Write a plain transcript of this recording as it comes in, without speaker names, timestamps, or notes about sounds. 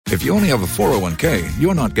If you only have a 401k,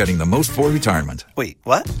 you're not getting the most for retirement. Wait,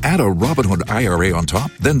 what? Add a Robinhood IRA on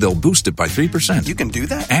top, then they'll boost it by 3%. You can do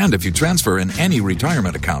that? And if you transfer in any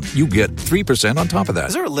retirement account, you get 3% on top of that.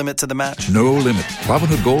 Is there a limit to the match? No limit.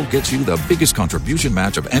 Robinhood Gold gets you the biggest contribution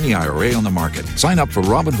match of any IRA on the market. Sign up for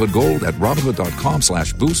Robinhood Gold at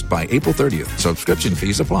Robinhood.com/boost by April 30th. Subscription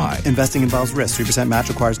fees apply. Investing involves risk. 3% match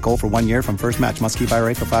requires gold for 1 year from first match. Must keep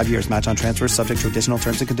IRA for 5 years. Match on transfers subject to additional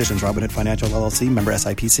terms and conditions. Robinhood Financial LLC, member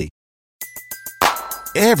SIPC.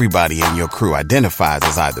 Everybody in your crew identifies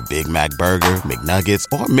as either Big Mac Burger, McNuggets,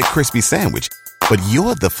 or McCrispy Sandwich. But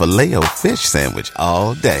you're the Filet-O-Fish Sandwich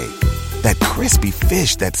all day. That crispy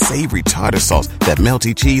fish, that savory tartar sauce, that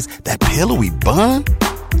melty cheese, that pillowy bun.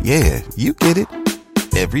 Yeah, you get it.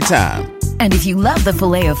 Every time. And if you love the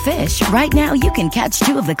Filet-O-Fish, right now you can catch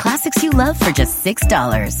 2 of the classics you love for just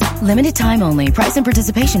 $6. Limited time only. Price and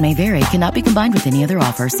participation may vary. Cannot be combined with any other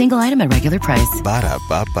offer. Single item at regular price.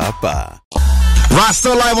 Ba-da-ba-ba-ba. Rasta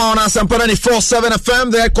live on Asampana 4/7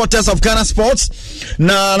 FM, the headquarters of Ghana Sports.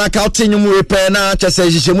 Na kautinyu mu repair na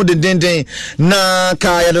chase jishemu dindindin na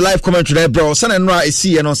ka ya the live commentary bro. Sana nra isi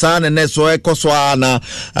ye no sa na neso ekoswa na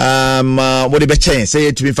what be change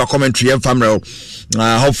say to be for commentary and family.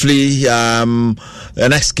 Hopefully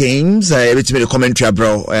next games bit me the commentary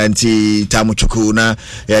bro and tamu chuku na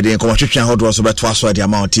ya the commentary how do so beto so the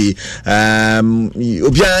amount obian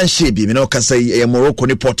shebi me no ka say Morocco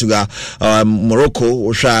ni Portugal Morocco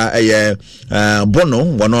Osha Bono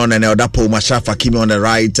one on and Odapo Mashafa Kimi on the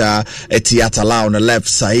right Etiatala on the left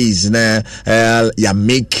Saiz ne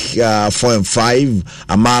Yamik 4 and 5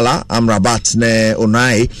 Amala Amrabat ne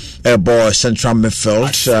Unai boy central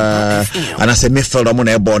midfield and I say midfield I'm on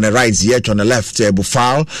a ball on the right Ziyech on the left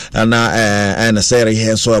Bufal and a Seri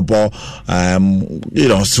here so a ball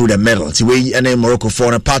through the middle so we and Morocco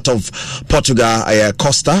for a part of Portugal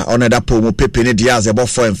Costa on Odapo Pepe ne Diaz about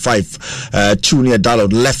 4 and 5 2 near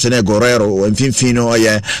Dalot left ne Guerrero and Finfino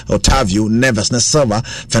Otavio Neves ne Silva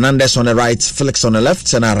Fernandez on the right Felix on the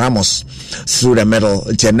left and Ramos through the middle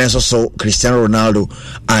Teneso so Cristiano Ronaldo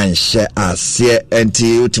and share as here and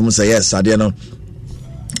to say yes I know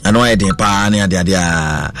I know I didn't pa any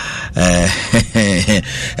idea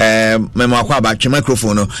memo akwa ba twe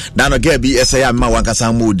microphone no da no get bi say am ma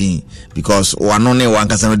wankasa modin because one only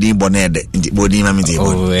wankasa modin bonede bodin ma mete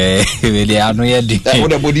oh we dey anu ye di what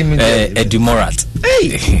the bodin mean Edumorat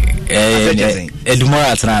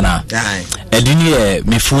Edumorat na Edini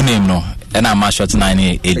me full name no and am short na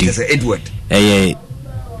ni Edward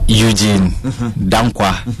Eugene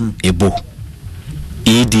Dankwa Ebo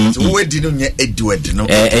ED so we didn't nye Edward no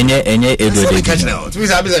enye Edward to me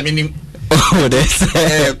say meaning oh that's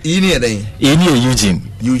ini Eugene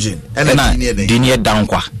and Dinie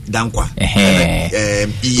Dankwa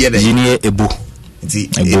Dinie Ebo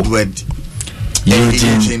Edward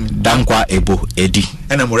Eugene Dankwa Ebo Edi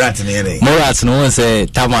and Morat ne Morat no say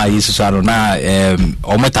tama yisu na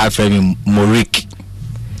ometa frame Morik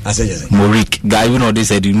Morik guy you know they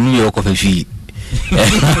said New York of a fee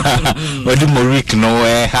Odi Morik no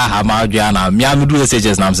ha ma adwana me am do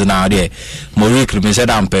SHS na am na there Morik me said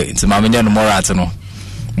am pe nti ma me no Morat no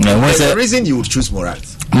the reason you would choose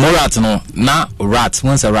Morat no na rat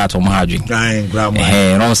once a rat o ma adwen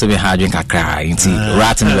no so be ha adwen kakra nti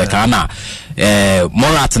rat no be kana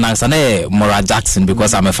Morat na say Morat Jackson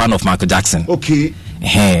because I'm a fan of Michael Jackson okay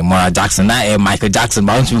Mora Jackson na Michael Jackson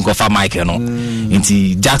but I want to go for Michael no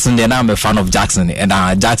into Jackson then I'm a fan of Jackson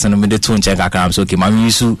and Jackson me the tune check akram so okay ma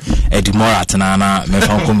use Edimorat na me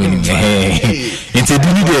fan comedy into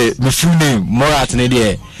the full name Morat na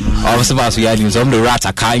there also was we had some the rat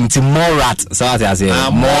aka into Morat so I say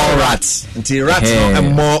more rats into rat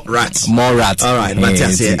and more rats all right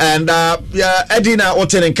Matthias here and Edina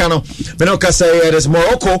Oten Kano me no ka say it is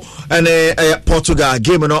Morocco and Portugal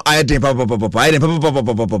game no I didn't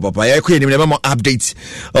update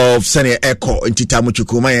of Senior Echo in Titamu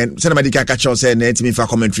Chukuma and Senamadica Kacho said, let me for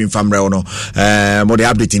commentary from Reono, more the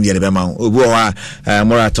update in the Alabama.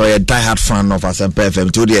 Morato, a diehard fan of us and FM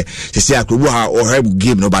today. They say I could or have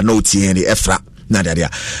game no but no T and the Efra.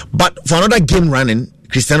 But for another game running,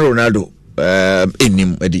 Cristiano Ronaldo in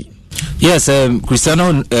him, Eddie. Yes,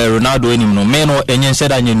 Cristiano Ronaldo in him no men or any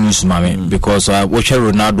said I news mame because watch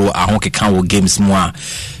Ronaldo a honky can games more.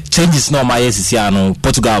 Changes no my no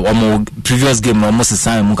Portugal previous game almost the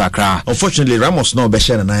same mukakra. Unfortunately, Ramos no be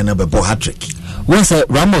share na be hat-trick. Once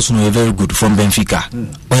Ramos no very good from Benfica.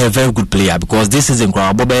 Or a very good player because this season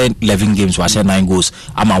Bobe 11 games was 9 goals,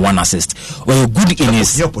 I'm a 1 assist. Or a good in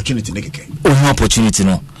his opportunity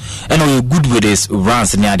no. and we good with his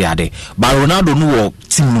runs near the other. But Ronaldo no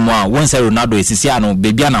team no more. Once Ronaldo is Siciano,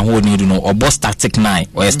 baby and a whole need to know or boss tactic 9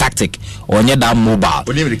 or a tactic or near that mobile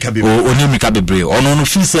or Onimika Bebre or no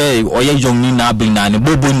she say or young Nina Bina and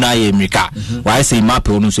Bobo Na Emrika. Why I say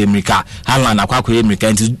Mapo no so Emrika, Halan Aquaco Emrika,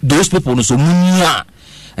 and those people no so munia.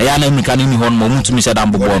 Ayana Emrika ni hon mo to me said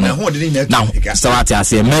I'm born. Now, start I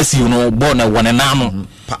say Messi, you know, born a one and nano.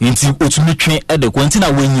 Into Utumikwe at the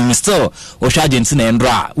Quentina when you still or Argentina and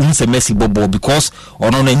Dra, Unse Messi Bobo because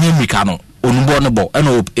on a new Micano. Unbonable and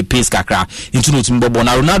a pace kakra into Bobo.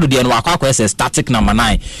 Now Ronaldo the Nwakwa says static number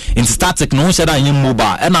 9. In static no said I am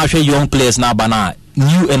mobile and I show young players now bana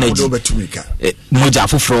new energy. Moja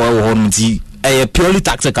for a purely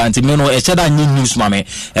tactical and Timino a cheddar new news mame.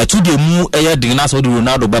 A 2 day mu a dinas or the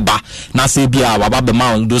Ronaldo Baba Nasibia Wababe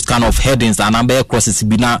Mount those kind of headings and number crosses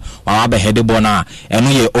Bina Wababe headed bona and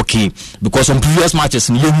we okay because on previous matches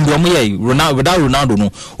Ronaldo without Ronaldo no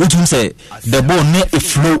which say the ball near a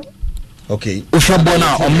flow. Okay.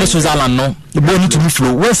 Ushabona on Switzerland no the ball need to be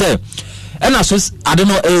flow. Where say and I don't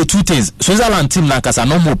know 2 things. Switzerland team like us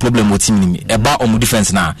no more problem with team about on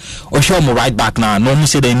defense now. Or show more right back now. No, me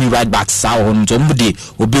say they need right back. Sao on somebody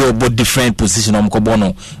will be about different position on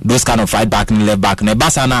Kobono. Those kind of right back and left back. Ne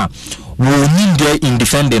basa na we need there in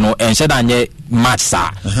defending no and shedanye match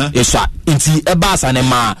sa. Eswa inti ebasa ne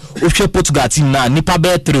ma. Oshe Portugal team na nipa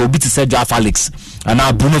be 3 obi ti Sergio Felix and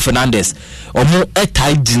now Bruno Fernandes. Omo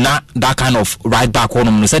tight dina that kind of right back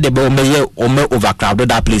on no said the be overcrowded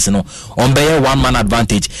that place no. Be 1 man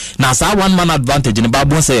advantage. Now, sa 1 man advantage in the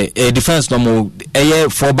Bible say a defense no more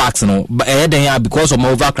 4 backs no. Then because of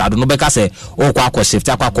overcrowd no beka say o kwa shift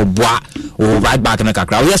kwa boa o right back na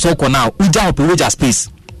kakra. Yes o now uja operation space.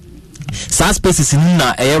 Sa space is in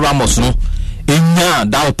na Ramos no. Enya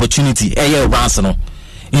that opportunity runs no.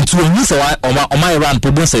 Into a new say on my run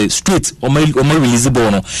people say straight or my release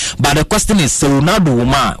ball no. But the question is so Ronaldo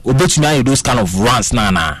ma obetumi those kind of runs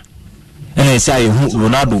na. And I say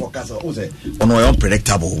Ronaldo on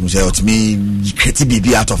unpredictable to me create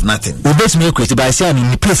BB out of nothing. We best make create by say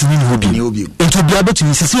in the place in Hobby. It will be able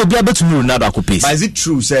to see will be able to Ronaldo pace. But is it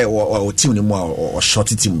true say or team no more or short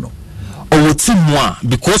team no? Or team more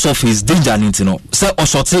because of his danger into no. Say or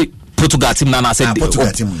short Portugal team na said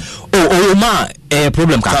Portugal team. Oh ma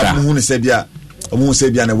problem kakra. Omo say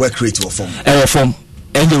bia na work rate or form.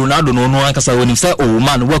 And Ronaldo no ankasa when he say oh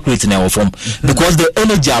man work rate na form because the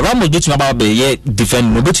energy Ramos get me about be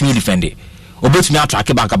defend no bet me defend it or bet me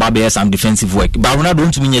attack back about be some defensive work but Ronaldo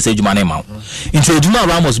don't mean say juma na ma into juma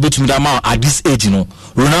Ramos bet me that at this age no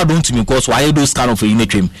Ronaldo don't mean because why those kind of a unit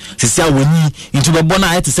team se say when into the bona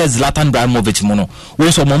it says Zlatan Ibrahimovic mono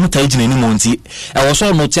when so momu taji na ni monti e was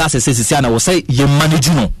so no tia say na was say you manage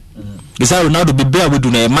no you say Ronaldo be bear we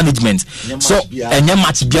do na management so enye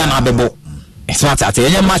match bia na bebo. It's not that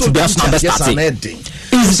any match be as number starting.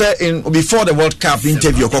 In before the World Cup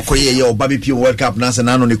interview Kokoye or Baby World Cup nasa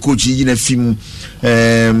na no ne coach yi na film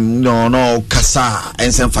no kasa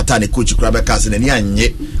ensen fata ne coach kura kasa na ni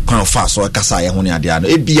anye kind of fast so kasa ye ho ne ade ano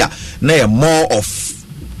e bia na more of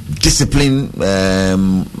discipline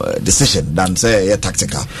decision than say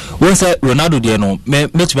tactical. When say Ronaldo there no me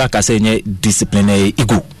to back say nye discipline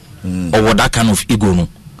ego or that kind of ego no.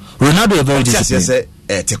 Ronaldo is very disciplined.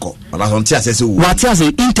 What has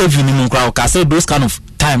an interview in Munkrao say those kind of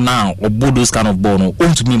time now or those kind of ball no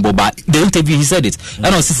to me but the interview he said it and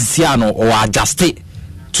on Siciano or adjust it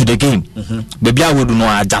to the game. Maybe I would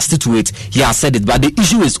not adjust it to it. He has said it, but the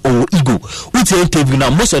issue is ego. With the interview now,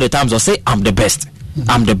 most of the times I'll say I'm the best.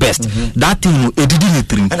 I'm the best. That thing it didn't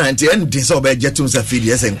dream. And until end this over get to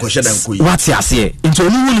yes and question and what's he say? Into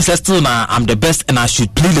only one says still now I'm the best and I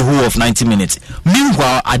should play the whole of 90 minutes.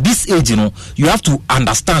 Meanwhile, at this age, you have to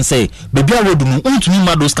understand, say, baby I will do to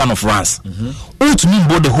me those kind of runs. To me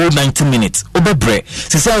about the whole 90 minutes. Obebre.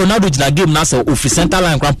 Say Ronaldo in a game now so if center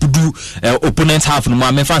line can do opponent half no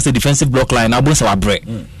man say defensive block line I our break.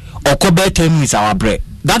 Or cover 10 minutes our break.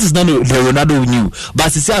 That is not the Ronaldo we knew.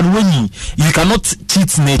 But when you cannot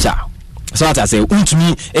cheat nature. So what I say, to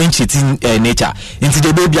me, ain't cheating nature. Into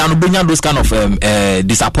the baby, I'm bringing those kind of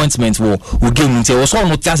disappointments. Will game into also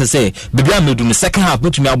not just say, baby, I'm doing the second half,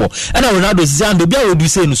 not to me about. And Ronaldo is saying, baby, I will be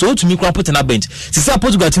saying, so to me, crop put in a bench. Since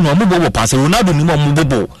Portugal team, mobile pass, Ronaldo, no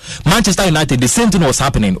mobile. Manchester United, the same thing was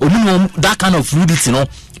happening. That kind of fluidity, you know,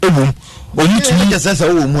 only to me just say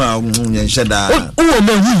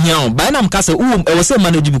by now kase was say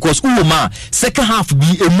manage because ma second half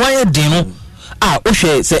be a moye dino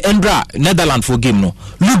say Endra Netherlands for game no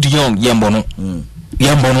look young yembono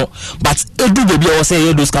but edu baby I was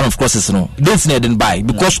say those kind of crosses no don't need buy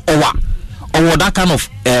because our or that kind of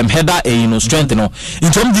header strength in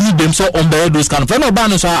terms of them so on those kind of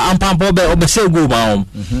no so am pampo be say go ba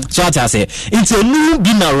so I say into a new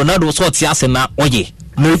bina Ronaldo so tiase na oye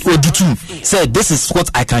no oditu say this is what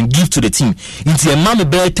I can give to the team into a man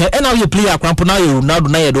better and now you play a cramp now you Ronaldo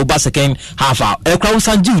na you do ba second half a crowd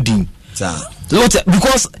sanjudin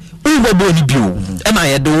because we were born bio and I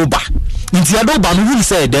had over into a do ba no will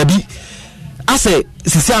say Debbie I say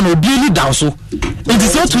Sisiano be down so it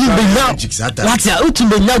is not to be now what ya to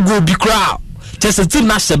be now go be crowd just a team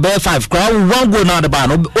nash be 5 crowd one go now the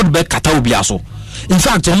ban old be kata obi aso in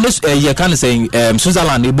fact on this you can say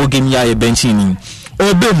Switzerland ebo game ya benching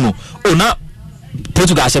obem no na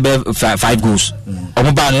Portugal she be 5 goals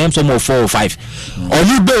omo ban them some 4 or 5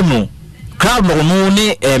 only be no crowd no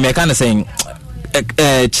ni me can say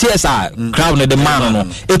cheers crowd no the man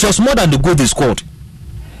no it was more than the goal they scored.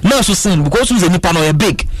 No so sin because who's any panel a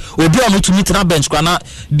big obi on to meet na bench kwana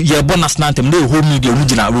ye bon national anthem no whole media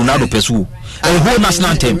original Ronaldo pesu a whole national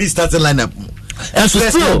anthem me starting lineup and so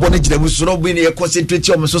still bonne jira we so when you concentrate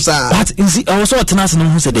on so sa but is I was what tenants no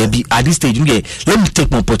who said there be at this stage let me take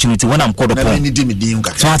my opportunity when I'm called upon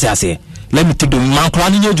so what I say let me take the man kra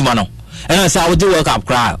ni adwuma no and I say I will do World Cup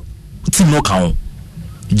kra team no count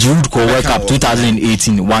Jude ko World Cup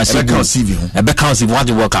 2018 one season e be count what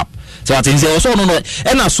the World Cup. So I think also no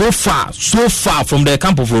and so far from the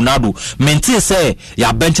camp of Ronaldo maintain say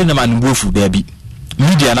ya benching them and move there be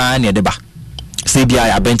media na near the back say be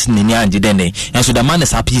ya benching ni anje den and so the man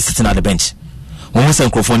is happy sitting at the bench when say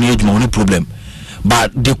microphone age no problem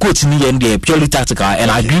but the coach ni and they purely tactical and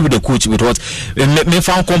I agree with the coach with what me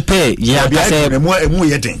found compare yeah say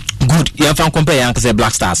good yeah found compare yeah say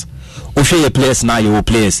Black Stars. If you're players now, your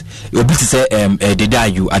players, you'll be to say, they die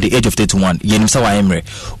you at the age of 31. You know, so I am.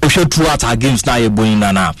 If you're throughout our games now, you're going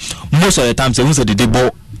now. Most of the times, they won't say the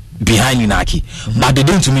ball behind Inaki, but they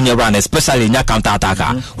don't mean you run, especially in your counter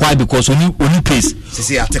attacker. Why? Because only plays.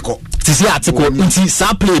 See article. Inti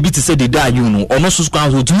sa play bit to say the day you know, or no so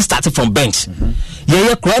to start from bench.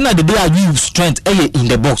 Yeah, corner the day you strength in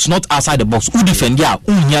the box, not outside the box. Who defend ya?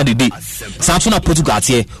 Who near the day? Samsung Portugal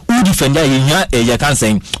here. Who defend ya? You can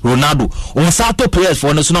say Ronaldo. On Sato players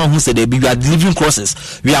for national who said we are delivering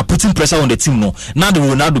crosses. We are putting pressure on the team. No, now the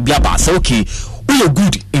Ronaldo be about say okay, we are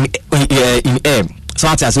good in air. So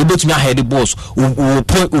I say we to me head the box,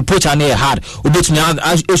 we put an air hard, we to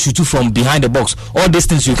me shoot from behind the box. All these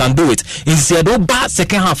things you can do it. Instead of bad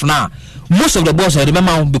second half now. Most of the balls I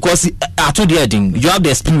remember because I told you you have the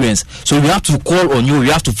experience, so we have to call on you, we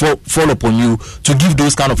have to follow up on you to give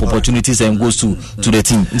those kind of opportunities and goes to the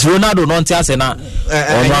team. So Ronaldo don't tell us na.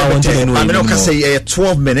 I mean, okay, say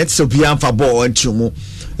 12 minutes so beyond for ball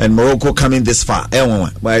and Morocco coming this far.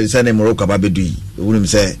 Why is saying Morocco Babedui? Wouldn't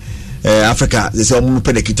say. Africa, they say I'm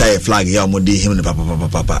put a flag here. I'm him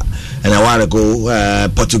papa. And a while ago,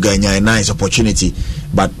 Portugal a nice opportunity,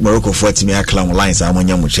 but Morocco for me a clown lines. I'm on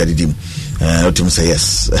your much him. Let him say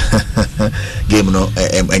yes. Game no,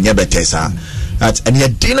 and you better say that. And you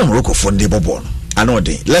didn't Morocco for the ball. I know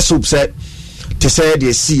they. Let's hope said to say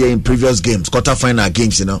they see in previous games, quarter-final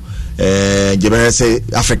games. You know, you better say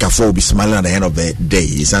Africa 4 will be smiling at the end of the day.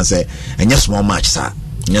 You say, and just small match, sir.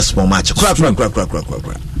 Just small match. Crack.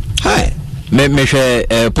 Hi. Me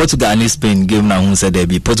share Portugal and Spain game now who said there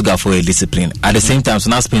be Portugal for a discipline. At the same time, so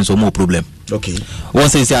now Spain so more problem. Okay.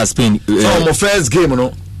 Once they say Spain so my first game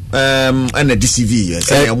no and the DCV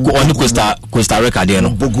on Costa Rica there no.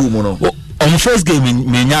 On first game in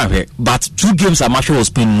Menyawe, but 2 games I'm sure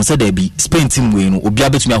Spain said there be Spain team win obi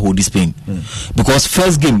abetumi hold Spain. Because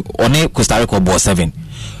first game on Costa Rica ball 7.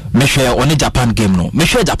 Me share on Japan game no. Me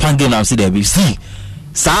share Japan game now see there be see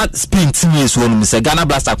sad Spain team is one say Ghana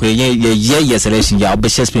Blaster ko ye selection ya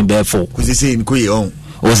obeshe Spain be 4 cuz say in ko ye on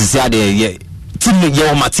o say there team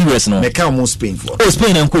your materials no make am Spain for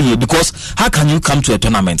Spain and ko ye because how can you come to a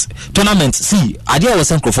tournament see idea was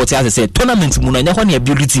Sankrofort as I said tournament mu na nya ho na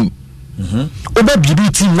build team Oba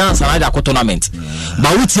build team now Sanada ko tournament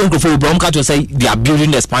but we team Sankrofort Brom catch say they are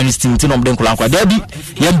building the Spanish team of them kola there be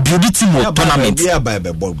yam build team of tournament yeah by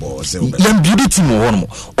ball say yam build team of one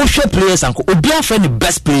o share players and obi afre the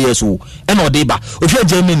best players o and odeba o share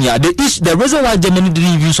Germany the reason why Germany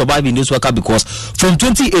didn't even survive in this World Cup because from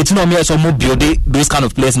 2018 on years some build those kind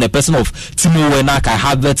of players in the person of Timo Werner, Kai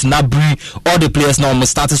Havertz, Gnabry, all the players now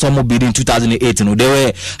started some building in 2018 they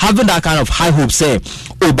were having that kind of high hopes say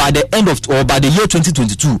by the end of or by the year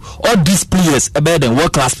 2022 all these players are better than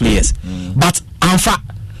world class players but Anfa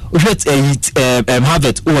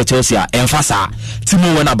Havertz over Chelsea Enfasa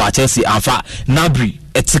Timo Werner by Chelsea Anfa Gnabry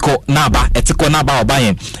etiko naba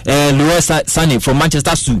obayen Leroy Sané from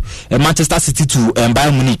Manchester City to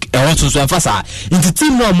Bayern Munich e won so emphasize into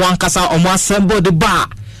team no mo ankasa omo assemble the bar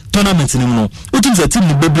tournament ni no utim the team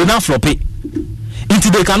bebre na flop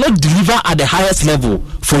until they cannot deliver at the highest level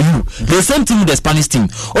for you. The same thing with the Spanish team.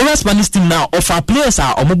 All Spanish team now offer players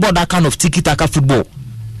are on board that kind of tiki-taka football.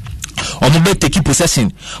 On the take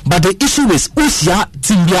possession. But the issue is Usia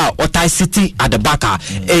Timbia or Tai City at the back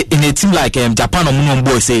in a team like Japan or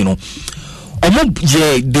Munumbo say, you know.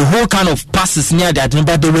 The whole kind of passes near that,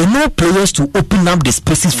 but there were no players to open up the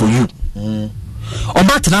spaces for you.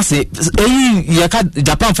 Obatna say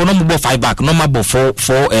Japan for number 5 back, number 4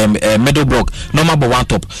 middle block, number 1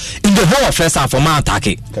 top. In the whole first half for man attack,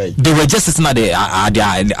 they were just sitting at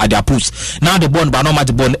their post. Now the ball, but not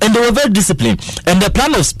much ball, and they were very disciplined. And the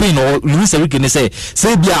plan of Spain or Luis Enrique they say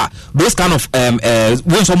those kind of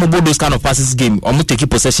when some about those kind of passes game, or take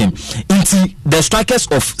possession into the strikers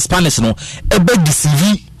of Spanish, a bit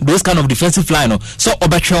deceive those kind of defensive line. So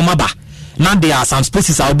Obacho Maba. Now there are some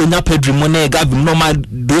spaces I'll be Pedri Monet, Gavi, normal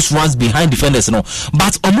those ones behind defenders,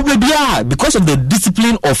 But because of the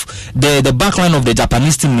discipline of the back line of the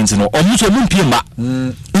Japanese team,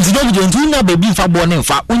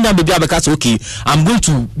 okay, I'm going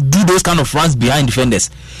to do those kind of runs behind defenders.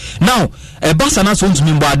 Now, Barcelona wants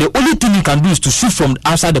me, but the only thing you can do is to shoot from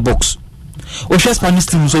outside the box. Osha Spanish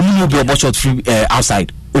team, so you will be a shot free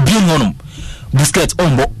outside. Obion Busquets,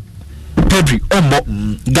 Ombo. Pedri, Ombo,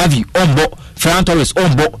 Gavi, Ombo, Ferran Torres,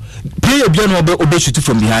 Ombo, play a beyond Obe shoot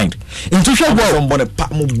from behind. Into Shagua,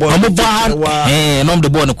 the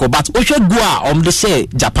Bonaco, but Oshagua, the say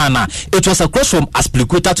Japana, it was a cross from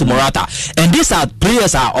Aspilicueta to Morata. And these are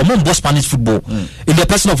players are among Spanish football. In the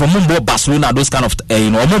person of Omumbo, Barcelona, those kind of,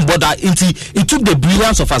 Omumbo that it took the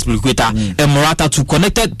brilliance of Aspilicueta and Morata to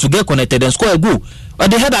get connected and score a goal. But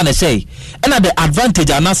they had an say, and at the advantage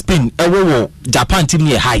are not Spain, Japan team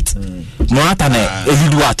near height. Morata a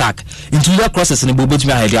video attack into your crosses in the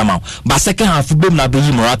Bobotmia Hediama. But second half, football na be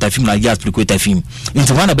Morata film like Gas Pliqueta film.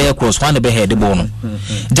 Into one a cross, one a head the bone.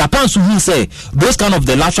 Japan should say those kind of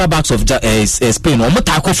the lateral backs of Spain or more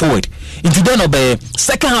tackle forward. Into then of the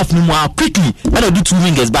second half, more quickly, and I do 2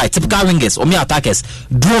 wingers by typical wingers or me attackers,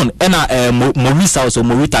 drone and Morisa or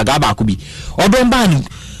Morita Gaba could be. Or don't ban.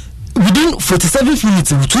 Within 47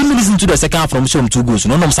 minutes, 2 minutes into the second half from show 2 goals.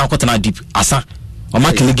 No, Sankotana deep. Asa. Or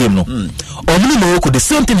making the game, no. Or Morocco, the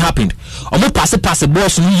same thing happened. Or more pass the ball.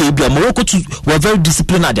 So Morocco were very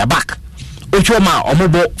disciplined at their back. Ochoma, or more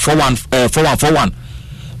 4-1.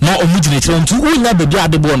 No, originally, to win that baby at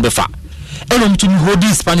the ball on the far. And to hold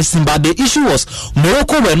this Spanish team, but the issue was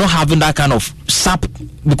Morocco were not having that kind of sharp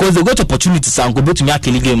because they got opportunities and go to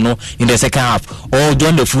Miyake game no in the second half or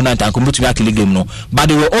during the full night and come to Miyake game no, but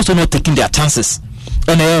they were also not taking their chances.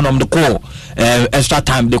 And then on the call, extra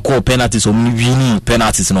time they call penalties or winning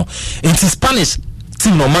penalties no. Into Spanish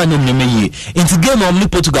team no man name ye. Into game on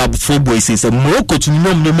Portugal before boys says Morocco to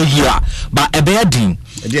name here, but a bad thing.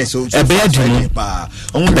 Yes, so a bad thing.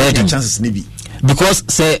 Only chances maybe. Because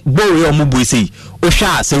say Boy or Mubu say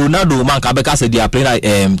Osha say Ronaldo man Kabeka say they are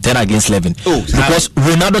playing 10 against 11. Because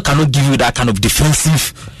Ronaldo cannot give you that kind of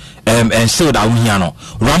defensive and so that we know.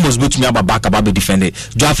 Ramos bet me about back about defended.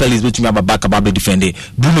 Joao Felix bet me about back about defended.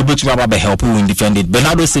 Bruno bet me about help who in defended.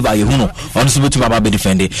 Bernardo Silva honestly bet me about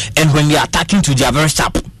defended. And when they are attacking to they are very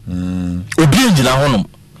sharp. Obi Angela Honum.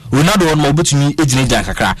 Ronaldo on my bet me ejine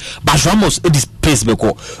kakra. But Ramos it is pace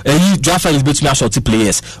beko. Joao Felix bet me a short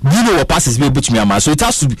players. Bruno will passes me bet me a so it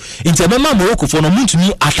has to be in Morocco for no mean to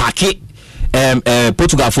me attack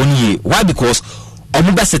Portugal for me. Why? Because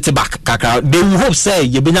Omuba set back kakra. They will hope say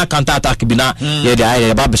you be na counter attack bina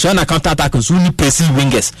yeah but so na counter attack so we need pressing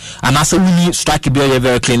wingers and as we need strike be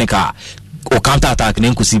very clinical or counter attack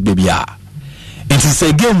then ku see baby ah. It is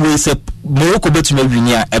a game where say Morocco bet me win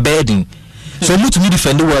here a bedding. So we need to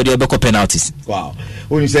defend the world there penalties. Wow.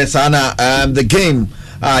 When you say Sana the game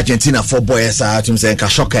Argentina 4 boys to say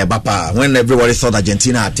Kashoka Bapa when everybody thought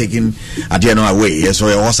Argentina had taken Adriano away so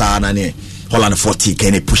it was Holland 40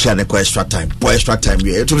 can push out the extra time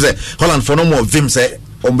yeah to say Holland for no more vim say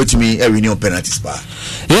on between a renewal penalties bar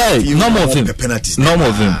no more vim penalties no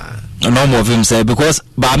more vim say because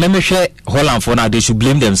but I remember Holland for now they should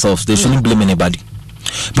blame themselves they shouldn't blame anybody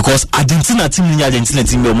because Argentina team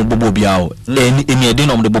no bobo biao any day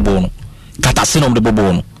no the bobo no Katasino the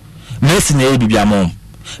bobo no Messi na bibia mom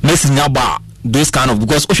Messi nyaba those kind of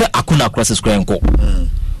because Akuna crosses square nko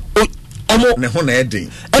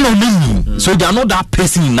so they are not that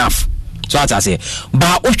pressing enough so I say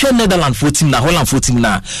but Ocean Netherlands 14 na Holland 14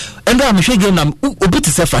 na and I'm sure game na obi to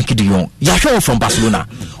say Frankie de Jong ya show from Barcelona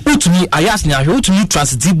to me I ask na to me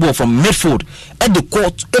transitive ball from midfield at the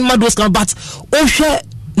court in those kind but Ocean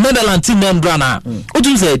Netherlands team member na what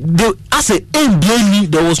you say they as a NBA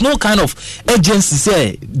there was no kind of agency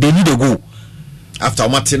say they need to go after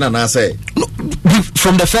Martina and I say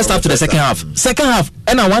from the first half to the second half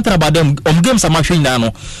and I wanted about them games I'm actually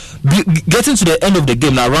now getting to the end of the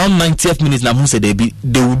game now around 90th minutes now say they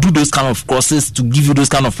will do those kind of crosses to give you those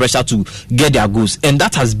kind of pressure to get their goals and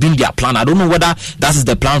that has been their plan. I don't know whether that is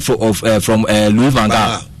the plan from Louis van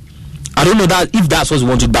Gaal. I don't know that if that's what we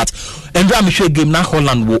wanted, but and I'm sure game now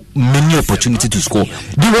Holland will many opportunity to score.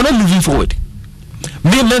 They were not moving forward.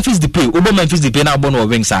 Memphis Depay now born or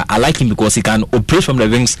wings. I like him because he can operate from the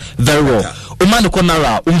wings very well. Oman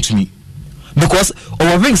Konara to me because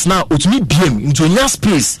our wings now to me BM into a new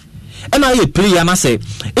space. And I play and I say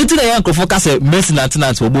into the young focus Messi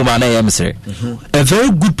Lantinant for Boma and a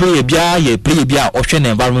very good player play option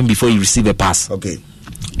environment before you receive a pass. Okay.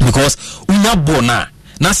 Because we not born now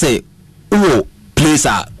say players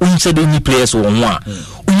are any players or one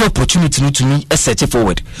opportunity to me set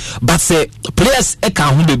forward but say players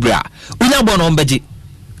can be bra we not born on beji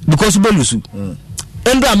because we lose and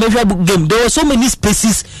I measure game there were so many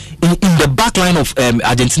spaces in the back line of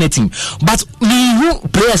Argentina team but me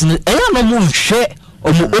players no more share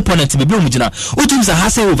or more opponent be blue mujina o teams are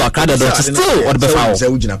hase overcrowded still or the foul say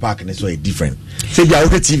ujina park and so different say they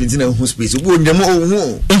are team in who space wo ndem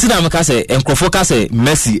into na make say encrofoka say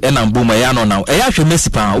Messi and Mboma ya no now e ya hwe Messi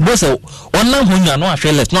pa o say onam honya no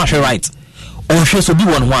ahwe left no ahwe right on hwe so bi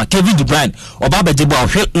won ho Kevin De Bruyne oba bejebo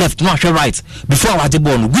ahwe left no ahwe right before our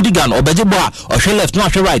jebo no Gudigan obejebo ahwe left no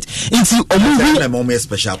ahwe right into omu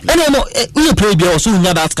special play you play be also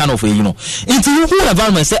nya that kind of you know into who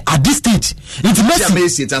environment say at this stage into Messi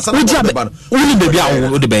only baby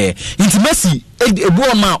o de be into Messi e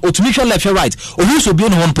ball ma otumisha left right o who so be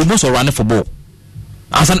no one promote or run for ball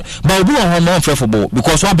asan but obi won no for ball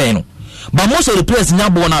because what be no but most of the players now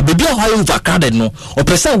born now baby how overcrowded no or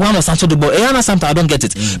percent one or something the ball sometimes I don't get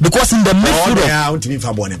it because in the midfield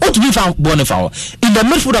in the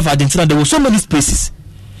midfield of Argentina there were so many spaces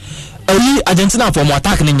Argentina from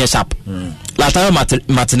attacking in your sharp Lautaro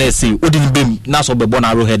Martinez say Odin Bim na so be born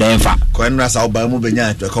Arrowhead enfa Koenra sa oba mu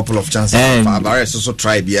benya a couple of chances Alvarez also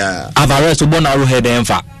try bia Alvarez born Arrowhead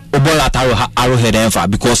enfa Obola Arrowhead enfa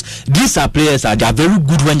because these are players they are very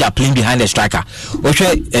good when they are playing behind the striker.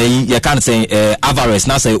 You can't say Alvarez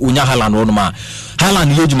now say Unya Haaland one ma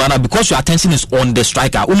Haaland yejumana because your attention is on the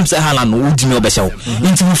striker. Unim say Haaland no udimi obesho.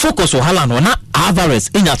 Until we focus on Haaland or na Alvarez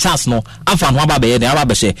in your chance no afan wa ba be dey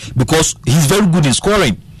ababeshe because he's very good in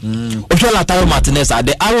scoring. Lautaro Martinez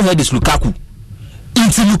the Arrowhead is Lukaku.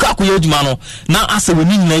 Into Lukaku yejumano now as we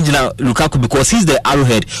need Nigeria Lukaku because he's the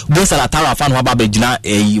Arrowhead. Both Lautaro fan wa ba be jina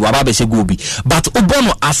wa ba be she gobi. But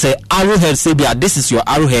Obono as a Arrowhead say bia this is your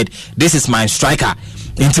Arrowhead, this is my striker.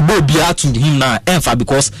 Into bo bia to him now enfa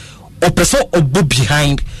because Opeso obo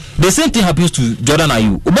behind. The same thing happens to Jordan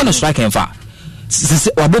Ayew. Obono striker enfa.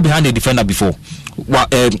 Obo behind the defender before.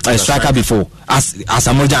 A striker before as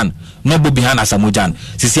Asamoah no bo behind Asamoah.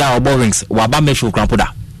 Sisi our ball rings waba make sure crampoda.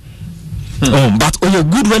 But you're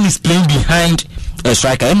good when he's playing behind a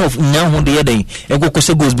striker. End of now on the heading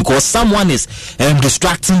goes because someone is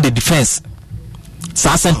distracting the defense.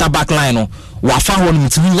 Sa center back line wafa one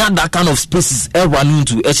between that kind of spaces everyone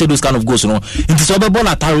into those kind of goals into so be ball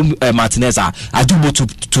Lautaro Martinez I do go to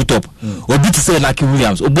top or bit say like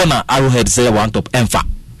Williams Obona Arrowhead say one top enfa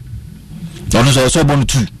ono so bon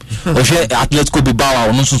two o she Atletico Bilbao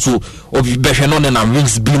ono so obi behwe no na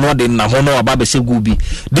wings be no de na hono aba be go bi.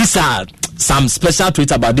 These are some special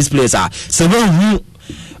traits about these players are so when you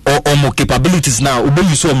or more capabilities now obi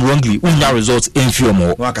you saw wrongly unya results in few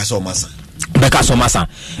more waka so masa Beka Somasa.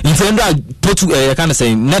 In Portugal, kind of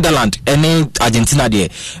say Netherlands and Argentina there.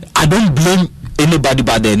 I don't blame anybody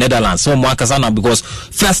but the Netherlands. So Mwakasana because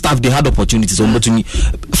first half they had opportunities. So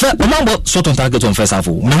remember shot on target on first half.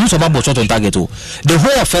 Remember shot on target. The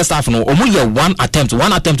whole first half no. Only one attempt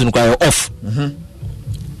to require off.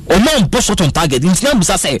 Shot on target. In Snam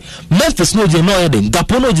say Memphis no je no heading.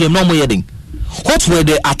 Gapono je no more heading. What were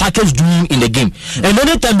the attackers doing in the game? And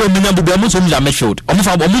anytime they midfield,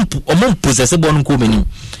 possess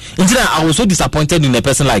I was so disappointed in a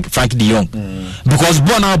person like Frankie de Jong because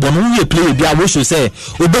Bona we play there we should say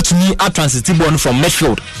to me a transitive one from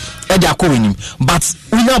midfield eja ko winim but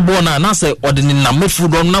una born na say odini na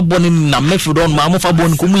midfield on na born na midfield on ma mo fa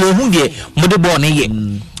born ko mu ye hu de mo de born ye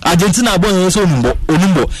Argentina born so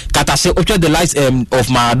onumbo Katashe oche the likes of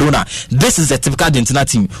Maradona. This is a typical Argentina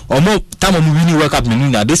team. Omo time of winning World Cup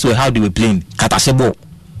Menuna, this was how they were playing. Katashe ball.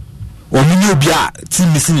 Ominio bia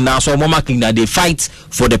team missing now so mama king that they fight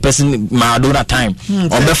for the person Maradona time.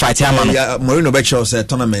 Ombe fight here man. Moreno Becho say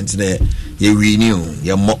tournament there you renew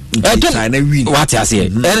you win. What you say?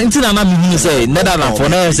 Argentina na me say Netherlands for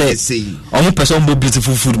now say omo person bo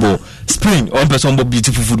beautiful football. Spain omo person bo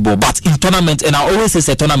beautiful football. But in tournament and I always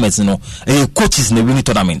say tournaments coaches in the winning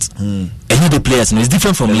tournament. And the players it's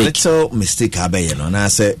different from league. Little mistake and I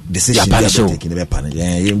say decision taking the panel.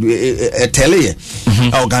 Tell you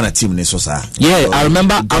our Ghana team. Yeah, I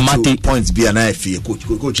remember Amati points be an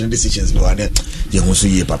coach and decisions. I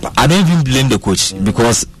don't even blame the coach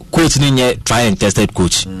because coach didn't try and tested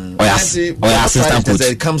coach or assistant coach.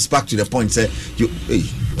 It comes back to the point say you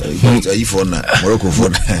Morocco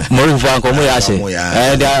phone. I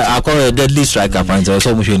call a deadly striker point or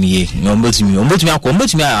so much any upset.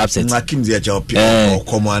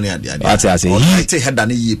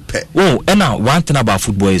 Oh, and now one thing about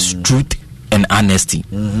football is truth and honesty.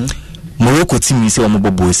 Morocco team is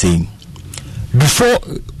Omobobo saying before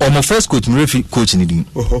my first coach needing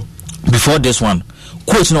before this one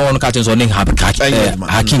coach no one catches on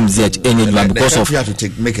Hakim Ziyech because of you have to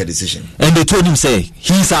make a decision and they told him say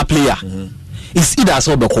he's a player it's either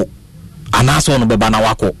so beko anaso no beba na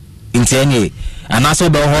wako intene anaso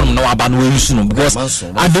be hon no aba no use no because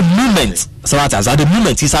at the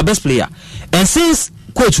moment he's our best player and since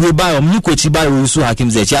coach we buy new coach buy Hakim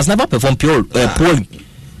Ziyech he has never performed poorly.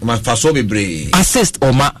 Assist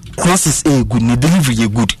or crosses a good, delivery a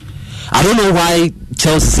good. I don't know why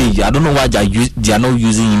Chelsea say I don't know why they are not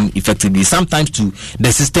using him effectively. Sometimes too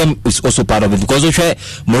the system is also part of it because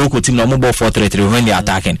Morocco team no mobile 4-3-3 when they are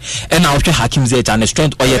attacking. And now Hakim Ziyech and the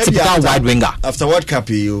strength or a typical wide winger. After World Cup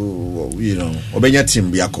you know Obenya team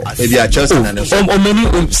maybe a Chelsea and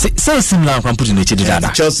many say similar from putting each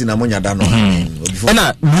other. Chelsea na monya dano. And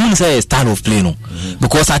now say a style of play no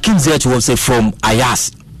because Hakim Ziyech was say from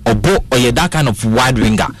Ajax or that kind of wide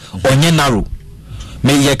winger or narrow.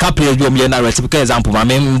 Me ye play you me narrow typical example ma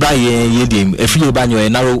me mbra ye dem efie ba nyo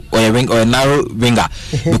narrow or a wing or a narrow winger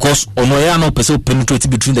because ono ya no person penetrate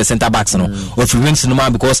between the center backs no or if wings no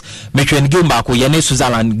man because me train game back o ye na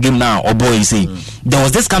Switzerland game now or boy say there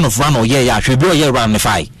was this kind of run or should be or run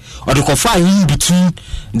five or the confer in between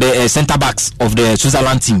the center backs of the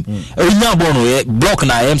Switzerland team. Block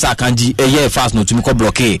na Emsa Kanji fast no to me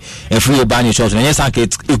block free ban shot and yes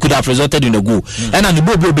it could have resulted in a goal. And the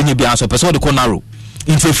ball be be answer person the narrow.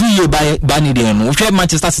 Into 3 year by Banny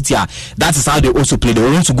Manchester City, that is how they also play. They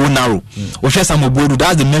want to go narrow. Samubodu,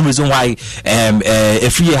 that's the main reason why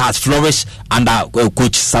FA has flourished under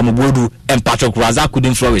coach Samubodu and Patrick Razak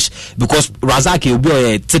couldn't flourish because Razak will be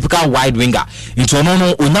a typical wide winger. Into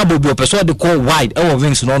no Unabobi person they call wide our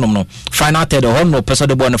wings no final third or no person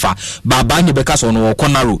the bonefa but Banny Bekas on or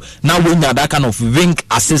narrow. Now when you that kind of wing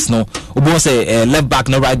assist no Ubo say left back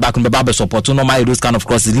no right back on the barber support no my those kind of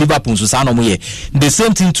crosses Liverpool Susano Muye. The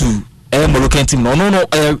same thing to Moroccan team. No,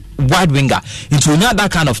 wide winger. Into that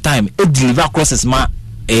kind of time, it deliver crosses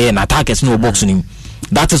and attackers no boxing him.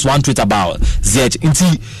 That is one trait about Ziyech. Into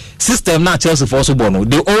system now Chelsea for also born.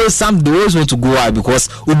 They always want to go out because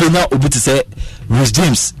Ubena to say Rhys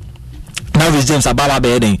James. Now Rhys James Ababa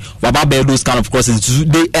Bedding, those kind of crosses.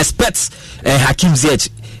 They expect Hakim Ziyech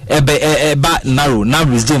narrow. Now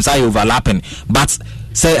Rhys James are overlapping, but.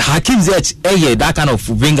 Say Hakim Ziyech that kind of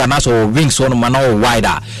winger now or wings one man or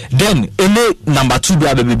wider. Then any number 2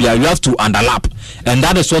 baby you have to underlap, and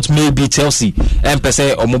that is what may be Chelsea and per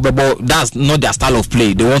se or Mobile. That's not their style of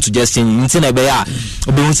play. They want to just change. Say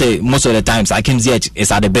most of the times Hakim Ziyech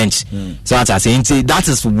is at the bench. So that's I say that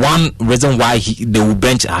is one reason why they will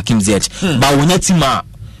bench Hakim Ziyech. But when your team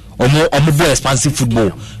or more expansive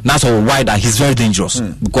football, that's all wider. He's very dangerous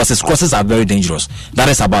because his crosses are very dangerous. That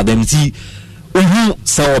is about them. Who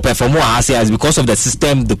sell perform more as because of the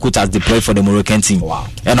system the coach has deployed for the Moroccan team. Wow.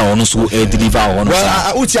 And I also deliver on.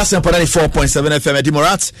 Well, I just 4.7 FM at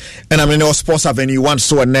Morat, and I'm in our sports avenue one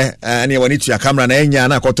so and you need to your camera and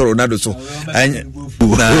I got Ronaldo so and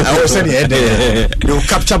I was saying you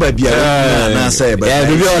capture by beer and say but yeah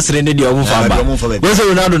we was in the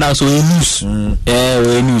Ronaldo now so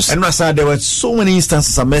we news and I said there were so many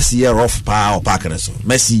instances of Messi here off power parking so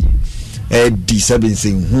Messi D7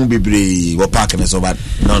 saying who be brave or parking so but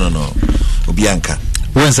no Obianca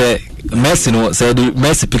when say Messi no said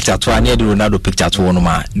Messi picture to near the Ronaldo picture to one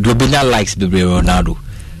man do Benya likes the Ronaldo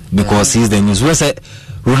because he's the news when say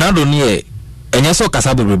Ronaldo near and you saw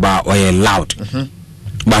Casablanca or loud.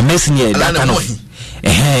 But Messi that kind of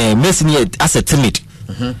Messi as a timid.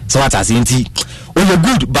 So what I see you're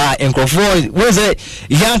good by and where's a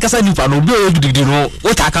young Casablanca no be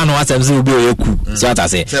what I can know as will be cool. So what I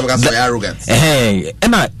say arrogance. And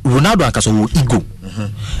Ronaldo and Caso ego.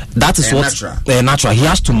 That is what natural. He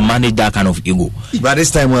has to manage that kind of ego. But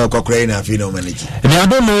this time Cochrane have manage. And I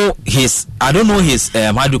don't know his how do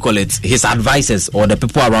you call it, his advisors or the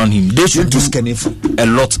people around him. They should do a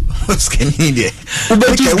lot.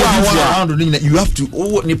 You have to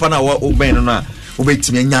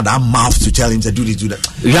that mouth to tell him to do this, do that.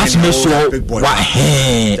 You have to make sure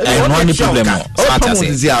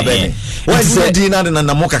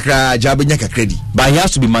but he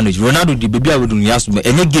has to be managed. Ronaldo the baby he has to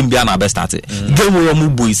any game be an best started. Game where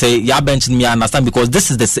Mubu say ya bench me understand because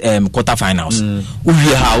this is the quarter-finals. You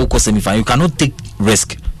cannot take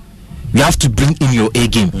risk. You have to bring in your A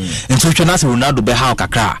game. And so Ronaldo be how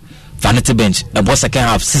kakra vanity bench about second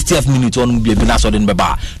half 60th minute on be na so den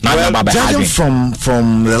beba na judging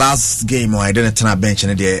from the last game I didn't turn a bench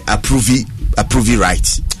and they approve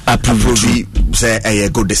right say a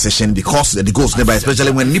good decision because the goals never,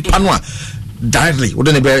 especially when Nipanwa directly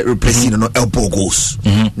wouldn't be replacing elbow goals.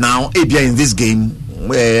 Now ABI in this game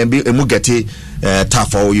we get it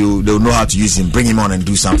tough for you, they'll know how to use him, bring him on and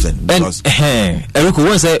do something because Erico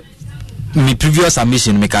once my previous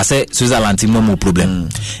admission make I say Switzerland team no more problem.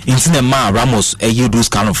 Into the man Ramos you those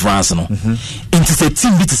kind of France no. Into the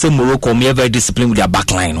team to say Morocco me very disciplined with their back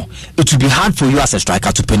line no. It will be hard for you as a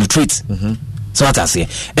striker to penetrate. So what I say.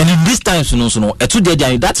 And in these times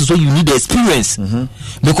that is why you need the experience.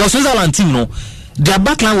 Because Switzerland team no their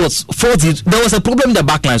back line was faulty. There was a problem in the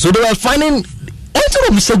back line. So they were finding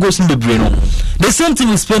goes in the brain. The same thing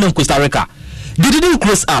in Spain and Costa Rica. They didn't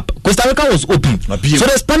close up. Costa Rica was open. So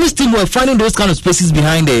the Spanish team were finding those kind of spaces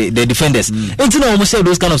behind the defenders. And you almost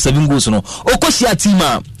those kind of 7 goals. No, Okoshia team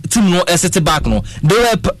no set back. No,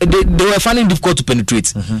 they were finding difficult to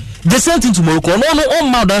penetrate. The same thing to Morocco. No,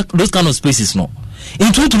 those kind of spaces. No.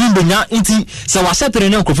 In 2020, so I said to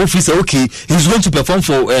okay, he's going to perform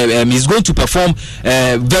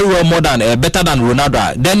very well, more than better than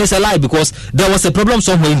Ronaldo. Then it's a lie because there was a problem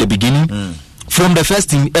somewhere in the beginning. From the first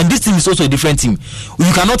team, and this team is also a different team.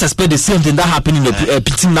 You cannot expect the same thing that happened in the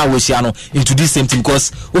team now into this same team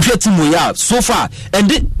because of your team we are so far. And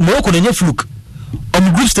Morocco they fluke on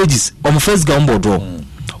the group stages on the first game board draw.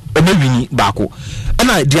 Maybe Bako. And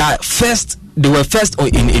they were first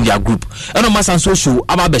in their group. And on Masan Social,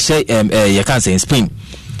 Ababeshe you can say in Spain.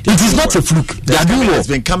 It is not a fluke. They are doing well. It's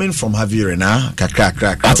been coming from Javier Reina.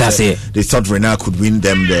 That's I say. They thought Reina could win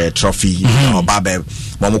them the trophy. Or Babe,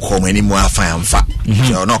 Mamuko, any more fine fat.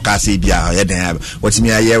 No, Cassie, what's me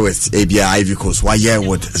a year with ABI Ivory Coast, 1 year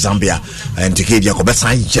with Zambia, and to Kadia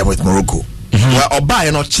Kobesa with Morocco. Well, or buy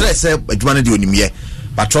no stress, but you want to do him yet.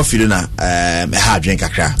 But trophy na a hard drink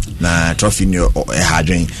akra na trophy no a hard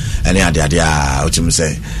drink and dia what you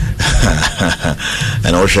say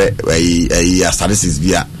and also a statistics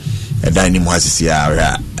via a dining was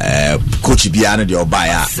here coach bia na de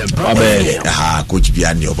obaya coach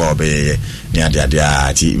bia na obabe nya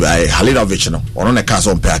dia Halilovic no ono na cast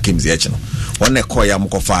on per Hakim Ziyech no one na koya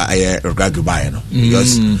mkofa Rugby buy no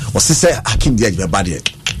because was say Hakim Ziyech be bad here.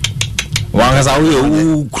 One has a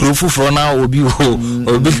crew for now or big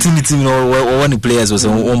team or one players was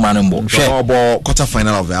one man and quarter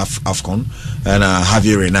final of the AFCON and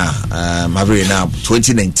Javier Reina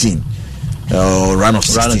 2019 run of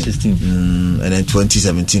 16 and then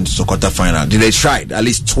 2017 so quarter final. Did they tried at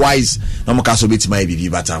least twice? No castle beat my BB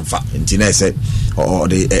but I'm fat and Tina said or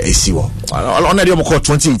the AC war. On the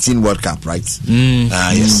 2018 World Cup, right?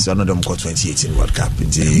 Yes, on the 2018 World Cup.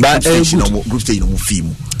 But group stage no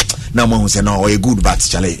film. Now one say no a good bat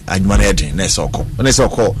chale adwuma na eden na soko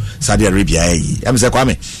Saudi Arabia am say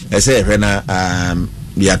kwame say na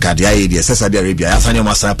ya card ya dey Saudi Arabia ya sanya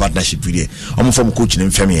masa partnership with am from coach ni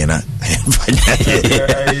mfemi na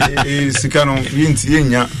sikano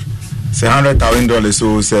yenya say $100,000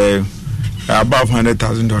 so say above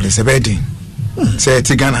 $100,000 a betting say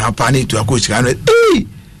tigana hapani to a coach kan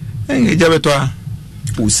jabetwa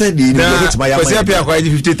who said the because you pay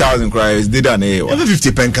 50,000 cries did an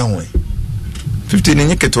 50 pen can we 50 in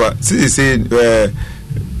yeketwa say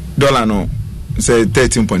dollar no say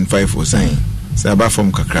 13.5 for sign say about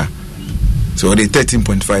from kakra so the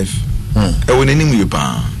 13.5 e won enim you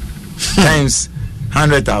pa times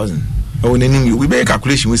 100,000 e won enim you we make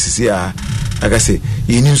calculation we see like I say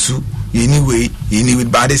you need to anyway you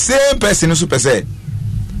need by the same person super say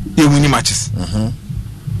you win matches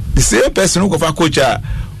the same person who go for coach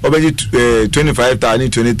obey 25,000,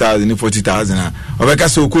 20,000, 40,000. Obeka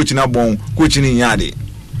so coach na bon, coach ni yade.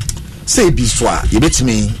 Say biswa, you bet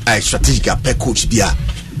me a strategic per coach bia.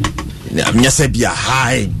 Nyasa bia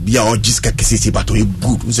high bia or jiska kesisi but we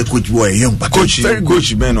good. We say coach you are young but coach very good.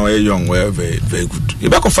 Coach Ben or young well very good. You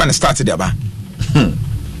back find start there ba.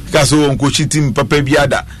 Because on coach team papa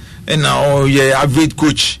biada and now yeah average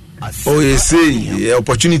coach. Oh you say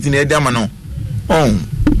opportunity in there man no. Oh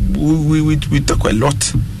we talk a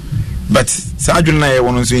lot. But Sergeant na ye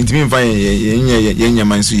wono so intimi mfa ye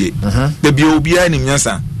nyaman so ye. The bi obi a nim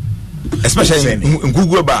nyansa. Especially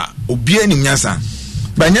Google ba obi a nim nyansa.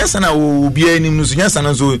 Ba nyansa na obi a nim no so nyansa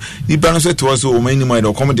na so iba no so to so o mani mo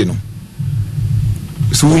do comedy no.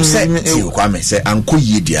 So we say Kwame say anko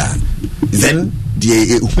ye dia. Then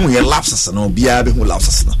the who ye lapses no obi a be who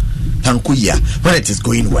lapses no. Anko ye when it is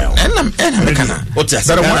going well. And American. What is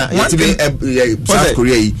that? South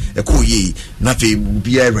Korea e ko ye na fe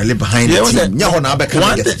obi a really behind the team. Nya ho na be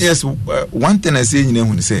kan get. Yes, one thing I say nyina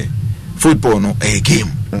hu say football no a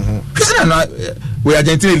game. Because now we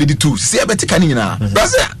Argentina lead 2. See abeti kan nyina.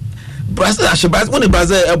 Brazil asheba when the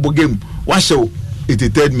Brazil ebo game one show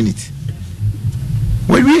 83rd minute.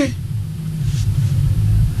 We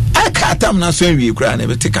I can't am na so we kura na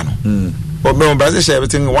beti kan no. But Brazil share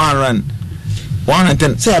everything 1 run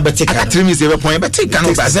 110. Say abeti kan 3 minutes every point beti kan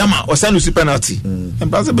no Brazil ma o send super penalty. And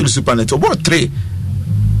Brazil be super penalty. About 3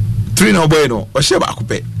 no boy no o share ba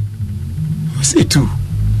akupe. Say 2.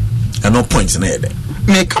 And no points in there.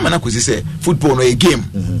 Me come na kwesi say football no a game.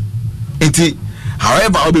 Enti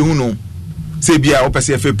however obi hu no say bia o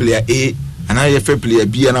pese fair player A and I fair player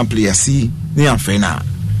B and player C ni amfe na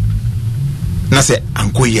say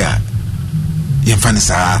anko ya yemfa ne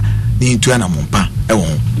sa ni ntua na mompa e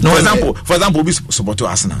wo. For example we support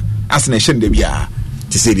Arsenal she de bia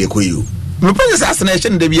ti say de koyi. Me pese Arsenal she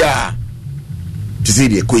de bia ti say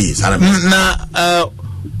de koyi na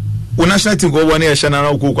o national team go won e she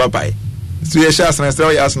na ko kwa pai. So you share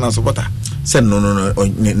Arsenal supporter. Say no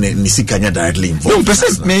Nisika nya directly involved. No,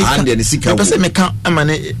 person me and the Nisika. Person me can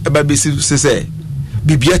amane eba be say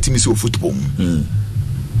bibia team so football.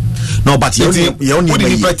 No, but you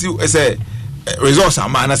only party say results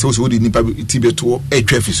am na say so di nipa tibe to e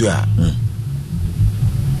twafi so a.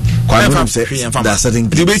 Kwame say there are certain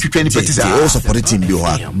games. They all support the team bi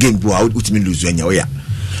ho game bi ho ultimate lose nya o ya.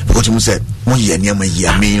 Because you say one year near my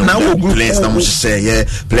year mean players that much say yeah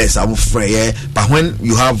players are free yeah, but when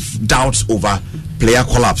you have doubts over player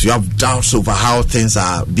collapse, you have doubts over how things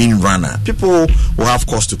are being run, people will have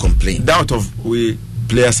cause to complain. Doubt of we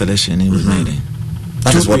player selection was made.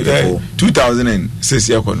 That is what people 2006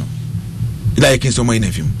 year kono like in so many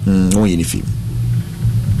film no in film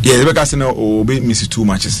yeah because no obi miss 2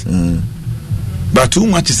 matches but 2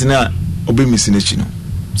 matches na obi miss no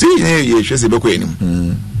see you say be ko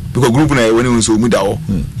enim because group na when we so mu da o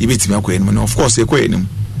e betimi akwa enim of course e ko enim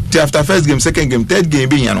after first game, second game, third game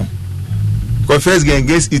be yano because first game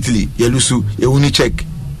against Italy you lose you win check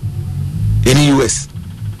any US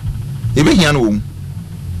e be yano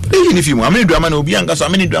any film ameni drama na obi anga so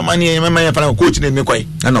ameni drama ni mama ya fa coach na me kwai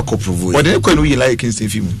na ko prove what dey ko no you like against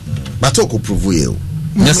film but ko prove you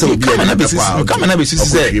nyasa obi kama na be say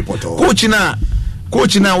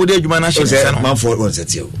coach na wo dey adwuma na shey man for one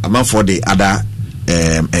set you a man for the other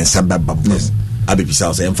and sabab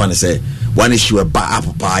abibisa say emfa say one issue about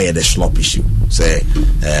up by the slop issue say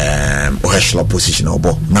or slop position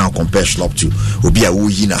obo now compare slop to obi a wo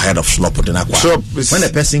yin ahead of slop the na kwa when a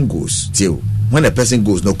person goes till when a person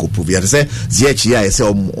goes no ko prove you say zhia say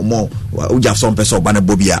omo o ja some person oba na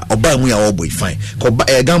bobia oba mu ya obo fine ko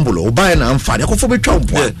gamble oba na amfa de ko fo betwa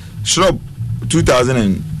mpo slop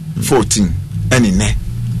 2014 any ne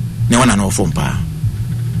one na ofo mpa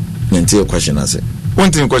nti question as one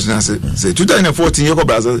thing question as say 2014 you go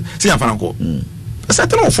Brazil see am fanko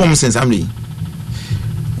certain of form since amly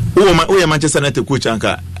o Manchester United coach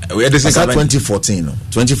anka we had this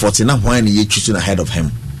 2014 now when you choosing ahead of him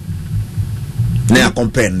now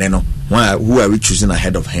compare no who are we choosing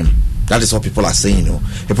ahead of him. That is what people are saying, you know.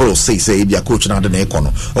 People will say be a coach now the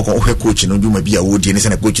econo or coach no do maybe a wood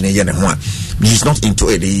and a coach in a year and one. He's not into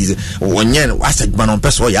it. He's one year I said man on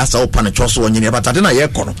person yes I'll pan a choice one year but I don't know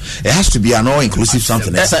econo. It has to be an all inclusive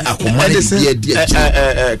something.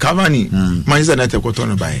 Cavani Manchester United got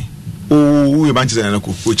on by we Manchester United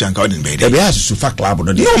coach and called in bed. They has to fuck club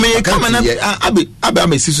no me come and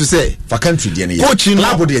Abi say for country the coaching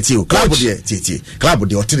club the club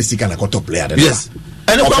the authority can a top player. Yes.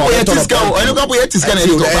 Eno kwa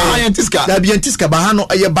tiska na bi tiska ba ha no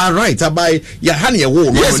ye ba right abai ya ha na ye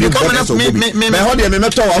wo me come na me hold me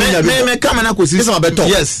meto wa me come na kosi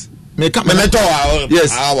yes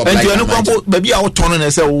Yes. And you know, baby, I will turn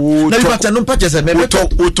and say, oh, no patches and maybe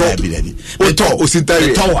talk,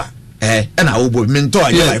 and I will mentor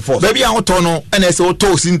my force. Baby, I will turn and I say,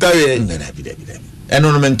 to Sintari, and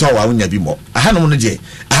on mentor, I will never be more. I had no day,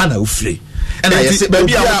 I had no free. And I said,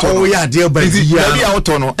 baby, I dear, baby, I will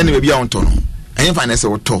turn, and maybe I will turn. And if I say,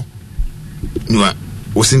 what to no.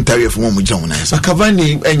 Was in Terry from John. I said,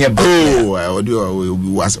 Cavani and your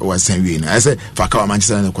was saying, I said, Faka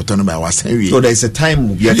Manchester and Cotton by was saying, so there's a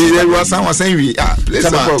time there was someone saying,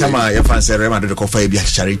 Tama, your fancy remember the coffee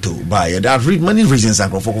charito by that read many reasons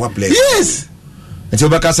and for place. Yes, until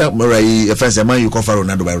Bacasa Murray, a fancy man you call for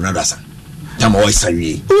Ronaldo by Ronaldo. Tama always say,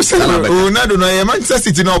 Ronaldo, no, Manchester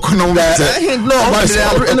City no, no,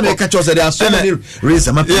 but catch us. There are so many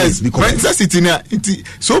reasons. Yes, because Manchester City,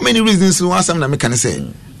 so many reasons. One some that can say,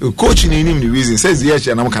 coaching in the reason says yes,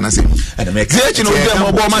 and I'm can say, and make coaching of them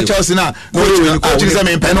about Manchester now. Coaching is a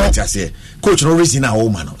main penalty. Coach no reason now,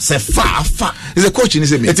 man. Say far. Is a coaching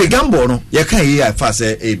is a it's a gamble. No, you can't hear fast.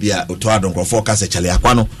 Abia Otoadon go focus Charlie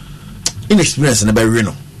Aquano. Inexperience in the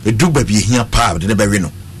Berrino. The do baby here power in the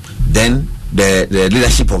Berrino. Then the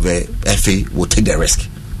leadership of the FA will take the risk.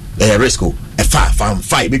 A risk a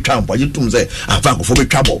fight big trouble, but you say and for big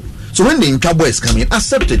trouble. So when the in trouble is coming,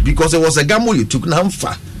 accept it because it was a gamble you took now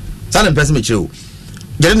far. Silent person me chill.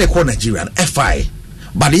 Getting the call Nigerian FI,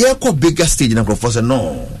 but the air bigger stage in a professor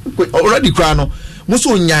no already crown. Most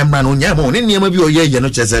on Yamran on Yamon in maybe or yeah, you know,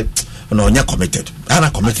 just no, you're committed. And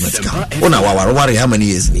a commitment. On our worry how many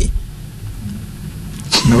years me.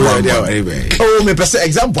 No idea anyway. Oh, me person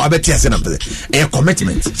example I bet yes a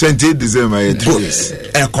commitment. 28 December 2 years.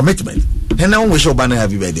 A commitment. And now we show banner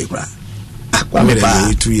happy birthday cry.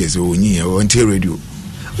 I 2 years old until radio.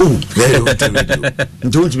 Oh,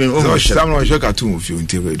 don't me oh someone shock at 2 of you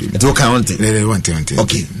until radio. Do count it.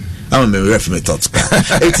 Okay. I'm a refer my thoughts.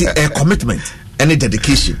 It's a commitment and a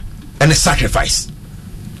dedication and a sacrifice.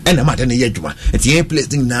 And I'm at any yeduma. It's the place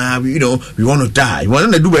thing now, you know, we want to die. We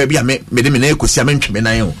want to do baby, I made him an echo, Siaman,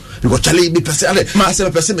 because Charlie be percent,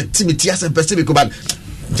 myself, timidity, as a Pacific about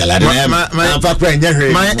Jalad. My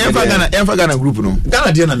Gana group, no.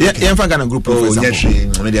 Gana group,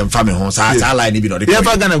 medium family homes. I like it.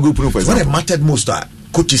 The Gana group, what it mattered most are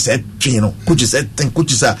coaches said, you know, coaches said, think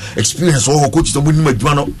coaches are experience or coaches don't win with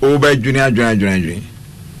one over Junior.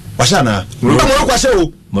 Washana,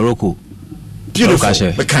 Morocco. Beautiful.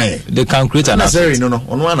 They can create an asset. No,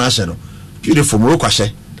 on one asset. Beautiful. Morocco.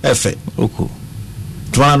 Morocco.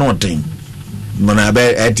 Tuano thing.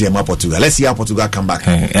 Monabe ATM Portugal. Let's see how Portugal come back.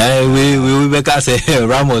 We make us say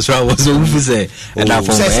Ramos. So we say and that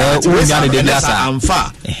from I'm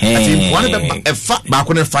far. One of the fat back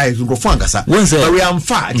on the fire to go fangasa. But we am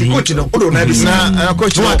far. The coach no na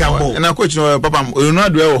coach no na coach no papa you know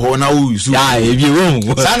do ho na wo use. Ah, if you wrong.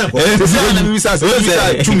 Sana we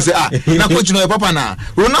say na coach no papa na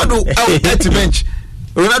Ronaldo out at bench.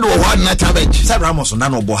 Ronaldo one na bench. Say Ramos na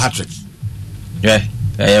no bo hat-trick. Yeah.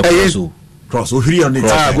 Cross o hiri on it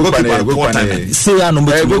say ya no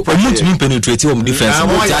but to penetrate on defense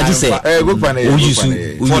what I just say go pan o use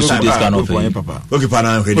this kind of thing okay pan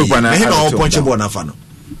na hiri he no punch ball na fa no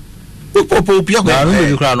o pia ko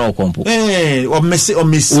no kra no kompo o messi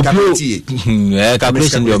capacity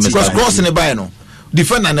calculation do messi cross ne buy no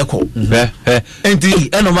defender ne ko enti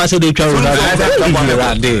eno ma say dey twa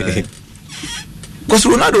Ronaldo because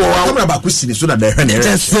Ronaldo wa come back kwisi so that the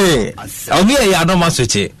just say o me ya no ma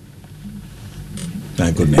switch.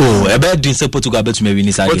 Oh, a bad din say Portugal bet me win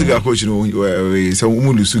this. Portugal coach no say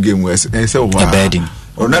we lose game we say a bad din.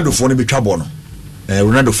 Ronaldo phone be trouble no.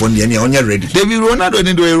 Ronaldo phone dey only ready. David Ronaldo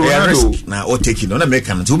dey do Ronaldo na o take no na make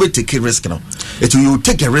am to be take risk no. It you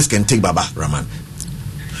take a risk and take Baba Rahman.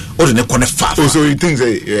 O dey corner far. Oh, so you think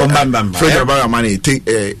say Fred Baba Rahman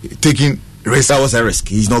taking risk? That was a risk.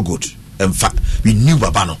 He's not good. In fact, we knew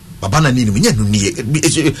Baba no. Baba na ni we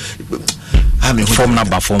I mean form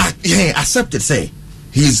number form. Yeah, accepted say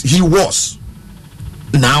he was.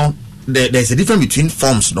 Now there's a difference between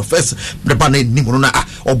forms. The first the banner ni mo na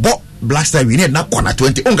obo Black Star we need na corner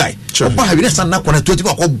 20 on guy. Obo we need na corner 20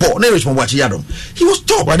 ko bo na reach mo watch yadom. He was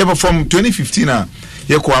top. Whatever from 2015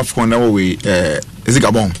 he ko Afcon na we is it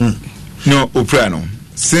Gabon. No opera no.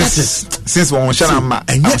 Since one Shanama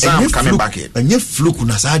and yet coming back here. And yet fluke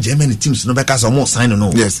na sa Germany teams no because almost sign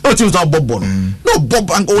no. Yes. No teams not Bob no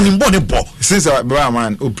Bob and only body Bob. Since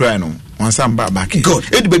man opera no. One some back.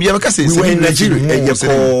 Good. It baby because we were in Nigeria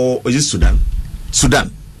or is it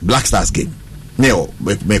Sudan Black Stars game. Neo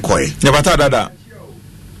me koy. Never thought that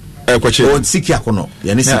kwache. O siki akono.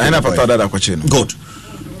 Ya ni siki. Never thought that kwache. Good.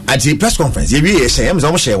 At the press conference, you say I'm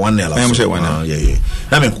almost share 1-0. I'm share 1-0. Yeah.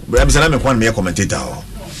 I mean, I'm one me commentator.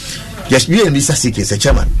 Yes, we and Mr. CK say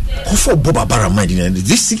chairman. Who for Boba Barra mind in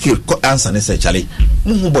this CK answer and say Charlie,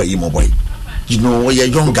 boy, you know, you're a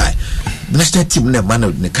young guy. National team never man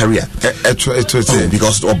in the career.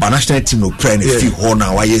 Because our national team will play in a few hole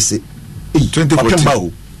now. I say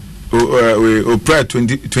 2014. Prior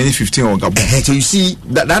 2015 or Gabon. So you see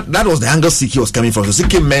that was the angle CK was coming from. So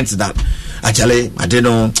CK meant that actually I don't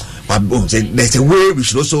know. There's a way we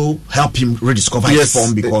should also help him rediscover his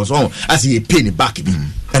form because as he paid it back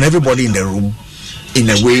and everybody in the room in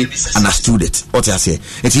a way understood it. What I say,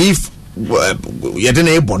 it's if you didn't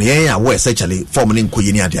able where essentially forming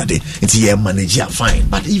Koyini at the day, it's a manager fine.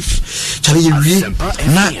 But if Charlie really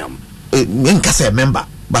not a member,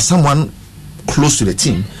 but someone close to the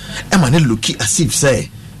team, and man look as if say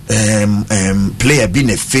player being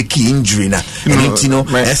a fake injury na and you know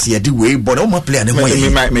as the way but all my player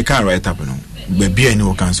me can't write up no maybe I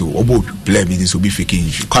know can so obo player be this will be fake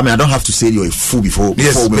injury. Come I don't have to say you're a fool before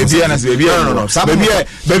yes maybe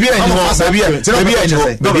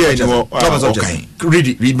okay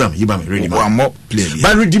read one more player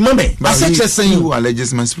but read the moment but such saying you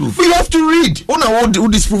alleges must prove we have to read who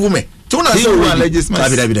disprove me let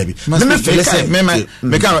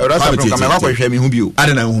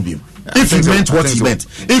me if he meant what he meant,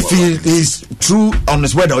 if he is true on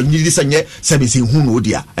his word or need this and yet saying who know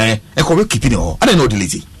dear keeping it all I don't know the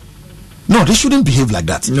lady. No, they shouldn't behave like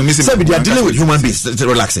that. No, they are dealing with human beings.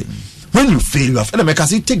 Relaxing. When you fail, you have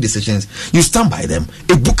you take decisions, you stand by them.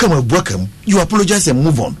 A book you apologize and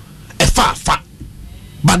move on. Far.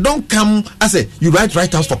 But don't come, I say, you write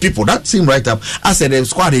write-ups for people. That same write-up, I said, the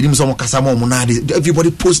squad,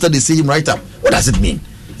 everybody posted the same write-up. What does it mean?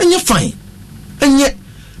 And you're fine. And yet,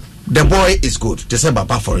 the boy is good. They say,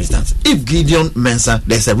 Baba, for instance, if Gideon Mensah,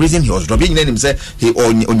 there's a reason he was dropping, let him say, he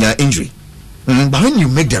on your injury. But when you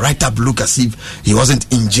make the write-up look as if he wasn't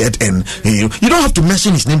injured and, you don't have to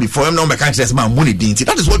mention his name before him. No, my country says,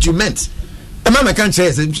 that is what you meant. A man can't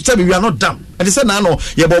say, we are not dumb. And they said, no,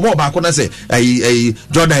 yeah, but more back when I say,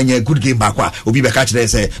 Jordan, a good game back, will be back at they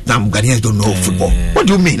say, Ghanaians don't know football. What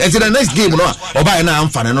do you mean? Is it a nice game or by now I'm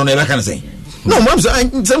fun and no never can say. No, man,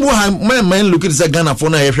 look at the Ghana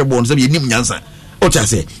for every bone, so you need answer. What I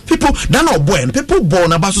say, people, they're not born, people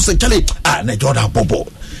born about to say, Charlie, Jordan Bobo.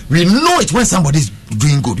 We know it when somebody's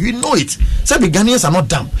doing good. We know it. So the Ghanaians are not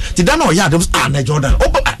dumb. They don't know, Jordan.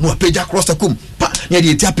 No, page across the kum.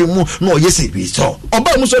 The tapping no, yes, we saw.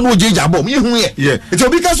 Oba no Jaja Bomb. Yeah. It's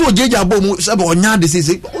because of Jaja Bomb, Sabonia, this is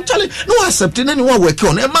it. No accepting anyone work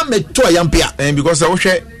on. A man made to a young peer. And because I wish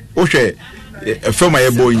from my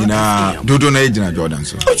boy in Dodo Najina Jordan.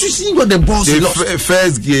 So, you see what the boss the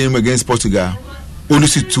first game against Portugal, only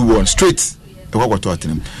 2-1 straight.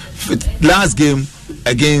 Last game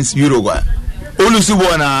against Uruguay, only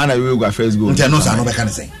 1 and Uruguay first goal.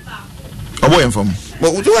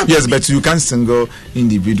 Yes, but you can single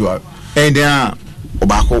individual and then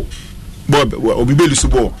Obako Bob Obibelu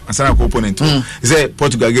Subo and Sana opponent. Say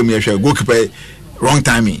Portugal game here goalkeeper wrong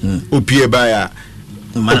timing. Opie by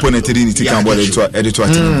opponent didn't take on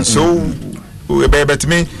editor. So but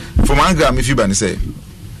me from Angram if you ban say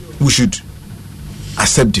we should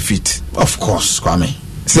accept defeat. Of course, Kwame.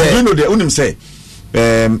 Say you know they only say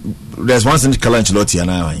there's one thing Carlo Ancelotti and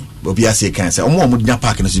I Obiase can say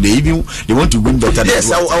they want to win better.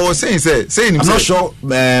 Yes, I was saying I'm not sure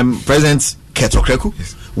President Keto Kreku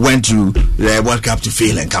went to the World Cup to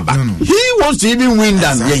fail and come back. No. He wants to even win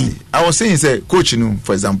than I was saying coach,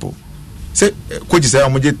 for example, say coach say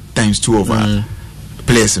I'm times 2 over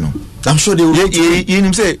players, I'm sure they will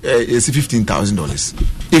say it's $15,000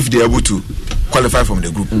 if they're able to qualify from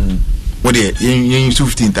the group. What they use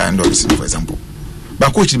 $15,000 for example.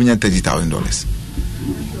 But coach is $30,000.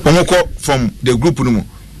 From the group no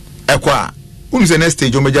ekwa who is the next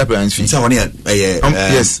stage major appearance fee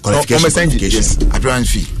yes appearance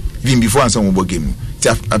fee even before and some game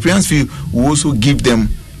appearance fee will also give them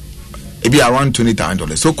maybe around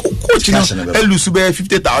 $20,000 so coach now lose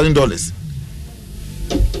 $50,000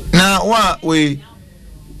 now what we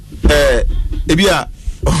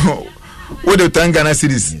what the 10 Ghana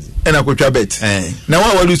series and a coach bet now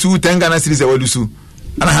what will lose 10 Ghana series will lose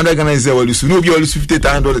and 100 Ghana is will lose. No, be lose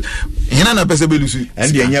 $50,000. Hina na pesa be lose.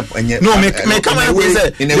 And no, me come and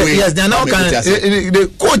say yes, they now can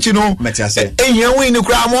the coach here win the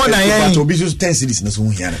crowd more than to be just 10 cities na so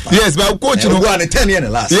here. Yes, but coach go on 10 years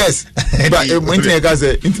last. Yes. But internet can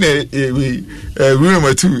say internet we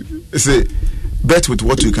remember too say bet with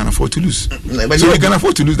what you can afford to lose. So you can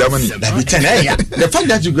afford to lose that money. The fact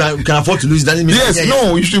that you can afford to lose doesn't mean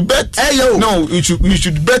you should bet. No, you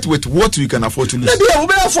should bet with what you can afford to lose.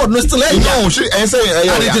 Afford no still. No,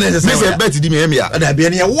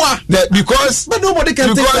 because but nobody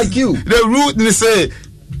can think like you. The rule they say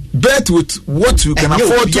bet with what you can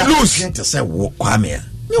afford to lose.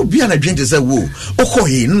 No, be an agent is a woo.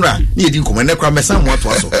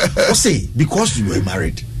 Because you were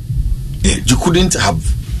married, you couldn't have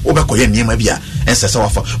Obakoya Niamabia and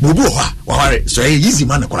Sasawafa. Bubu, so easy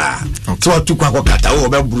man. So I took Kata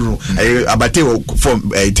over Bruno, Abateo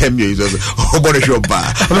from 10 years old. What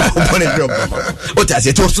I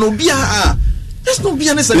said, no beer. There's no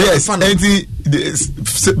beer. Yes, and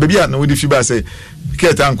the baby, I know if you say,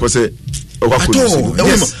 Ketan Kose,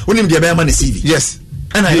 only the Abaman CV. Yes.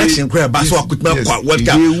 And election crowd, but so I could not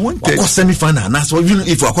semi-final. That's what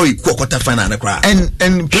if I call it quarter final and a crowd.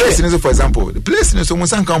 And players, for example, the players in someone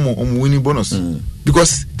come on winning bonus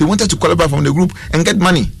because they wanted to qualify from the group and get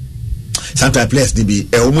money. Sometimes players they be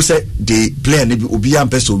almost say the player they be obian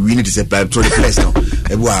person winning to say play through the players now.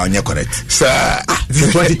 Everyone on your correct. Sir,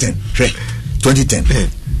 2010.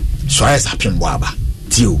 Suarez happen boaba.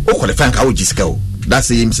 Tio, qualifying how Gisco. That's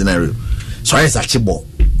the same scenario. Suarez Archibald.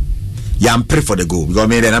 I'm pray for the goal because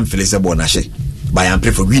me then I'm feeling say bonashe. But I'm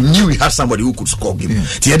pray for we knew we had somebody who could score game.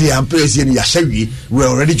 Tiedi I'm pray say we were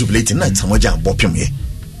already jubilating now someone jam bop him here.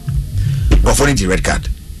 But for the red card,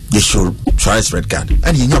 they show Suarez red card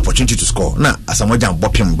and he had opportunity to score. Now as someone jam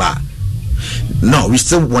bop him back. No, we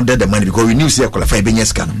still wanted the money because we knew say qualify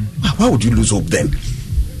Benyeska. Why would you lose hope then?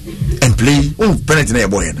 And play penalty na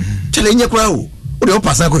boy. Chele nya kwa o. O de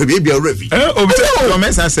pass na ko be already.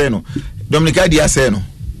 Domesa say no. Dominica Dia say no.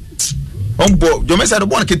 Domesa the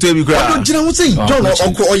one keto bi kra. Don't you say John or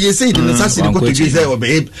you say the necessity go to say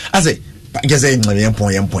obey. I say just say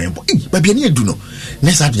point. But be do no.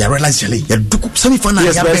 Next time you realize chale you do semi final.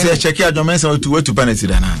 Yes, I check out Domesa to penalty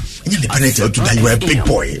then. You the penalty to that you are a big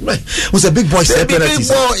boy. Was a big boy say penalty.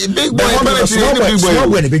 Big boy small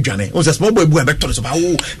boy big Johnny. Was a small boy back to so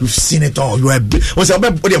you've seen it all. You are was a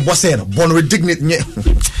boss saying born with dignity.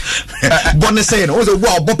 Born saying was a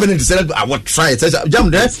wow bopping to say I would try it. Jam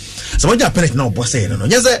there. So what you penalty now boss saying no.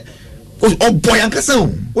 Yes oh boy ankasa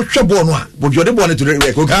what your born one but you're the born to the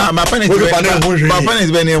my penalty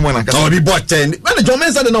be near one oh be bought 10 when John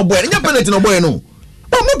Mensa no boy your penalty no boy no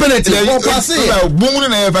oh penalty no pass boom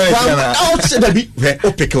na e penalty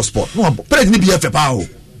o pick your sport no penalty be fe pa o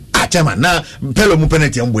ah chairman na pelo mu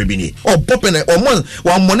penalty am boy bi ni oh bo penalty o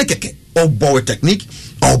mo ne keke oh boy technique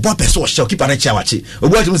oh bo person shell keep an chawachi o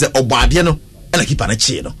bo ti say obo ade no na keep an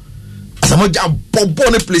chi no asamo jam bobo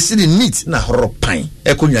ne place ni neat na horopan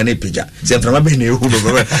e ko nwane pija se mframa be na ehu do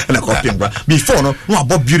na copying bra before no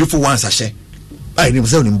abo beautiful ones ashe ai ni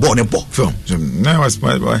mse ni mbo ne bo film na was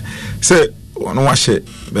my boy say no wa share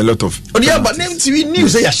a lot of yeah but name TV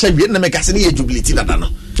news say ya share we na make ase ni jubility dada no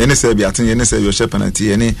any say be atin any say your share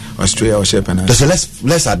penalty any Australia or share penalty so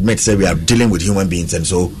let's admit say we are dealing with human beings and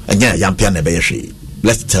so again yampia na be hwe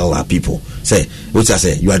let's tell our people say what I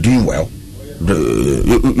say you are doing well. You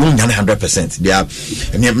 100%. They are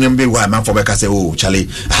maybe why man for say oh Charlie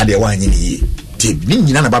had the one in here.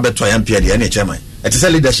 Ni na ba beto am pia the chairman. It is a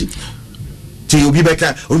leadership. Ti obi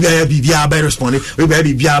beka obi ya bibia ba respond.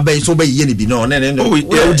 Obi bibia ba so ba ye ni bi no.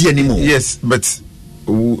 Yes, but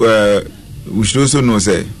we should also know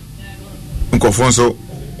say Nkofonso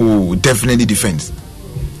will definitely defend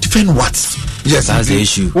what? Yes, that's the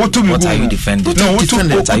issue. What are you defending? No,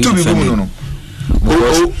 no.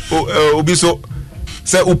 Obi so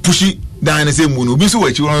say o pushi down the same moon. Obi so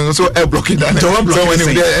what you want so air blocking down. So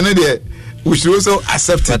when there we should also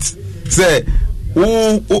accept it. Say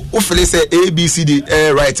o feel say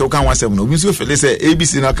ABCD right o can 17. Obi so feel say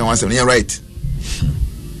ABC na can 17 right.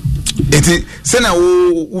 It say na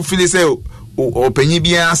o feel say o penyi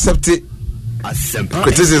bi accept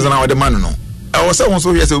criticism na the man no. I was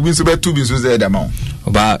also here, so we so two business there amount.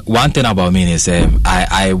 But one thing about me is,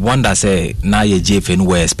 I wonder, say now your JFN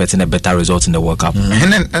were expecting a better result in the World Cup.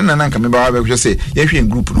 And then come about I just say, you're in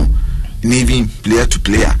group, no, Navy player to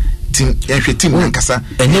player, team, team, and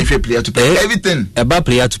player to player, everything about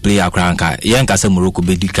player to player. Cranka, Yankasa Morocco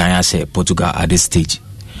be declined say Portugal at this stage.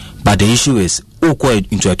 But the issue is,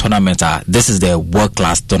 into a tournament. This is the world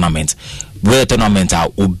class tournament. Where tournament are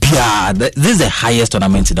Obia, this is the highest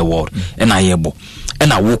tournament in the world. And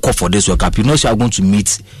I will call for this World Cup. You know, you are going to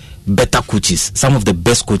meet better coaches, some of the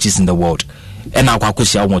best coaches in the world. And I will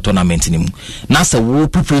coach our tournament in him. Now, the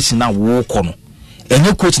world preparation now work on. And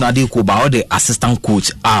no coach now they go by all the assistant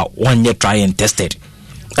coach are 1 year try and tested.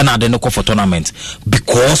 And I didn't call for tournament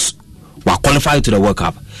because we are qualified to the World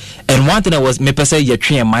Cup. And one thing I was me say you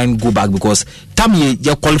train mind go back because time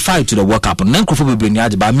you qualified to the World Cup. But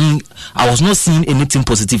I mean, I was not seeing anything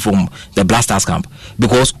positive from the Blasters camp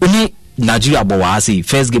because only Nigeria say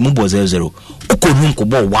first game was 0-0. Okonunko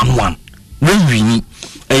ball 1-1. When we need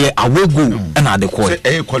I will go and at the court.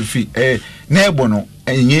 Qualify no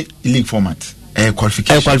league format.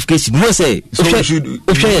 Qualification. No say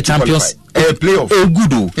if champions playoff.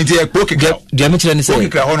 Good. Into a poke. Diameter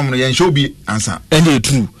say show be answer. And they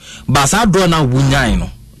true. But I draw now win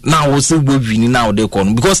now we say we win now they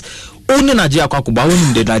come because only Nigeria kwakuba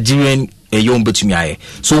only the Nigerian young betumi.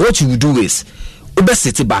 So what you do is ube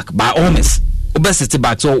sit back by all means. Ube sit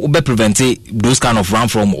back so ube prevent those kind of run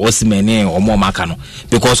from Osimhen or more Makano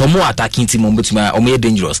because or more attacking team or more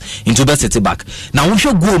dangerous into ube sit back. Now we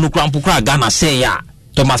should go no krampu Ghana say ya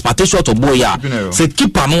Thomas Partey shot or boy ya say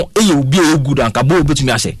keeper no will be a good and kabo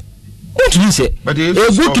betumi ase. What do you say? But a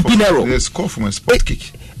good keeping error. They score from a spot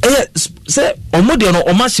kick. Say omode no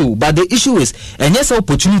omasho but the issue is and yes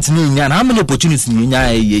opportunity ni nya how many opportunities ni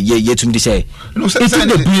nya yet to say it's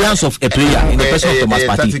the brilliance of a player in the person of Thomas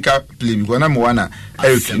Partey tactical play because na mo wana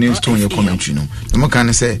Eric Nilsson your commentary no mo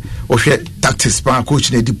can say o hwe tactics pa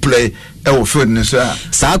coach na deploy e wo field no so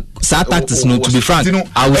sa tactics no to be frank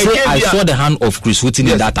I would say I saw the hand of Chris Hughton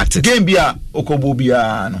in that tactics game bia okobo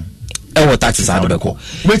bia no what tactics are the call?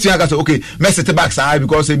 Wait, I got okay. Messi the back side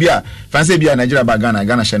because Bia, fancy Bia Nigeria by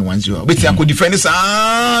Ghana shen 1-0. Wait, I could defend this.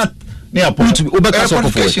 Near point to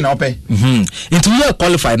qualification. Into year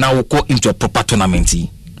qualified now will go into a proper tournament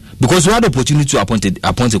because we had the opportunity to appoint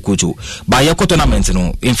a coach. By your tournament,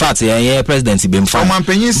 in fact, presidency been found. Man,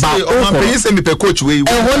 say me per coach way.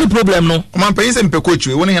 Only problem no. Man, say me per coach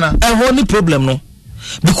way. Only problem no.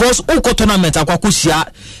 Because all tournament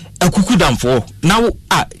akwakusia Akukudam for now.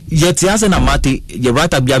 Yet Yas and Amate, you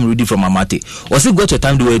right up Biam ready from Amate. Was it got a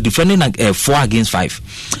time they were defending 4 against 5?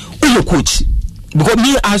 Who your coach? Because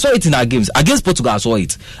me, I saw it in our games. Against Portugal, I saw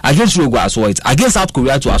it. Against Uruguay, I saw it. Against South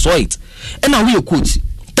Korea, too, I saw it. And now we your coach.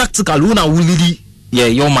 Tactical, Luna will really,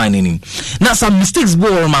 your mind in him. Now some mistakes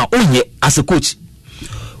go on my own as a coach.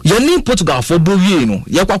 You need Portugal for Bowie, no.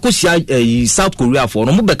 You coach South Korea for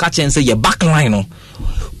no more catch and say your backline, no.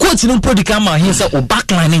 Coach no put the camera here say o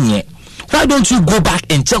backline in here. Why don't you go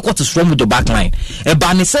back and check what is wrong with the backline? E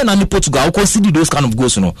ba ni say na ni Portugal consider those kind of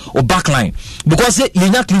goals no or backline because you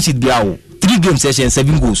not clean sheet bia 3 games session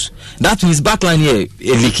 7 goals. That means backline here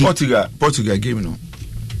leaking. Portugal game no.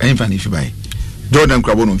 Anything if you buy. Jordan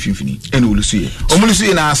Krabon on Finfini and we will see. Omulu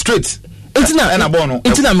see na straight.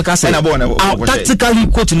 Intina make say tactically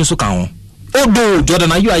coach no so kan. Although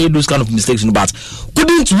Jordan, you are those kind of mistakes, but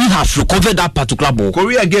couldn't we have recovered that particular ball?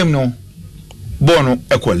 Korea game no, ball no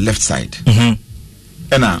equal left side.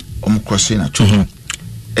 And crossing at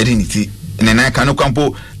Edinity, and then I can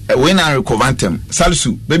campo when I recover them.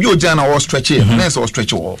 Salisu, baby, Ojana or stretch here, or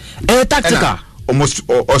stretch wall. Tactical, almost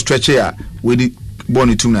or stretch here with the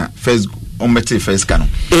Bonnie Tuna first on Mete first canon.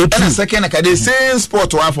 And a second, I the same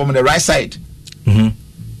spot to have from the right side.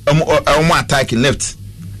 Attacking left.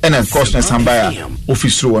 And of course, Sambaya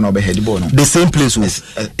office one over head ball. The same place was.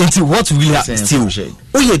 Into what we have still.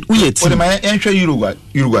 We for my entry Uruguay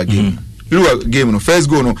game. Uruguay game no first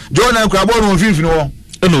goal no. Jordan Krabon on 5 no.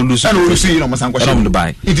 No lose. And we see no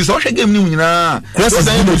Masanko. It is also game new na. Cross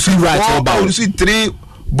is right about. You see 3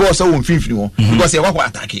 balls on 5 no because you walk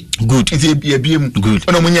attack it. Good. It's a BM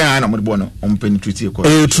good. No munya na mo ball no on penetrate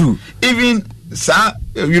ko. True. Even sa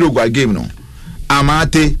Uruguay game no.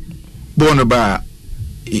 Amate Bonoba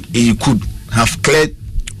he could have cleared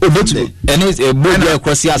and it's a board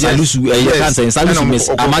across here Salisu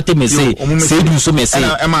Salisu Amate me say do so me say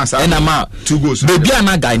and ama 2 goals baby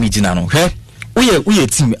na guy ni jina no he we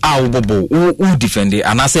team bobo who defend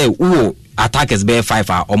and I say who attackers be 5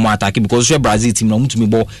 or more attack because we Brazil team no mutumi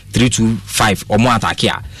ball 3-5 or more attack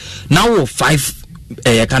here now 5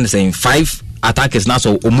 can say 5 attackers now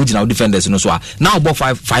so omujina defenders no so now about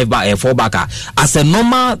 5 back 4 back as a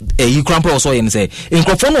normal you cramp also and say in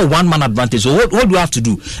control 1 man advantage. So what do you have to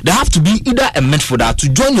do? They have to be either a midfielder to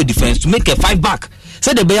join your defense to make a 5 back.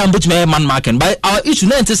 Say the Bayern but man marking by our issue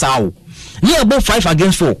no is how near about 5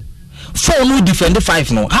 against 4 no defend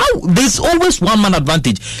 5 no. How there's always 1 man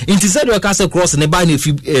advantage. Instead you can say cross and buy if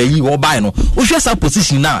you or buy no. We just have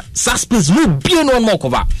position now. Space no be no more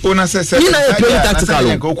cover. Una say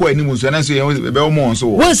tactical.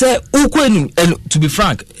 Well say and to be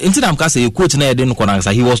frank, until I'm say coach na dey no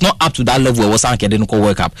he was not up to that level was anke dey no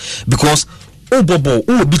work up because bobo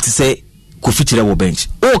beat say Kofi Chire bench.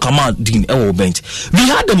 Oh, Kamal Dean bench. We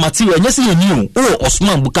had the material, and yes, you knew. Oh,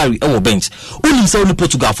 Osman Bukari bench. Only say only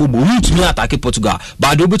Portugal football. We need to attack Portugal.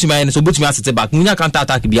 But the to me, so but me sit back. We can't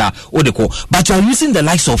attack Bia or the call. But you are using the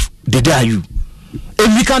likes of the Dayu.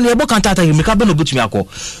 And we can never can't attack him. We can't be no but me ako.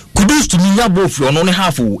 Kudos to me both you only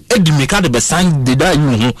half. Eddie make the best sign the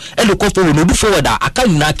Dayu. And the cost will do forward. I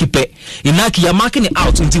can't keep it. Inaki, you're marking it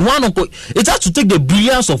out into one. It has to take the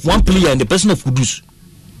brilliance of one player and the person of Kudus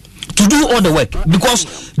to do all the work,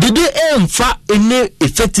 because the day aim for any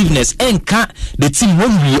effectiveness and can the team when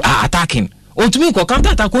we are attacking. On to me,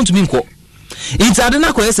 counter attack on to me. It's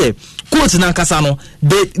Adena say, coach Nankasano,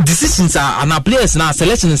 the decisions are and our players now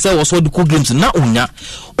selection and say was what the cool games now only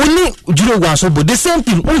Uruguay so, but the same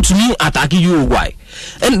thing on to me attacking Uruguay.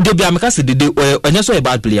 And they be America the day when you saw a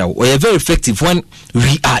bad player or a very effective when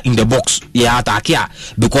we are in the box. Yeah, attack here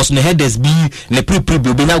because the headers be the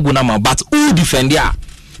pre-gunama, but who defend here?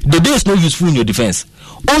 The day is not useful in your defense.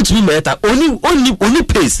 Ultimately, only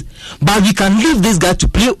pace, but we can leave this guy to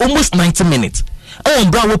play almost 90 minutes. Oh,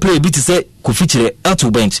 Brown will play a bit to say Kofi Chire out to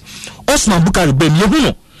bench. Osman Bukari Ben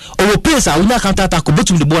Yehuno. Or pace, I will not counter attack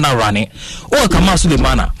between the Bona running. Or Kamal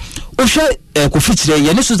Sulemana. Or share Kofi Chire,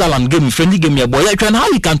 Yanis Zalan game, friendly game, your boy. How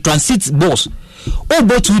you can transit balls. Oh,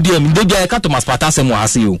 both to them, they are Thomas Patasemo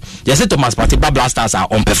as you. They say Thomas Patiba Blasters are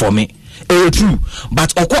unperforming. True,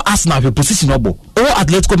 but Oko Arsenal your position obo, or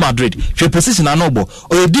Atletico Madrid your position anobo,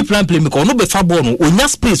 or a deep line playmaker, no be fabon, or nya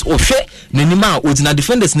space, or share Nenima, or na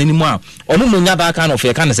defenders Nenima, or no that kind of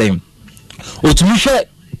kind of same. Or to me share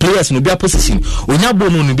players no be a position, or nya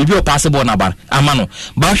bono no be a passable nabar, amano,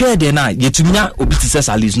 but share de na yet to me obitises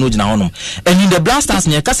at least no jina honum. And in the Blasters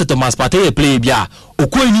near Casse Thomas Partey play bia, or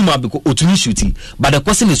Koinima because Otumi shooting, but the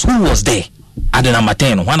question is who was there at the number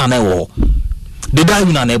 10, one and I war. The guy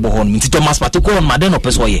who na neighborhood Mr. Thomas Patiko on Madeno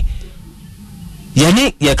Pesoye.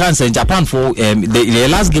 Yeni ye can say Japan for the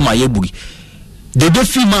last game I bugi. The do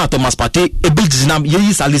female Thomas Partey a big jinam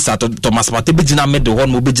ye salisa Thomas Partey big jinam made the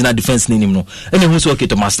one mobile jinam defense name no. And who's okay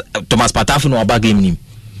Thomas Partey no about game name.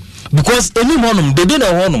 Because any one they don't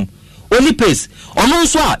know only pace. Ono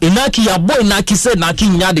so inaki ya boy inaki say naki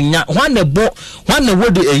nya de nya one the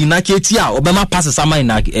word inaki etia obema pass sama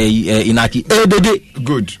inaki dede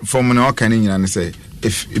good for me no kan nyina say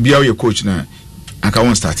if bia your coach na aka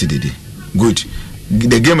won start dede good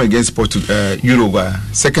the game against Uruguay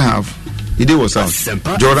second half he was out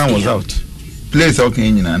Jordan was out players out kan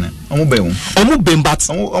nyina na omo be but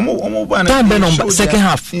omo second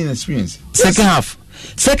half inexperience second half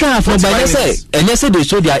but I say and you say they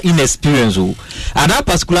show their inexperience at that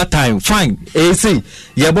particular time fine see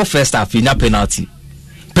you go first half in a penalty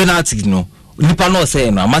no nipa no say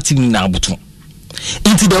no amati ni na abutu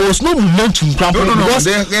until there was no momentum we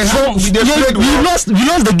lost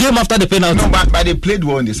the game after the penalty. No, but they played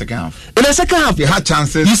well in the second half. In the second half they had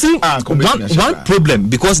chances. You see one problem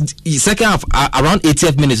because the second half around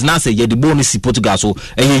 80th minutes now say the bonus Portugal so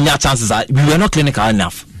and you chances we were not clinical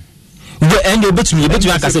enough. And you bet me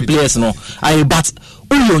I can say players no I but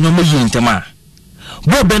only on your intema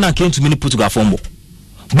Bob Bena came to me Portugal fumble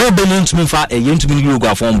Bob Bena to me for a yen to me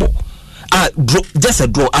Uruguay fumble just a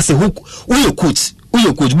draw as a hook who your coach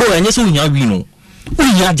boy and yes we know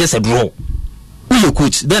we just a draw who your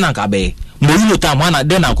coach then I can be Mourinho time one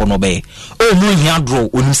then I can obey oh Mourinho draw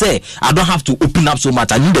when you say I don't have to open up so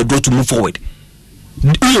much I need a draw to move forward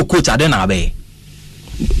who your coach then I be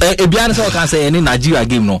e bian so can say any Nigeria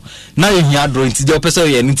game no now you hear draw into the person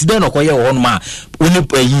here into den okoye wo ma only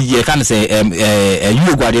you can say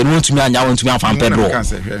you go there want to me anya want to me fan pedro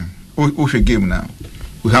we game now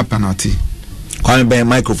we have penalty calling by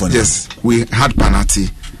microphone yes we had penalty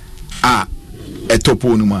a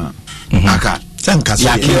topo no ma aka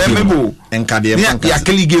ya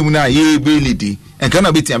kili game na ye be lady and can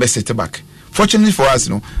be be set back fortunately for us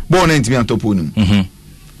no ball na ntimi topo no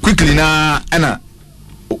quickly na ana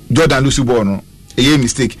Jordan Lucy ball no a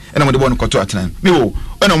mistake and I'm the one to Atlan. Me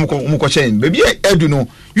when I'm chain baby edu no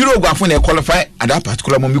Uruguay for qualify at that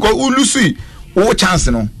particular moment because Lucy chance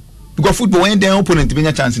no because football when their opponent be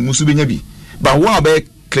a chance in Musubenya bi but one be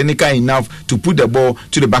clinical enough to put the ball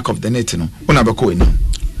to the back of the net no una be ko no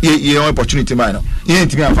ye opportunity man no ye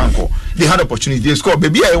ntimi afan ko they had opportunity they score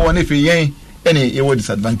baby I want if yen any a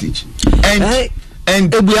disadvantage and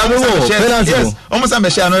yes almost am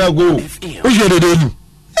share another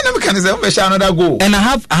goal and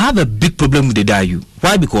I have a big problem with the Dayu.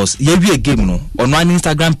 Why? Because you be a game no on one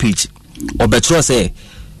Instagram page or Betro say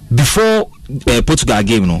before Portugal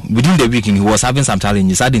game no within the week he was having some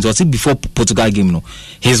challenges. I didn't see before Portugal game no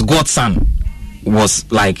his godson was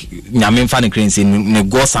like Nyamin fan Ukraine saying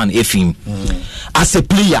godson Efim as a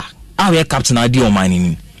player our captain idea on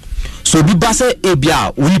mine. So be base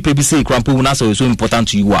ebia we pebi say crampo una so important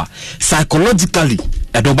to you psychologically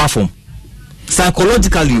edoba form.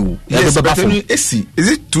 Psychologically, yes, but is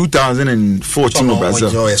it 2014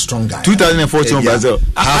 Brazil? A strong guy. 2014 Brazil.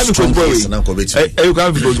 I have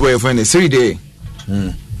because boy friend 3 day.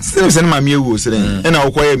 Still send my meal saying, and I'll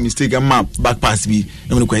acquire mistake and map back pass me.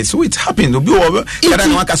 So it happened. I'll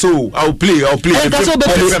play.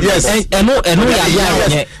 Yes, and no,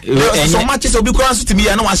 so much is because to me,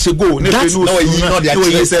 I know I should go. That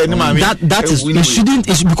is it shouldn't.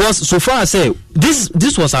 It's because so far I say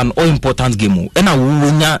this was an all important game, and I will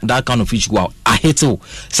win that kind of issue. I hate it.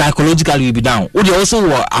 Psychologically, we be down. Would you also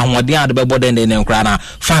the body and cry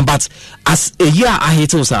fine, but as a year I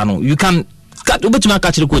hate it. You can. Catch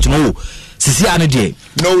the coach. No, Sisi Anade.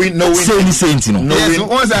 No, say you know. No,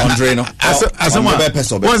 Andre. No, as someone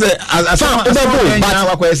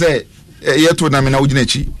say, yet to Namina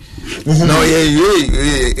Ujinechi. No,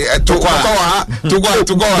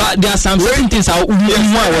 to go. There are some certain things I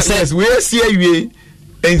says. We see you,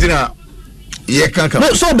 engineer.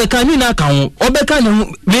 No, so Bekani na kan Obeka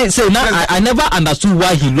they say now I never understood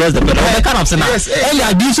why he lost the penalty. Obeka na say na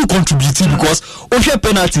earlier this contributing because Oshe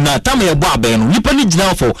penalty na time e bo abenu. You penny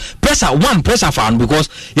now for pressure fan because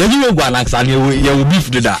you will go like and you will beef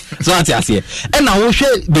that. So that's here. And now Oshe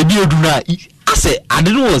baby oduna I say I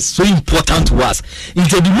didn't was so important to us.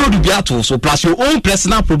 Into the road be out so plus your own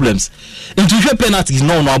personal problems. Into your penalty is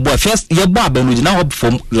no boy. First your bar ben now up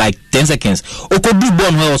for like 10 seconds. O could do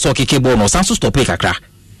born or so keke born or sanso stop a kakra.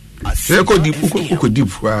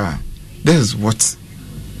 This is what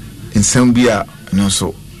in Zambia and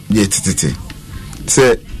also yet say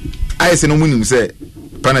I say no winning say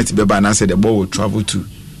penalty beba and I say the ball will travel to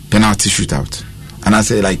penalty shootout. And I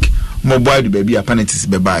say like mobile the baby a penalty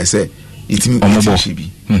beba I say it means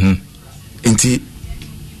Inti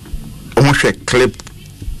almost a clip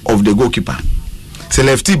of the goalkeeper. Say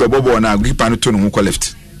lefty bebo na goalkeeper no to no ko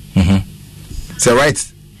left. Say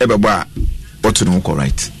right ebeba but to no ko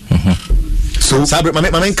right. So Sabre my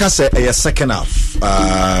main say a second half.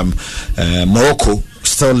 Morocco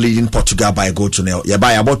still leading Portugal by a goal to nil. Yeah,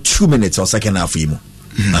 by about 2 minutes or second half imo.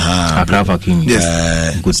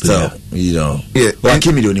 Yes. Good still, you know. Yeah. Well,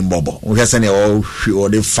 Kimi don't bobo. We can say all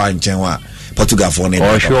they fine chenwa Portugal for name.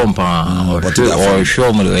 Or show or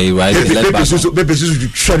show me right. Pepe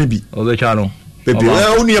Susu trying be. Over channel. Pepe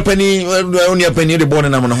only a penny the born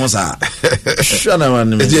and I'm on hosa. Shana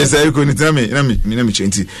man. Yes, I couldn't tell me. Let me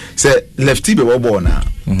change. Say lefty be na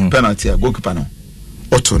penalty goalkeeper no.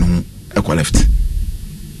 Otto no equal left.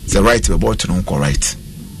 Say right be ball to no equal right.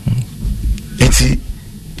 Enti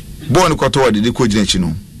born kwato de ko gina chi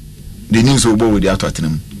no. The news will go with the out at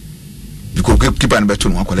them. Because keeper and better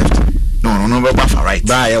no equal left. No back for right.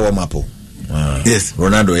 Ba ya warm up. Yes,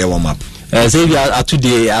 Ronaldo ya warm up. Say we are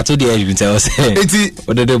today you can tell say. Enti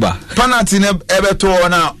what the do ba. Penalty na ebeto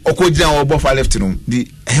na okogina obo for left no. The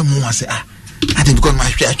emu say I think because my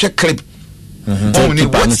check clip. Oh ni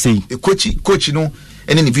what coach no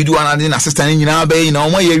and then the video and then assistant nyina be na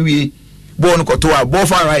omo ye wie ball no kwato a ball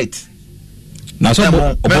for right. Na so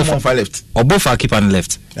obo for left. Obo for keeper and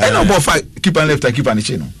left. And obo for keeper and left and keeper and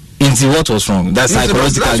chino. Into what was wrong? That's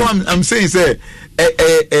psychologically. That's what I'm saying. Say,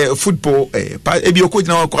 football. Ebi okodi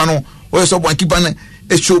na kwano. Oye so one keeper na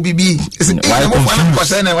show BB.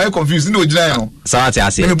 Why confused? No jina no.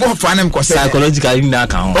 Say. Me ball fan am psychologically na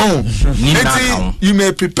account. Oh, you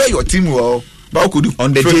may prepare your team well. But could do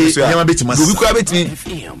on the day. Never beat me. We could beat me.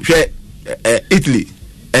 Italy.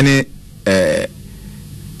 Any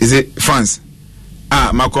is it France?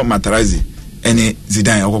 Marco Materazzi. Any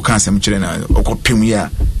Zidane oko cancer mchire na oko premier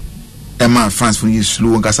Emma France for you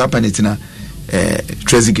slow and gas up and it na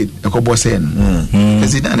Trezeguet oko boss en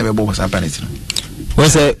Zidane never boss up and it we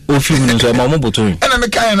say o film no so mama botorin and am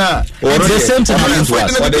kind na the same thing happened to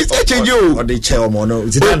us or the chair mo no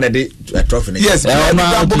Zidane dey trophy yes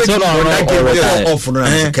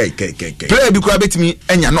play bi kura betimi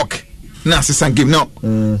enya knock na assistant game now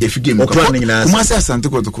if you game ko ma say asante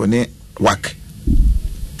ko to ko ne wak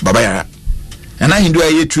baba yara and I do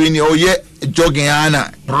a training or yet jogging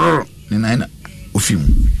ana nina ofim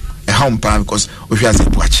a home pan because if you say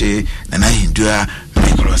watch and I do a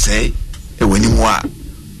micro say e wani mo a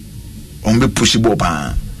on be push ball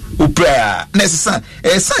pan o prayer necessary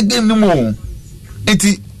e sa game no mo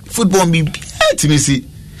enti football be intimacy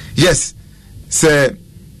yes say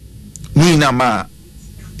we na ma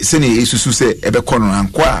se ne isusu se e be kono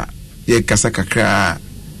anko a ye kasa kakra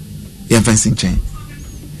ye fancy chain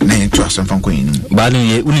na interaction from Queen. But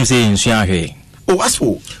you say in Shanghai. Oh, what's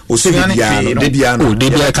for? Debiano,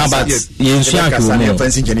 come back. In Shanghai,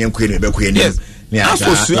 fencing Queen, yes.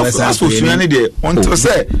 as for Suani de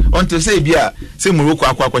until say bia say Morocco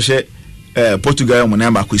akwa Portugal mo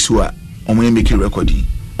number kwesua omo make record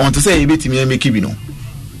until say ebetimi make bi no.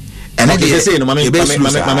 And they say no mama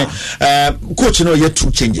coach no you two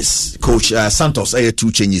changes. Coach Santos had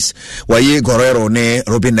 2 changes. Why Guerrero ne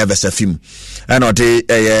Robin Neves afim. And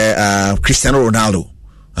Cristiano Ronaldo.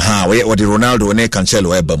 What the Ronaldo ne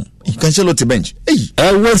Cancelo ebam. Cancelo to bench.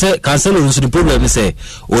 When say Cancelo the problem is say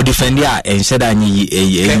o defender and said anyi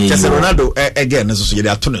Ronaldo again so you dey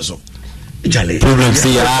atone so. Problem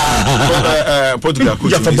say Portugal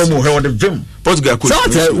coach. Portugal coach.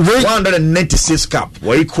 196 cap.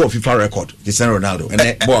 Why equal FIFA record? Cristiano Ronaldo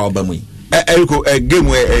and boy Obama. Eriko game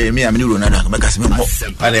where me amini Ronaldo make us me mo.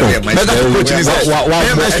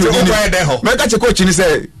 Make us coach ni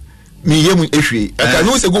say me yemu ehwe. Aka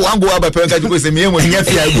no say go one go aba pe nka go say me yemu nya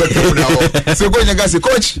fi agu na. So go nya say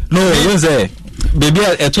coach. No, you say baby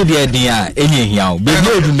eto de edin a enye hia o. Baby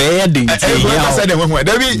odu me edin ti hia o.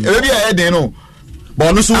 Baby edin no. But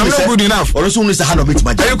I'm not good enough. Also, no,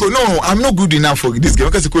 I'm not good enough for this game.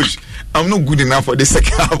 Because coach, I'm not good enough for the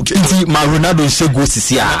second half. Ronaldo say go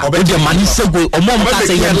sisi a. The man say go.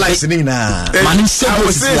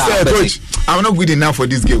 Coach, I'm not good enough for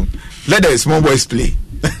this game. Let the small boys play.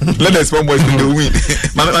 Let the small boys do win.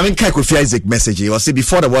 I mean, Kofi Isaac message. He was say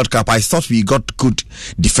before the World Cup, I thought we got good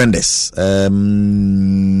defenders.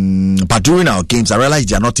 But during our games, I realized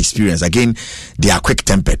they are not experienced. Again, they are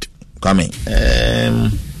quick-tempered. Coming.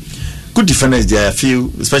 Good defenders there, a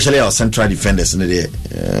few, especially our central defenders in the day.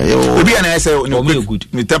 Maybe I say no good.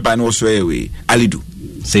 Me tap and also away. Alidu.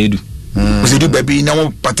 Seidu. Seidu baby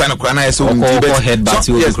now pattern krana so head back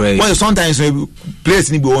to the crazy. When sometimes players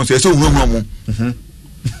ni go on so huhu.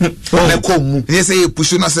 Yes, say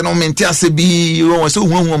push na se no mentia se bi o so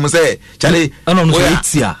huhu say chale. No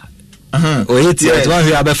etia. O etia to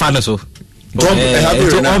we abefa no so.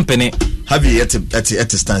 Have you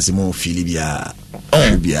at stance more Philibia?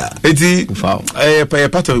 Eti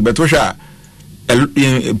part of Betosha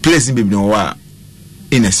place in Bibi no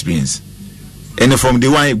inexperience. And from the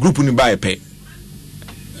one group ni buy pay.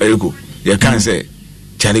 Eriko, you can say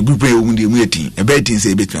Charlie group play we meeting a bad thing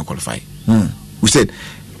say between qualify. We said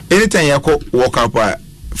anytime you walk up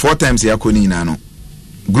 4 times you ni no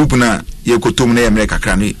group na you ko tom na America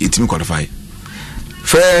kran it me qualify.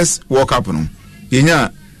 First walk up no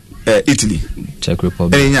yenya Italy, Czech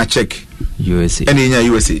Republic, and in Czech, USA, and in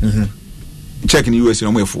USA. Czech in USA,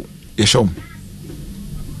 no way for a show.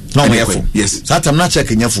 No way for yes. That I'm not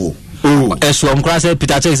checking your fool. Oh, as one class,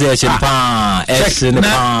 Peter Czech is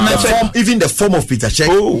even the form of Peter Czech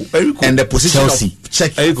and the position of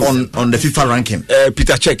Czech on the FIFA ranking.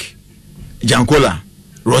 Peter Czech, Jankola,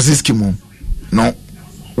 Rosiski Mo. No,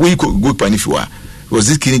 we could go panifua.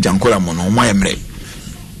 Rosiski Jankola Mono, my emre.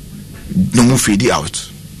 No move fade out.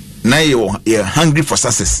 Now you're hungry for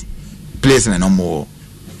success. Players and no more.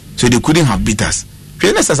 So they couldn't have beat us.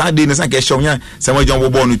 Fairness as I didn't get shown ya. Someone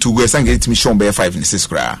John born to go and get me shown by 5 and 6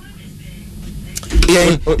 cry.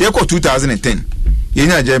 Yeah, 2010.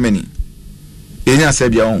 Yenya Germany. Yenya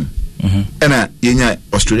Serbia on. And Yenya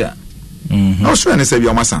Australia. Australia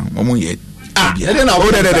Serbia Masan. Omo yet. I don't know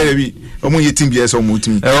what that be. Omo yetim bias or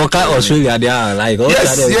mutim. Australia they are like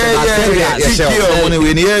yes,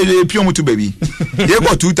 pure to baby. They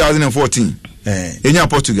got 2014. Yenya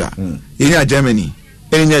Portugal. Yenya Germany.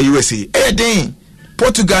 Yenya USA. Then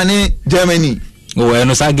Portugal and Germany. Oh, I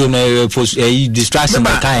know some game distraction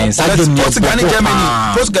the kind. Portugal and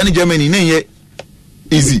Germany. Portugal and Germany. Ne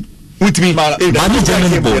easy. With me,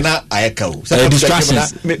 Germany na ayeka.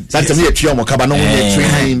 Distractions. That's me pure mo kaba no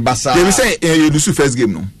training Basa. They will say you lose first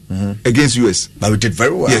game no against US. But we did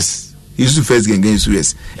very well. Yes. You lose first game against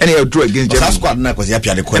US. And you draw against Germany. Squad na because you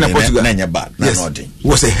appear the corner na bad. Yes.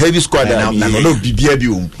 Was a heavy squad. No bibia bi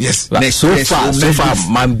yes. So far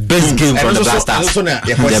my best game from the Blasters.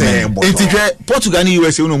 Portugal and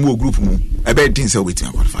US no more group mu. I bet things are waiting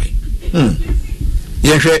to qualify.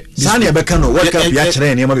 Sani abeka no World Cup ya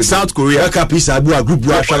kire ne ma South Korea World Cup is abu a group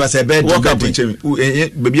wa shaba say bed World Cup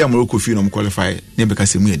baby Morocco fi no qualify ne beka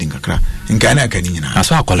se mu yedin kakra nka na aka ni nyina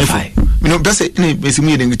aso qualify me no be say ne be se mu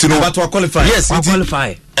yedin to no but to qualify yes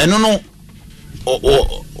qualify eno no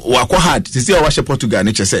wa kwa hard to see our Portugal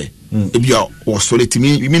ne chese e bia o solid team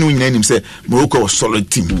me no nyina nim say Morocco was solid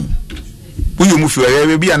team we you move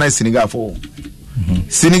we bia na Senegal for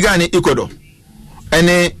Senegal ni Ecuador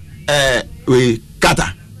ene we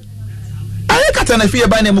Kata. I Kata na fear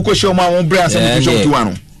by name ko show ma won bra some to show to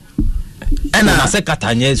one. And I say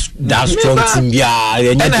Kata that strong team bia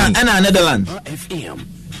and Netherlands.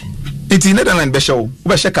 It's in Netherlands be show.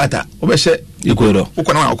 We be Kata. We be Ecuador.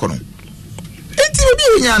 Ukono. enti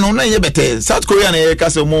obi nya no na ye better South Korea na ye ka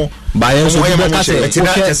se mo ba ye so be ka se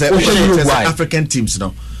African teams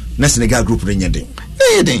no na Senegal group re nyeden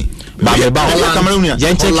ba me ba Cameroon ya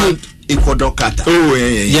Ecuador Qatar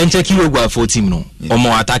yen check Uruguay for team no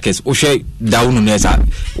omo attackers o hwe down no esa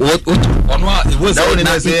ono it was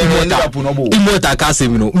immortal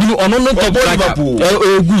kasem no ono no top Liverpool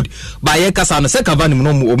good ba ye kasa no se Cavani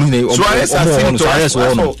no omo ne Suarez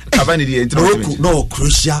no Cavani di no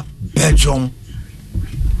Croatia Belgium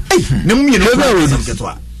ne mu nyene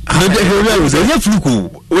ketwa ye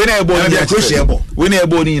fluko we na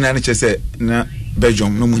ebo ni na chese na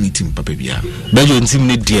Belgium no money team papa bia Belgium team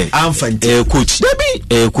ni there coach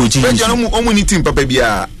Belgium no money team papa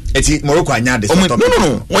bia eti Morocco anya de no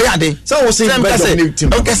we ya de so we say Belgium team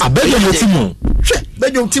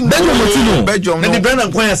Belgium team Belgium na the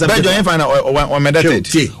Brendan Kwanya sa Belgium find on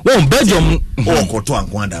meditated Belgium koto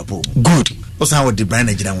ankwanda po good o sa wo the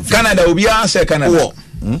Brendan gina mo Canada obi a share Canada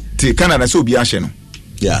ti Canada so obi a share no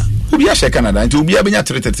yeah obi a share Canada nti obi a benya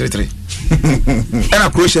 3 and a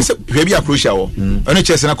Croatia heavy a Croatia wo eno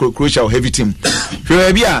chese na Croatia heavy team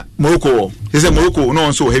heavy a Morocco wo say Morocco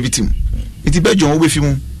no so heavy team it Belgium wo be fi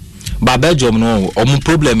mu ba Belgium no omo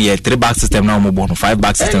problem here 3 back system na omo born 5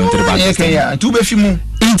 back system 3 back system yeah tu be fi mu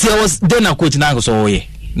it was then a coach na so ye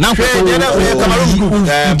na ko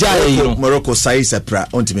Cameroon Morocco sai sepra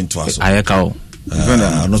ultimate to aso ayeka o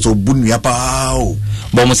no so bunu ya pa o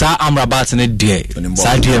bo musa Amrabat ne de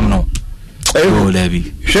sa DM no oh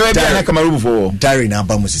Levi shey be na Cameroon before Dari na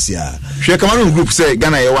ba musisi a shey Cameroon group say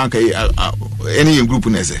Ghana ye wan kai any group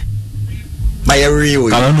na say ma ye real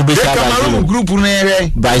Cameroon group na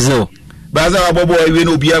re Brazil abobo we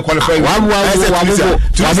no be qualify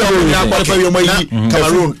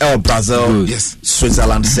Cameroon Brazil yes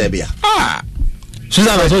Switzerland Serbia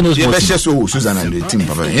Switzerland so Switzerland team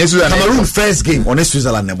papa Cameroon first game on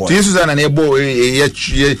Switzerland ne boy Switzerland ne boy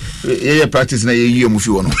ye practice na ye mu fi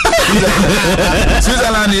wono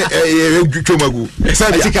Switzerland ye twomagu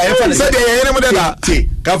said ye ne mo da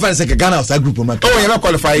ka fan se Ghana sa group ma oh ye na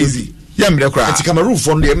qualify easy ye mre kra Cameroon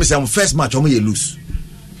from there me say first match omo ye lose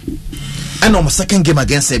and on second game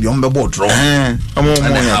against Serbia on be board draw Brazil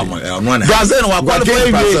no qualify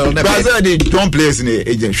Brazil dey don't place in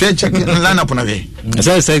agent share check line up na we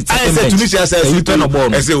say Tunisia say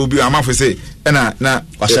say obi amafo say na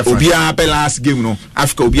obi a last game no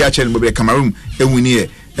Africa obi a challenge be Cameroon e win here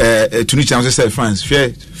Tunisia say France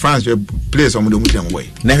place on the mutem boy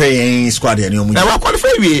na hwe squad here no mu na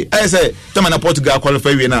qualify we I say to na Portugal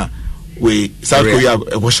qualify we na we South Korea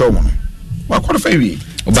go show mo wa qualify we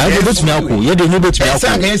ba ye betumi akọ ye de betumi akọ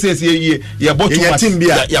sa kan say ye bottom team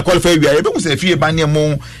bia ya qualify we ye be say fie ba ne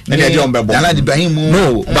mo na de on be bo na Ibrahim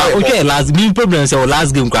no but okay last game problem say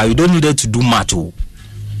last game cry you don't need to do much o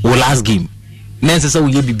last game nense say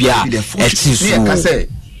we bibia I say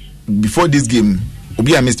before this game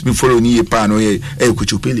obi a missed me follow ni ye pa no ye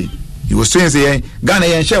Kuchupele he was saying say Ghana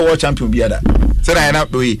ye share world champion bia da say na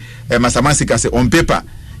we Masamasi ka say on paper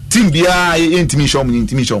team bia ye intimi show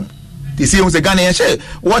they say on the Ghana share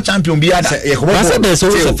world champion be other. That's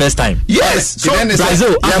the first time. Yes. So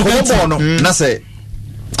Brazil, na say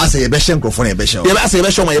I say be shen crofone be shen. You say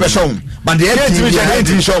be shen. But the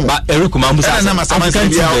team show. But Eric Mambusa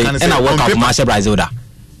and I work out Marshall Brazil da.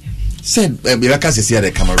 Said be ka say here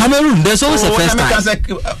the Cameroon there's always a first time.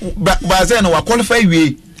 Brazil no qualify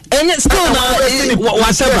we. And still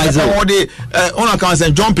what's Brazil on can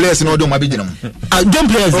say John players no do ma be jinam. John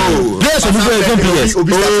players John players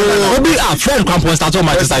obi Fred Crampon start on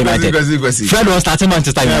Manchester United. Fred was starting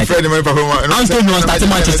Manchester United. Antonio was starting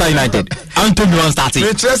Manchester United. Antonio was starting.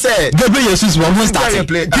 Gabriel Jesus was starting.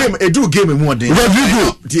 Game game mu den.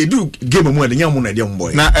 They do game mu den yamu na dem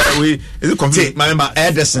boy. Na we is it confused? Remember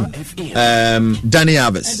Ederson, Dani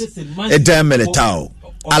Alves, Eder Militao,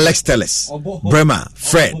 Alex Telles, Bremer,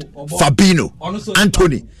 Fred, Fabinho,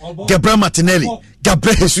 Anthony, Gabriel Martinelli,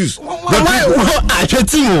 Gabriel Jesus.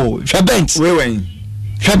 Bench.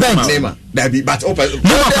 But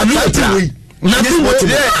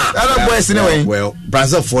well,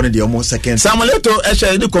 Brazil for the almost second. Samuel Eto'o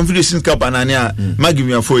actually the Confederation Cup anania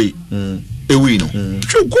magimia foi e win no.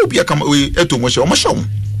 Sure go be come we Eto'o mo show.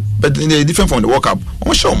 But different from the World Cup.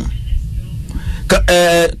 Mo show.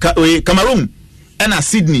 Cameroon and a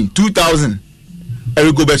Sydney 2000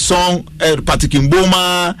 Rigobert Song Patrick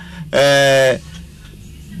Mboma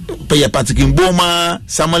Patrick Mboma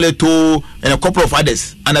Samuel Eto'o and a couple of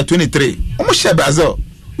others under 23 almost share Brazil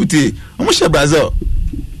uti almost share Brazil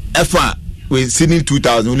F1 with Sydney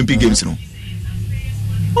 2000 Olympic Games no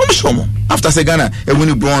almost show after say Ghana e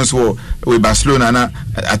win bronze with Barcelona na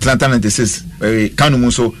Atlanta 96 Kanu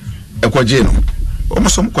Muso ekwaje no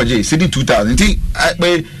almost some kwaje sidi 2000 nti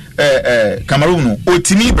Cameroon no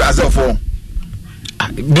otimi Brazil for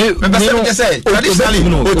traditionally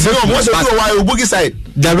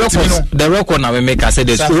the record now we make I said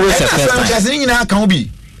there's always a first time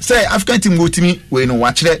say African team go timi we no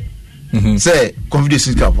watch it say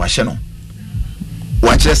Confederations Cup watch no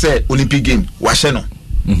watch say Olympic game watch no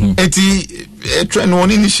enti train no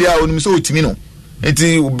ni share oni so otimi no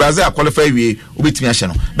enti Brazil qualify we obetimi ahye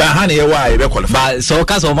no ba ha na ye wa e be qualify ba so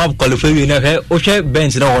ka so ma qualify we na o hwe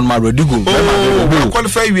bench na on ma Rodrigo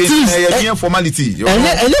qualify we na formality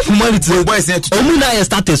formality omu na ye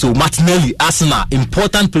status o Martinelli Arsenal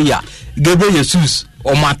important player Gabriel Jesus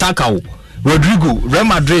o Mataka Rodrigo Real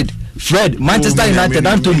Madrid Fred Manchester United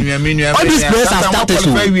Anthony all these players are started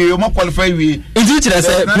so qualify we indeed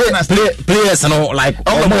say players no like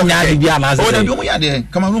omo nya bia na say omo ya de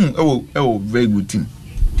Cameroon very good team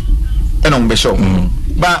and on be show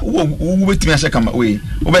ba wo betimi ahye kama we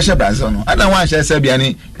wo be hye Brazil no ada wan hye Serbia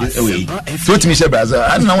ni we so timi hye Brazil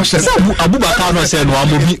ada na wo hye Abubakar no say no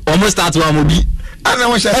amobi almost start to amobi ada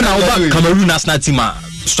wo hye na Cameroon national team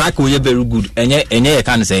strike we very good enye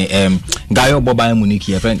can say Gayo Boba Munich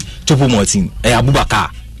your friend Chopo Martin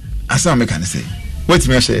Abubakar asa me can say wait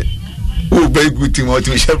me share oh very good team what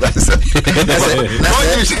me share Brazil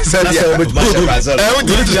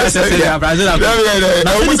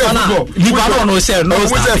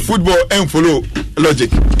football and follow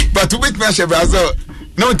logic but to make me share Brazil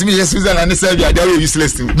no to me just Switzerland and Serbia they are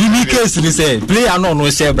useless team the case ni say player no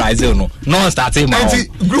share Brazil no starting ma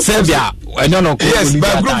Serbia no yes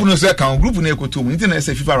but group no say count group no ekoto mu internet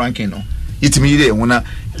say FIFA ranking no itimi dey wona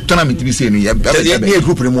tournament bi say no ya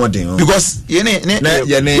group no more den because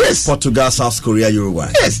yes Portugal South Korea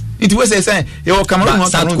Uruguay yes it was say you Cameroon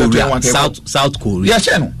South Korea yeah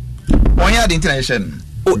share no on ya the internet share no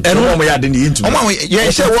eno mo ya de ni into o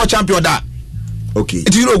ya share world champion da okay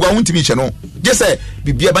it Uruguay won timi share no just say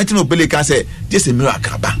bibia banti no pele can say just a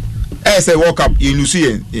miracle ba say World Cup you lose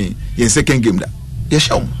in second game da ya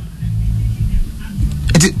share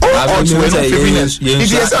it all if you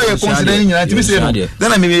say you considering you to be say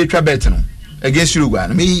then I may try bet no against Uruguay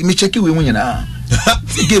me check we mu nyina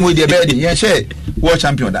game we dey bet yeah share world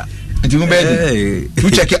champion da nti mu bet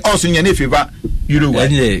you check also nyina e favor Uruguay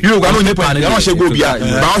no dey plan no share go bia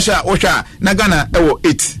ba o sha na Ghana e wo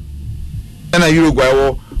 8 and Uruguay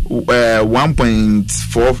wo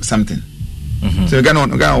 1.4 something so Ghana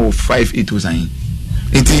wo 5.8 was saying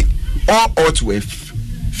nti all odds were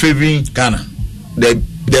favoring Ghana there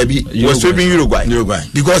be was favoring Uruguay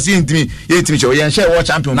because he intimi we share world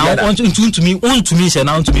champion now want to me say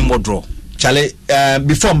now to me more draw Charlie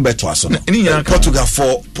before mbeto aso Portugal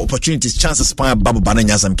for opportunities chances pan babu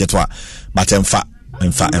bananya sam ketwa but emfa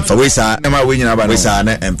we sa na we nyina ba we sa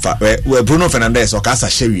na emfa we Bruno Fernandes o kasa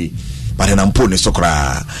shewi but na mpo ne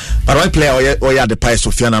sokra but one player or ya the pie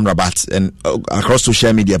Sofiane Amrabat and across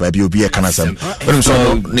social media by obi e kana sam when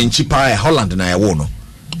so ne nchipa Holland na ya wo no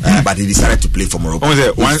but he decided to play for Morocco.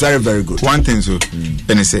 It's very, very good. One thing, so,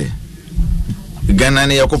 then he say, Ghana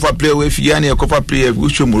ne yakofa play with Fiani, yakofa play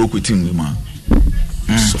with Morocco team, man.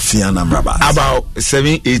 Sofiane Amrabat. About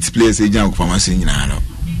 7-8 players, a young pharmacy in Hano.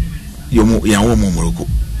 Young Morocco.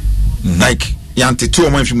 Like, Yanti 2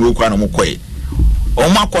 months from Morocco and Mokoy.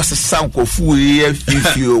 Oma cost a sound of food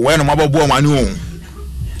if you went on my boy, my own.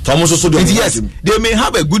 Thomas also doing yes, they may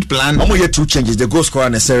have a good plan. I'm here 2 changes. The goal scorer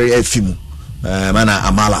necessary Fimu. Mana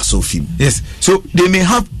Amala Sofi. Yes, so they may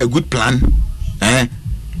have a good plan. A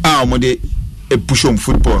push on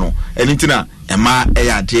football no. Anything Emma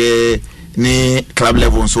ni club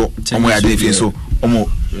level so omo ya dey so omo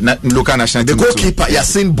local national team. The goalkeeper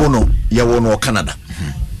Yasin Bono ya wono Canada.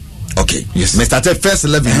 Okay. Yes. Me started first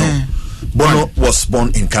 11 no. Bono was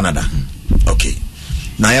born in Canada. Okay.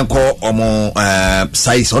 Na yanko omo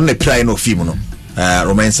size on the play no film no.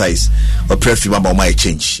 Romain size or prefer about my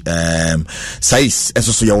change size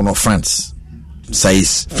so you know France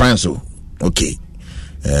size France okay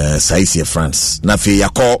size here France na fe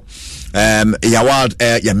yakọ Yawad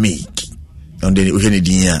Yamik on the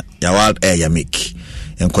Uhenidia Yawad Yamik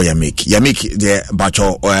enko Yamik the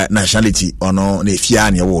bacho nationality ono ne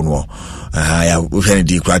fia ne wo no ya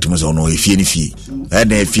Uhenidi kwatmus ono efie ni fie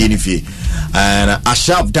na efie ni fie and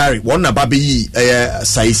Ashraf Dari one na baby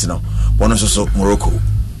size no one so Morocco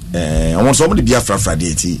almost somebody Biafra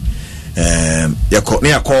Friday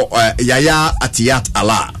yako Yaya Atiyat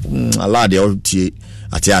Allah de oti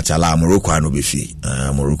Atiyat Allah Morocco no be free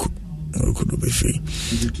Morocco no be free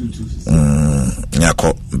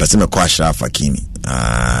yako basi me kwa Ashraf Hakimi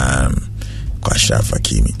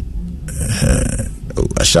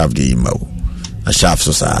Ashraf de Imao Ashraf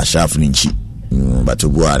so sa Ashraf ninchi but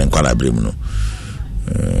obuare nkwala bremu no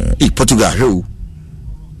Portugal who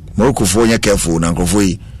Morocco for nya careful na nkrofo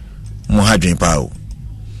yi mo hadwen pa o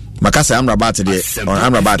makasa Amrabat de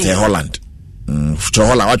Amrabat Holland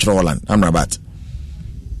Holland watch Holland Amrabat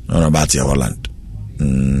Holland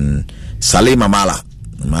Salim Mala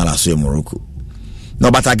so Morocco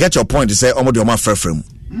no but I get your point to say omo de omo frefrem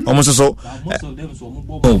almost so most of them so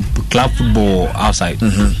club football outside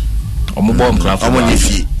omo ball club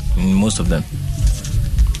football most of them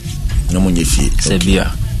no mo nyefi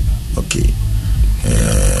Serbia okay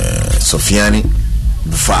Sofiane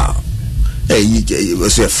Buffal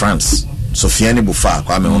so France Sofiane Buffal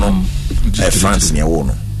kwa me wono France ne wo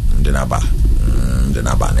no de na ba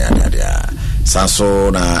ne dia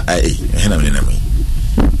sanso na hena me na me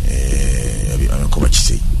ko ba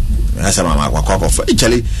chisi asa mama kwa for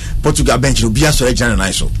actually Portugal bench no bia so region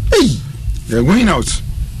na so they're going out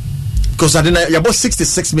because I didn't about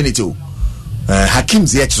 66 minutes Hakim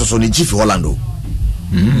Ziyech so ni Jiffy Holland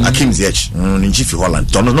Hakim Ziyech ni Jiffy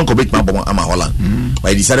Holland don't no go bet my bomb ama Holland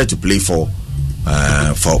but he decided to play for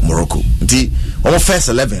Morocco nti our first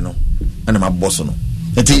 11 no and my boss no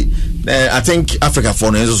nti I think Africa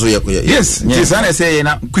for no so yes I say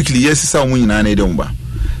na quickly yes sa mu nyina na edom ba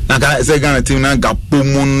na ka say Ghana team na gapo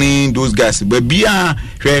money those guys but bia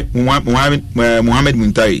hwe Mohamed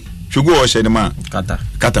Muntari chugo o shede ma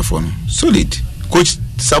Qatar for no solid coach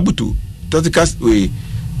Sabutu Totikas we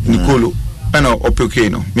Nicolo and okay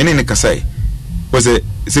no many ne kasai was a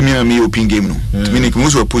seminar me open game no meaning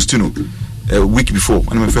most were posting no a week before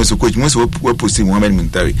and my friends so coach most were posting Mohamed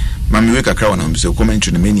Muntari mami we kakra wana so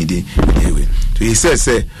commentary na many day anyway so he says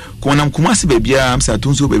say ko nam Kumasi baby am say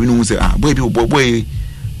atonso baby no say boy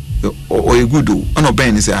or good do no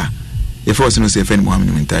ben say if first no say friend Mohamed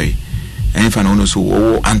Muntari and if I no so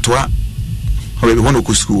Antoine how we want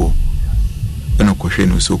to school no ko hwe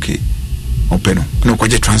no so okay open no ko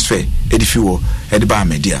je transfer edifiwo ediba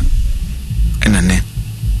media enane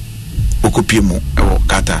okopie mu e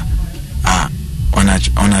Qatar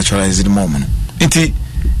on actualize the moment nti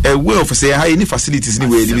a way of say how any facilities ni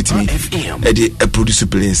we limit me e dey produce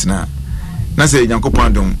players na say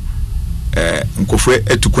Yankopon dom nkofo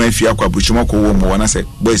etukwan afia kwa buchimo ko wo mo na say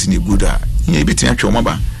boys ni good a ye bitin atwe mo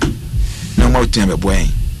ba na mo tin be boy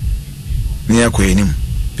ni akoyenim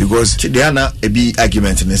because there na a big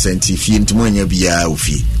argument in the sense if you into money bia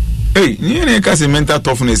ofi hey ni case mental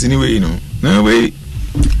toughness anyway you know no way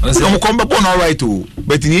I'm come back all right too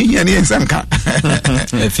but ni here ni ensanka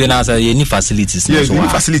if you na say any facilities yes any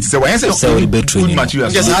facilities why say good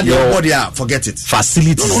materials just add your body forget it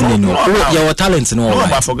facilities your talent no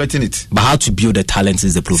about forgetting it but how to build the talent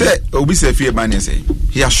is the problem say obi say fear man say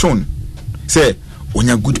he has shown say when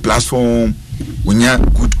you good platform when you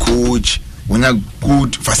good coach when you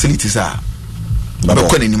good facilities are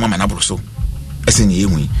but when any mama na broso esenye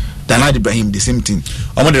emu Danad Ibrahim the same thing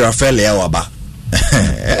omo de Rafael Leao aba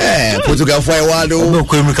Portugal for a while no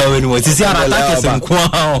kwemika we ni tisi attack semko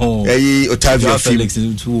Otavio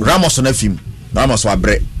film Ramos on a film Ramos wa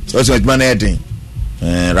bre so it man heading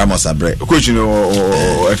Ramos abre coach no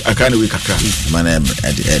akane we kakra man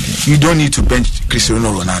heading you don't need to bench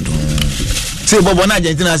Cristiano Ronaldo say Bobo na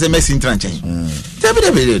Argentina say Messi intranchen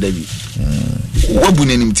David wabu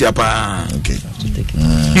nenim tiapa okay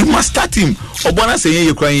you must start him obona say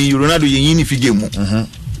you crying Ronaldo yin ni figure mu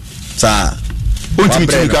sa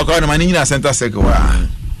ultimate ka na mani na center circle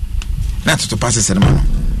na to pass it man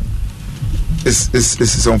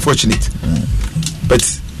it's unfortunate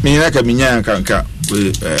but me na ka minya kanka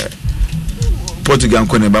Portugal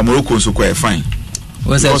ko ne ba Morocco so ko fine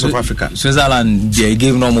was of Africa Switzerland they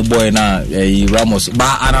gave no boy na Ramos but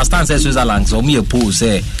I understand say Switzerland so me pose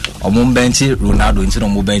say omo bench Ronaldo into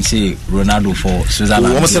no bench Ronaldo for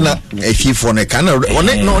Switzerland almost na FIFA ne kan no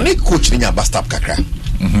coach ni aba stop kakra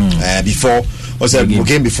before was a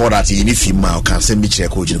game before that you need him can send me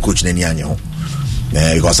coach na ni anyo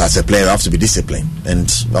because as a player you have to be disciplined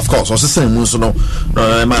and of course also say no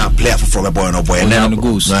my player from a boy no boy now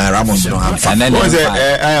Ramos don't have fun and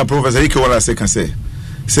then I professor Ike wala say can say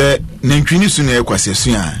nantwini su na ekwase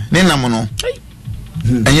su a ne nam no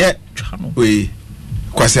enye we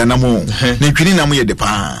kwase anamo nantwini nam ye de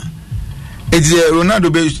pa edi Ronaldo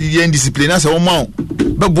be ye discipline asa o ma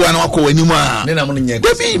be bua na wakọ anim a ne nam no nya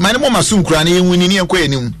be mane mo masu nkura na yenwini ne enko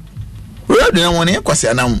anim Ronaldo na won ye kwase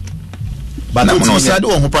anam but na mo sade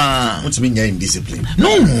wo ho pa mutimi nya in discipline no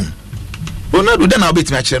Ronaldo da na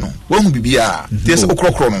obetimi a kire no wo hu bibia te se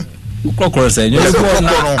okrokro no Cross say you go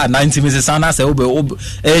na 90 minutes sana say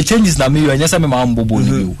changes na me you nyesa me ma mbobo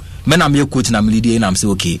ni men I'm your coach and I'm leading and I'm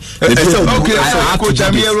saying okay. Okay, coach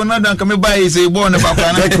I'm here Ronaldo can me buy say born about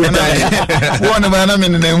one of an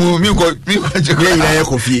in the name you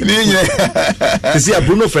see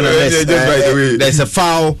Bruno Fernandes there's a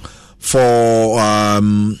foul for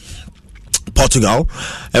Portugal.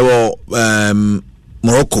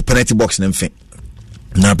 Morocco penalty box na mfe.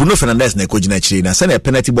 Na Bruno Fernandes na ko gina chire na say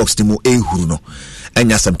penalty box timu ehuru no.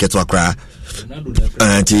 Enya sam keto akra.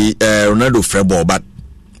 Ronaldo free ball but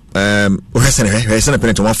we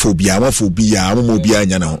penalty one phobia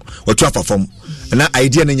nya na ho. Otu afa form. Na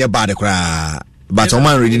idea na nya bad kra. But o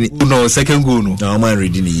man ready no second goal no. O man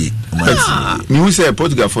ready ni ye. Me say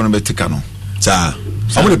Portugal for no betika no. Sa.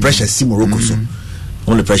 Some of the pressure see Morocco so.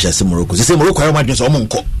 Only pressure see Morocco. Say Morocco I want so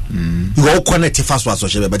omonko. You all connect fast so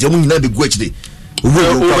but you need to go today.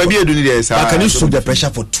 Can you show the pressure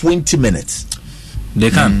for 20 minutes? They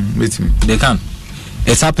can. They can.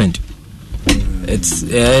 It's happened. It's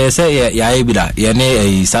say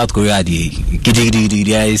yeah South Korea di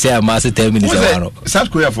say a massive 10 minutes.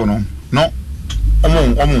 South Korea for no wa.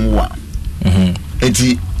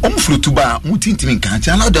 Enti flew to bar mutintin can't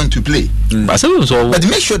allow them to play. But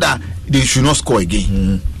make sure that they should not score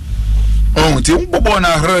again. Oh, ti bobo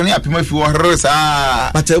na hre ni apima fi wo hre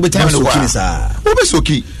sa. But we tell so kini sa. Wo be so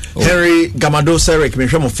ki. Henry Gamado Serek me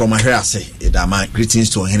hwem from Ahrease. Ida man greetings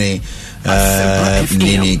to Henry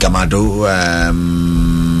Nini Gamado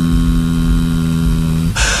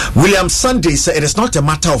William Sunday said it is not a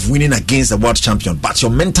matter of winning against the world champion but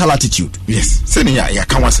your mental attitude. Yes. Say ya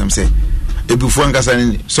kan wasem say. E before ngasa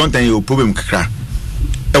ni sometimes you problem kakra.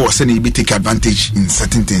 E was say you take advantage in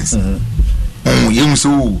certain things. You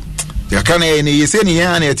so ya kana ye say ni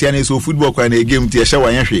ya na etia so football kwa na game ti ehwe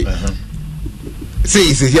wan hwe. Say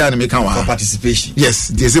is here na make for participation. Yes,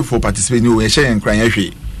 they say for participation we share en kran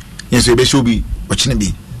hwe. Yen so be show bi ochine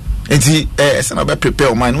bi. Enti say na be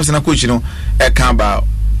prepare mind, we say na coach no e kan ba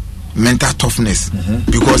mental toughness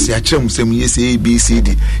because ya chem say me say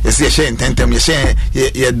ABCD. You say share intentem, you share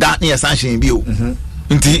ye that na sanction bi o.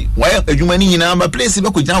 Enti why adwuma ni nyina ba place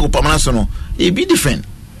be ko gina ko pamana so no e be different.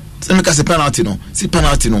 Say make us penalty no. See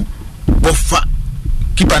penalty no. Bofa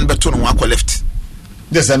keep and beto no akọ left.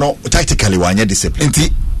 Yes, no tactically one your discipline.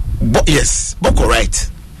 Yes, boko right.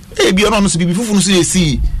 E bi ono no so bi fufu no so e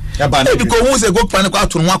see. E because who say go pan ko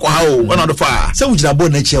ato no akọ ha o one of the far. So we jira ball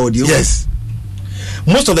na chair odi. Yes.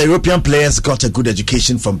 Most of the European players got a good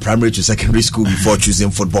education from primary to secondary school before choosing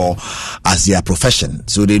football as their profession.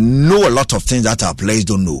 So they know a lot of things that our players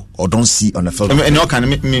don't know or don't see on the field. And how can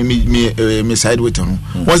me side with on?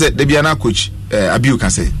 Was it the Biana coach Abiu can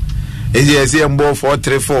say? Is he ball 4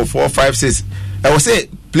 3 4 4 5 6? I will say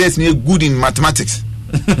players need good in mathematics.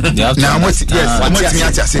 Now what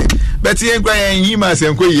yes, say. But he ain't going to mass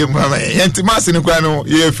and quay and mass in the grano,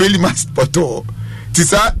 you fail mass poto.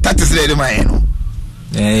 Tisa, that is lady my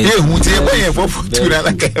because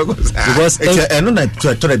I know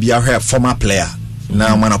that to be a former player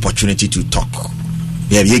now one opportunity to talk.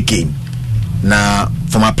 Yeah, be a game. Now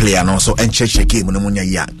former player and also check game no munya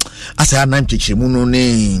ya. As I name teach mu no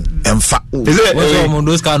ne emfa.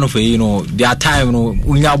 Those kind of their time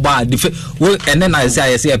unya bad and then I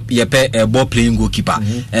say a ball playing goalkeeper.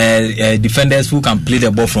 Defenders who can play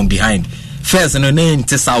the ball from behind. First name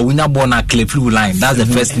tesa unya ball na clear through line. That's the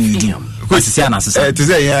first thing you do. To say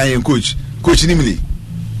yeah, coach Nimili.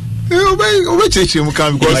 I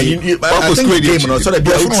think game no so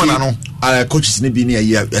the coaches ni bi na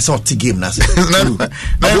ya say ot game na say. Na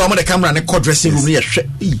am the camera na call dressing room ya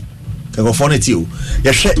hwe. Go for it you.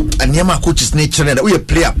 Ya hwe anyama coaches ni chere na we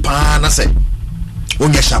player pa na say.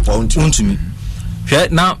 Onye sharp on to me. Hwe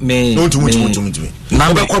na me. No to me.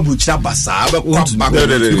 Na be kwa buchira basa, be kwa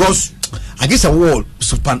because I guess a wall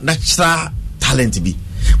supernatural talent be.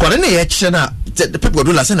 Kwa nene ye chena the people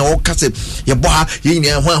do la say na all cast ye boha ye ni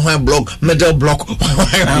hwan block middle block block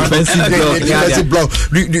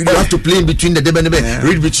you have to play in between the debe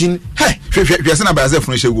read between hey we say na ba self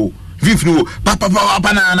no shego vimfinu pa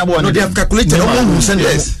na bo no they have calculated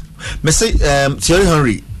yes me say Thierry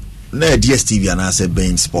Henry na DStv and I say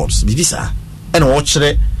beIN Sports bibisa and watch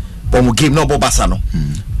the bomb game no bobasa no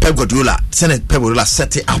Pep Guardiola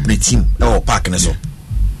set up the team or park na so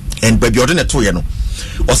and baby ordinate to you know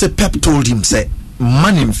or say Pep told him say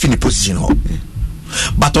man in fini position ho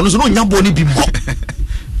but on no nya boni bi mo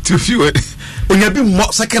to few onya bi mo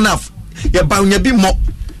second half ya ba onya bi mo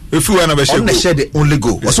if you wanna be sure on the share the only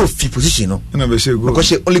go also fit position no na be sure go because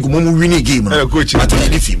she only go mo win game no but you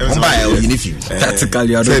need film buy you need film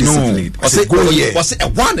tactically I don't discipline or say go here or say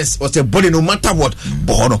one is or say body no matter what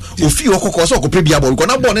but no ofi okoko so ko pre bia ball ko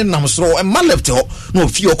na ball nam soro e man left ho no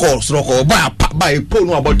ofi okoko soro ko buy po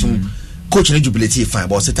no about coach no jubilate fine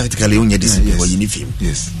but say tactically onye discipline for uniform.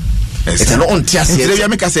 Yes. It's an on tias here. They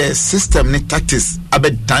make us a system ne tactics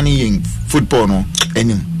abet tani football no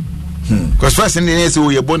enim. Because first in the next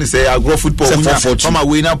we are born say I grow football from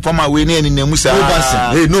away na any nemusa.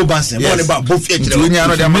 No basin. What about both edge? When you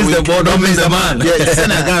know they miss the ball, don't miss the man. Yeah,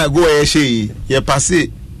 Senegal go a she. Yeah, pass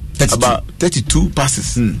about 32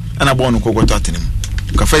 passes. And I born ko go Tottenham.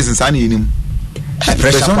 Ka first insani him.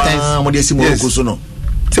 Sometimes when they see Morocco so no.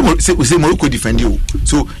 Say Morocco defend you.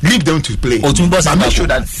 So leave them to play. But make sure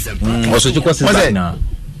that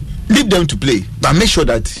leave them to play. But make sure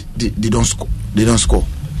that they don't score. They don't score.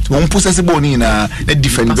 One possess the ball in they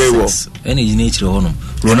defend very well. Any nature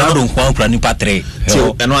Ronaldo nkwa pra nipa 3.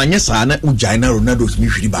 So eno anya sa na ujaina Ronaldo mi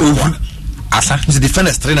hwiri ba kwa. Asa the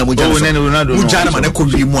defenders trainer mo jana. Ronaldo ujaina ma na ko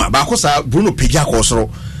hwiri mu a ba ko sa Bruno Peja ko soro.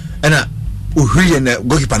 Ena uhwiri na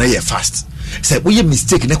goalkeeper na ye fast. Say we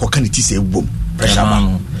mistake na ko kan ti say bom. Pressure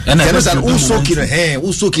man. Ena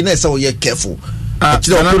usoki na say we careful.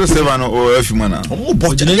 Ronaldo Sevano or Efimana. Oh,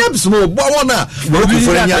 but you have some more bona.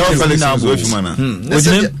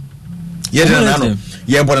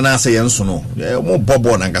 Yeah, but I say yes, no. More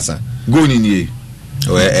Bobo and Gassa. Going in here.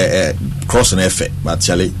 Cross an effect, but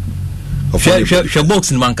Charlie. She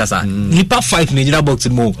boxing Mancasa. Nipa 5 Nigeria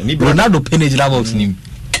boxing more. Ronaldo Penny boxing him.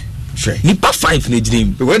 Nipa 5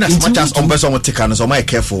 name. When as much as on person will take on so my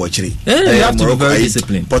careful actually. You have to be very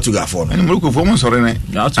disciplined. Portugal for and Morocco for sorry. I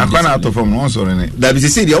can't out of from sorry. That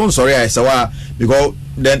is the own sorry I saw because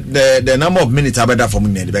the number of minutes are better for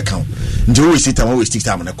me the account. Do we sit and always stick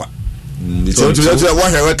time on the so to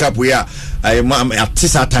what I wake up we are I am at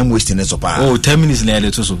this time wasting it so far. Oh 10 minutes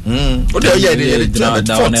later too so.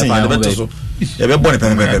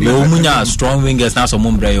 Munya strong wingers now some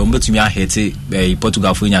mumbre betumi ahete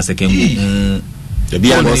Portugal for nya second goal. The be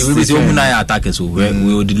we say Munya attack so we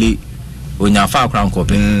will delay onya fa crown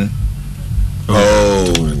copy.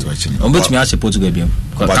 Oh betumi ahye Portugal bi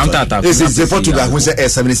counter attack. This is the Portugal who say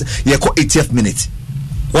 70 ye ko 80th minute.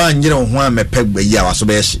 One you ho am peg be ya waso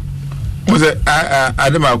be hye. Was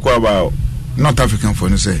Adama ko about North African for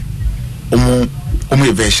no say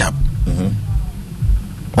omo very sharp.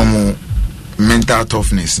 Omo mental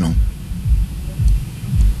toughness no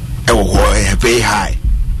very high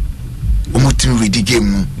team read the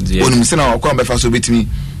game no only say na ko be fa so betimi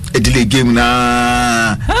e delay game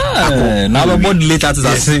na na about later to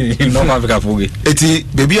say in North Africa for eti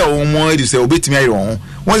baby a omo e say obetimi ayi won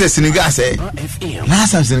won say Senegal say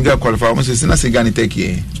last time Senegal qualify won say Senegal ni take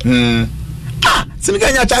here Senegal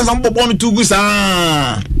nya chance am bobo no too good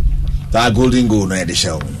sa that golden goal no e dey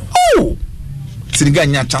show Senegal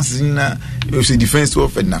nya chances in the defense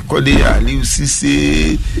of na Kode Aliou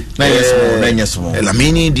Cissé na yes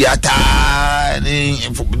Lamine Diatta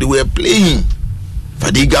they were playing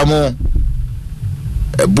Fadigamo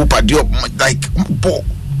Bupa Diop like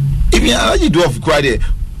even Alaji Diouf cry there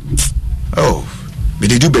but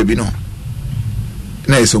they do baby no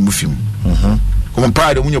na is some film come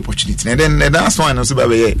proud of opportunity and then that's why no so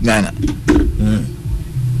baby Ghana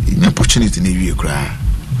opportunity na we cry.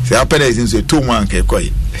 Say happen is in 2 months ke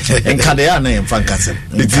koi en kadea na en fankase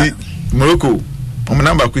iti Morocco o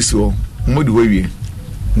number kwisi mo di we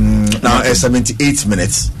now 78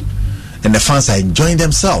 minutes and the fans are enjoying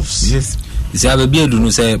themselves. Yes, see I be able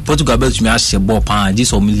to say Portugal bet me ahye ball pan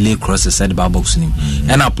just on lay cross the side box nim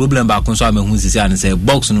and a problem back so am hu say and say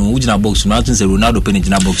box no ujina box no atin say Ronaldo penny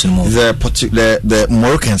jina box no the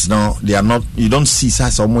Moroccans now they are not you don't see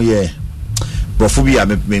size omo here Brofobia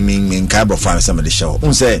me kai brofa some of the show.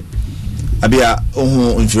 Say abia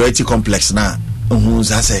inferiority complex na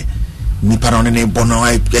say ni parone ne bono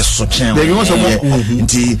ai so chen. They want some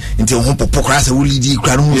nti popo kra say we di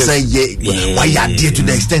kra no say ye why ya dey to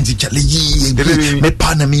the extent challenge me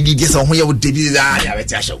pa na me di say ho ye wo dey ya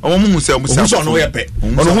beti show. Omo say so no ye pe.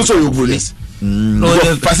 Ono so yo bruni. No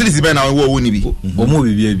facility be na wo ni bi. Omo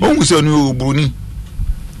bi. Omo say no bruni.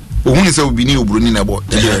 Ohun se obini obroni na bo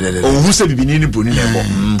ohun se bibini ni broni na bo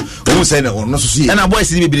ohun se na no so so na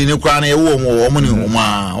boys ni bibini ni kwa na ye wo mo ni wo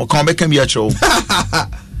ma o kan be kan bi a cho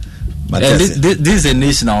this is a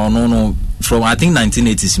nation no from I think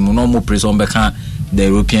 1980s no more prison be kan the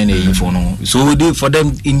European info no so they, for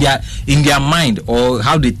them in their mind or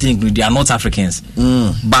how they think they are not Africans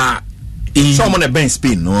but someone at Ben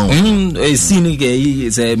Spain no scenic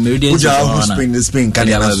is a meridian Spain can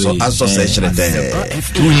association there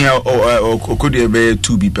 2 year or could be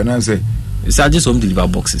 2 be penance it's just home deliver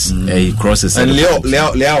boxes crosses and Leo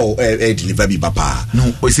deliver be papa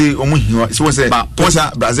no we say omo so we say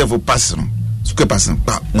Brazil for pass no so pass no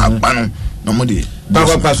no mo dey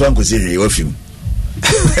pass one ko say we film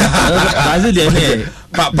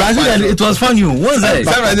Brazil, it was fun. What's that?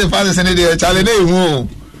 Brazil fans in the challenge.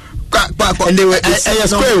 And they were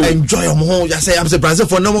enjoy them home. I say, I'm saying Brazil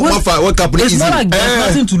for no more for World Cup. It's not like there's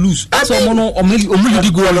nothing to lose. That's all. No,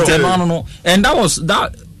 and that was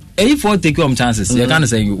that. A4 take home chances. You can't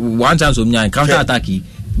say one chance of me counter attack.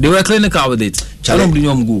 They were clinical with it. I don't believe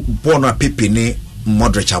them go. Bono Pipini,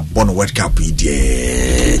 Modric, Bono World Cup.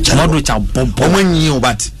 Modric,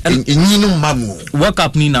 but in Mamu World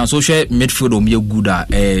Cup ni na social midfield o me good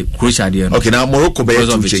Croatia there. Okay, now Morocco bear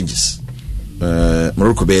 2 changes.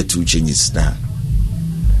 Morocco bear 2 changes now.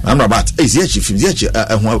 I'm not about. Is the chief?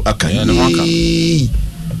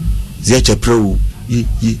 The pro.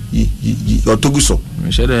 Or Toguso.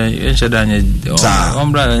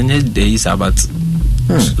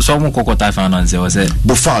 Some Kokota finance was a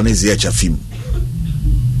Buffon is the film.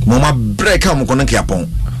 Mama break am kono kiapon.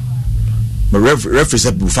 My referee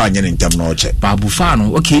said Buffon in term check. Ba Buffon,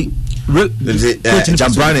 okay.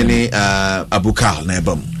 Jambrani ni Abukal na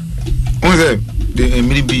ebam. On say the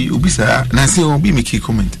maybe Ubisa na say obi make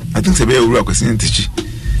comment. I think say be owura question teach.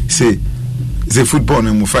 Say the football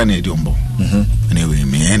no mo fa na ediombo. Anyway,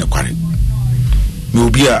 me na kware. Me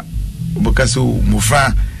obi a because mo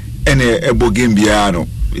fa ene ebo game bia no.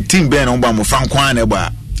 Team ben on ba mo fa nkwan na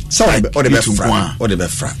eba. So or the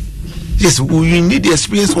best fra. Yes, we need the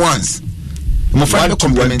experience once. Mo fa no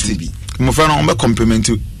complement. Mo fa no complement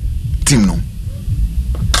team no.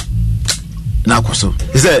 Na kwaso.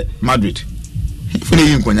 Is that Madrid? Fune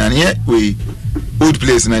yin konya ne we old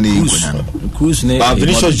place na ne yin konya no. Cruz ne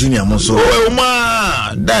Vinicius Junior mo so. Oh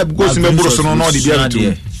ma, that goes me bro so no the bia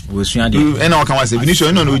to. We suan dey. And I can say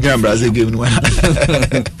Vinicius no jan Brazil game no.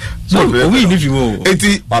 So we if you go.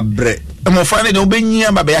 Enti Abre. Mo fa ne be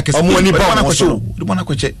nyia ba be yakese. Omo ni ba na kwacho. Do bona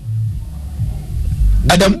kwache.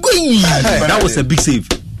 Adam Boy. That was a big save.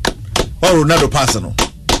 Oh, Ronaldo pass no.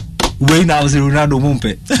 We now say Ronaldo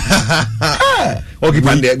mumpe. Okay,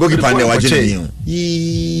 pande wajeni.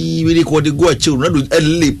 We dey call the go achieve Ronaldo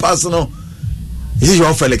early pass no. This is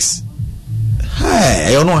your Felix.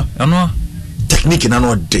 Hey, you know. Technique na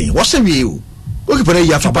no den. What say you? Goalkeeper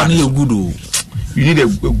ya for Japan is good. You need a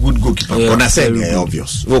good goalkeeper. When I say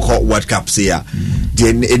obvious. We call World Cup say ya.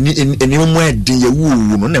 Any moment dey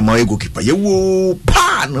wu no na my goalkeeper. You wu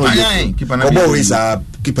pa no. Keeper na. Always a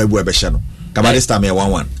keeper bu ebesha no. Come this time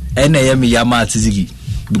 1-1. NAM Yama Tizigi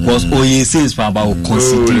because Oye says for about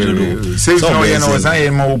consider says no you know say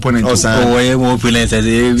my opponent Oye my opponent says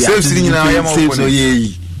says you know my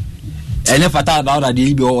opponent and if I thought that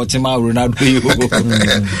the be or Chima Ronaldo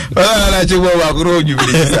I check what grow you be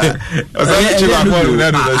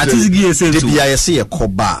Tizigi says the BIC a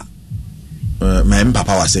koba my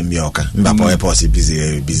papa was in Mioka. Papa was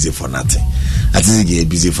busy for nothing. I think he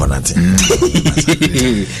busy for nothing.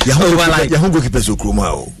 Yahu goalkeeper so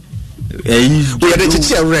kroma. We had a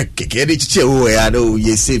chair wreck. Get a chair where I know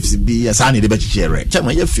ye saves be a sunny the better chair wreck.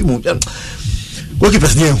 Chama ye few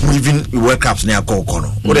goalkeepers near who even World Cups near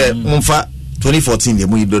Kokono. What a Mumfa 2014 the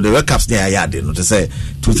World Cups near Yard, no to say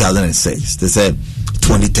 2006. They said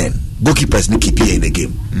 2010. Goalkeepers need keep here in the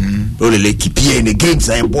game. Only keep here in the games.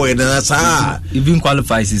 I boy that's even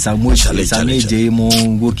qualifies is a much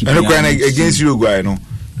goalkeeper. And against Uruguay, no.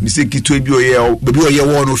 You say Kito be a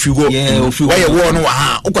one of you go. Why a one?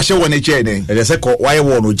 Okasha one a chair. They say why a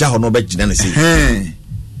one Jaho no bet Genesis.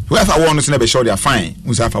 Whoever wants to never show they are fine.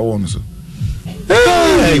 Musafa wants.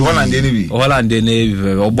 Hey, Holland Navy. Holland Navy.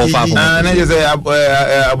 Obofa. And I just say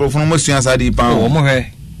from most answer the pound.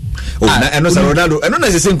 And no Ronaldo. And no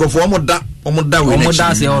say go for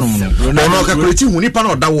omoda say on. No calculate hu nipa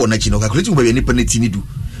na oda wo na chi no calculate be nipa na ti ni du.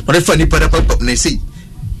 No dey fa nipa na na say.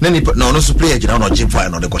 Na nipa no so player gina no gym fire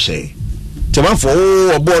no dey ko share. Teman for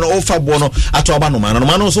obo no ofa bo no ato aba no man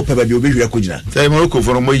no so peba bi obehwira ko gina. Say Morocco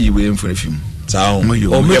for no yi we mfone film. Sao.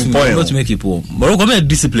 Not to make people. Morocco me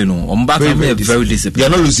discipline on back very disciplined. They are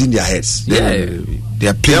not losing their heads. They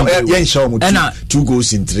are playing. Yeah, show 2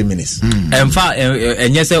 goals in 3 minutes. In fact,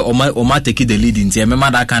 and yes, Oma take the lead in.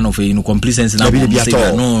 Remember that kind of complacency. No,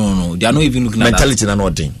 they are not even looking at mentality.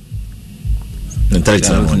 Not thing. Mentality.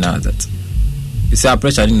 Not that. It's a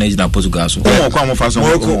pressure in Nigeria and Portugal.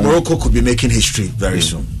 Morocco could be making history very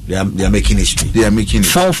soon. They are making history. They are making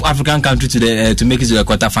 4th African country to make it to the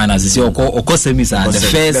quarterfinals. This year, Oko semis are the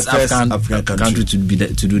first African country to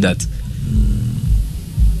do that.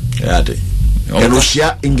 Yeah,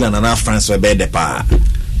 Russia, England, and France were better.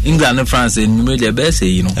 England and France, and you made the best,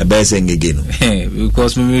 you know. A best thing again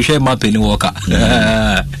because we share my penny walker.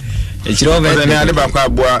 It's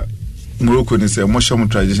over. Morocco is a motion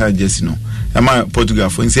traditional jersey no. Ama Portugal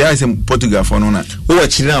for say I say Portugal for no na. O wa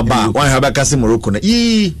chiri na ba wan ha ba ka say Morocco na.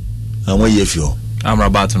 Awon ye fio.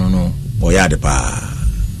 Amrabat no. Oyade pa.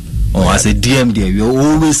 Oh, as a DM there, you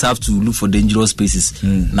always have to look for dangerous spaces.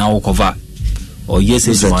 Now cover. Or yes,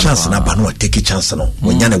 it's a chance na banu take a chance no.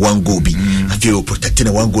 When you one goal be, I feel protecting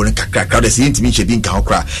the one goal and crowd is intimate being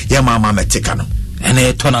kakra. Yeah, mama me take no. And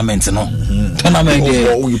a tournament no. Tournament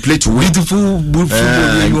you play to win. Beautiful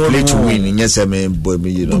football. You play to win. Yes, I mean,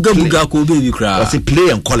 you know. Buga ko baby cry. Say play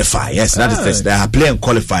and qualify. Yes, that is first. They play and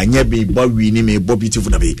qualify. Yeah, be but we need me but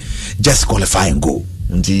beautiful be. Just qualify and go.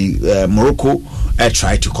 The Morocco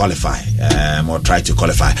try to qualify or try to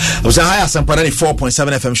qualify. I was a higher Sampanani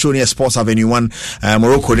 4.7 FM show near Sports Avenue 1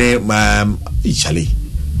 Morocco Italy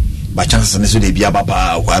by chance and this would be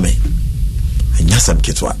Ababa Kwame and Yasam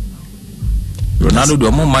Kitwa Ronaldo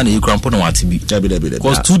do more money you can put on to be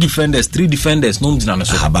because 2 defenders 3 defenders no dina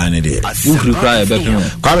so habane there you require back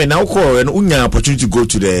Kwame now call and unya opportunity to go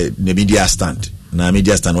to the media stand na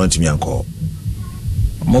media stand want me and call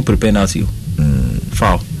more prepare now to you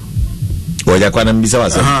foul. Oya kwa na mbisa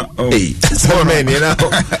wasa. Hey, so many now.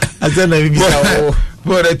 Asa na mbisa.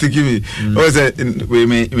 What I think me. Was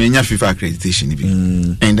we nya FIFA accreditation bi.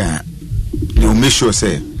 And you make sure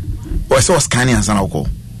say o scanning and sana ko.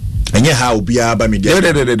 Enye ha obi aba media.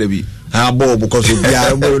 Bi. Ha bo because obi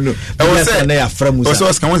aba no. I say na ya framu sa.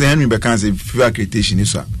 O scan was Henry Bekan say FIFA accreditation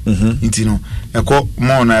is so. Nti no. E ko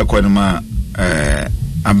mo na e ko no ma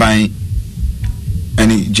aban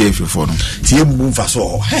any JF for them. See move for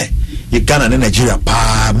so. Hey, you Ghana and Nigeria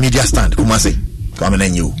pa media stand. Come say, come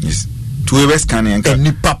and you. Yes. To West Kanye and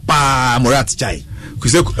ni papa Morat chai.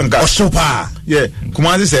 Kuse nka Oshopa. Yeah.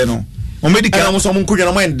 Kuma say no. O medical am so munkunya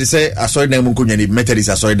na mind say asori na munkunya ni Methodist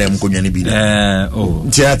asori na munkunya ni bi. Oh.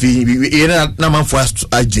 Nti afi na man for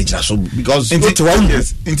agent so because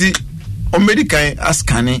yes. Nti o medical as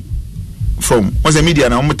Kanye from was the media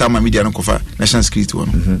na o mutama media no kofa national security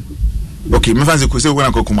one. Okay, me fancy kuse when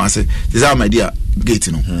I go Kumasi. This is my dear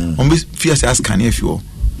gate no. On be fear say scan if you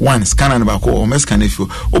one scan and back or scan if you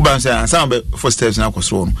oban say some for steps na ko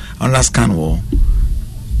so no. And last scan wo.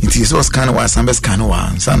 It is so scan wa some scan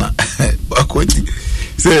wa sana. Akoti.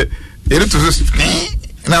 Say you need to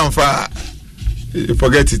now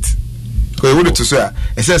forget it. Because you need to say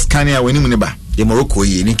it says scan here when you neba. The Morocco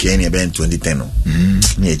ye ni Kenya ben 2010 no.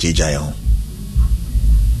 Ni ejeja yo.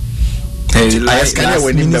 Hey, I scan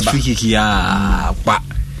when in the free pa.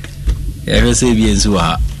 Ever say bien so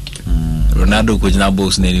Ronaldo ko jina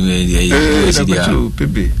box na anyway yeah.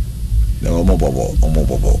 Pepe. Omo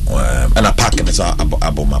bobo. Ana park na so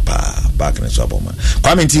aboma pa. Park na so aboma.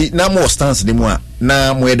 Kwame nti na mo stance ni mu a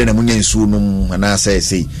na mo yede na munya nsu no na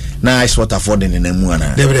say na ice water for den na mu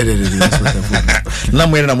ana. Na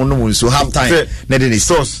mo yede na mo no nsu half time na dey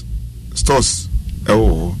stores.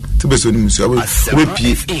 Oh, to be so nimusu we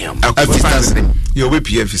PF you we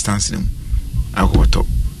PF stance nim akoto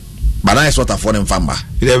bana is what for them famba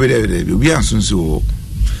we ansunsu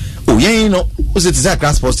oh yen no o se tisa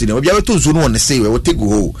class post ni obi a to zo no on say we take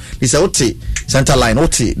go this out center line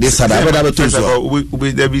out this side abeda be to zo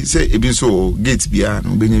we there be say e bin so gate bia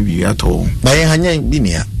no be nya bi ato ba yen hanya bi ne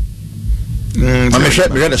ya me share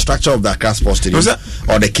the structure of that class post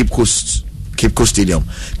or the Cape Coast Stadium.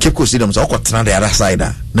 Cape Coast Stadium so kwatena the other side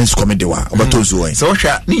na nsukomi de wa obatonzo wen. So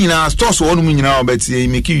hwa ni nyina stores wo no nyina obeti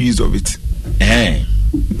make use of it.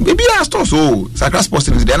 Maybe a stores so Sacra Sports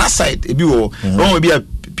Stadium the other side ebi wo no ebi a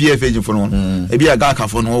PF agent for no ebi a Gaka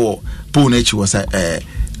for no wo pool nature was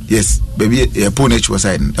yes baby pool nature was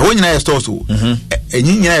side. When nyina stores so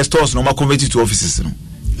nyina stores no ma convert to offices no.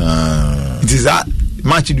 It is that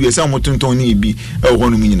match do you say motonton ni bi e wo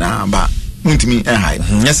no nyina ba untimi high.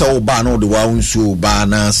 Yes, all bar no the one so bar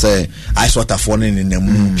na say I sort of phone in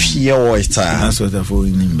them pure oyster. I sort of phone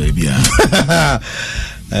in baby.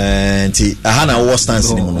 And Hana was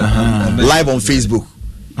dancing live on Facebook.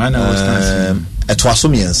 Hana was dancing. It was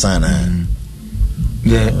me and Sana.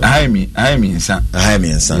 Yeah, I mean, son. I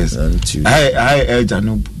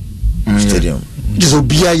Janub Stadium. Just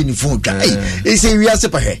obia uniform. They say we are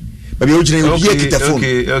separate. But we originally get the phone.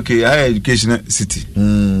 Okay, I educational city.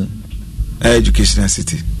 Educational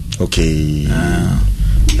city. Okay.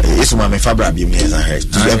 It's my Fabra be me as I heard.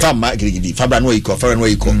 Fabra no equal, Fabra no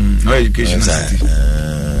equal. No educational city.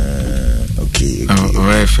 Okay.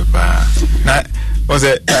 Now was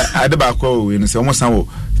it I the back when it's almost now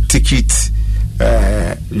ticket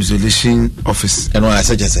resolution office. And what I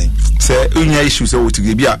suggest say unya issue so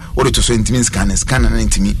to be a order to so intimi scan and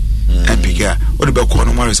intimi and pick ya or the back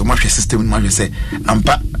corner more so much system more say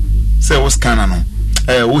ampa say what scanner no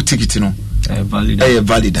what ticket no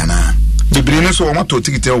valid na the brain so want to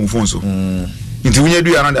ticket on phone so into when you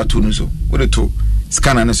do around that two so what to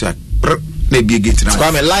scanner no so na be gate na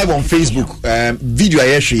Kwame live on Facebook video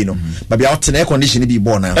aye hwe no ba bia hot na air condition be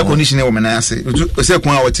born na air condition e wo mena ase se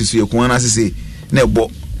kun a wati so ye kun na ase na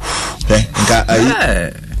ebo nka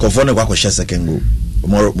ayi kofo ne kwa hye second goal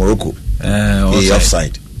Morocco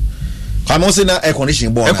offside Kwame o se na air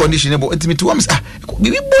condition born air condition bo ntimi to am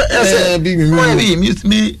bibi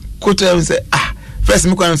me koto say first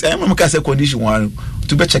me kwa say am ka say condition one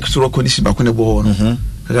to be check so condition ba ko ne bo no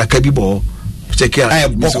ka bi bo check here I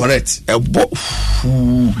bo correct bo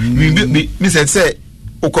me say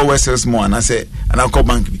ukọ Western Small and I say and I call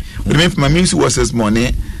bank bi but me my music Western Small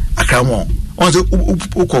ne akramo on so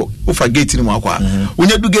ukọ ufa gate ni mo akwa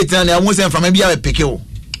unya du gate na am say from bia pick you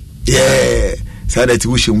yeah say that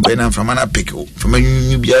we should be na from na pick you from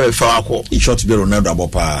you bia fa akọ e shot be Ronaldo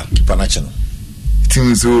abopa Panache no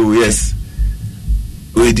team so yes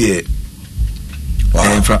we there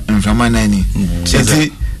from nani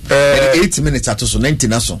 8 minutes at so 90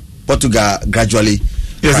 na so Portugal gradually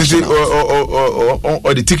yes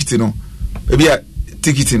or the ticket no maybe a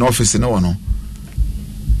ticket in office no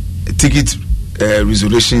ticket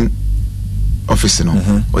resolution office no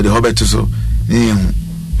or the hobby to so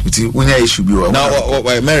unya issue bi now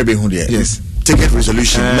Mary be who there yes ticket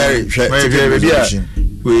resolution Mary resolution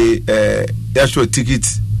we actual ticket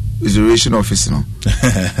reservation office no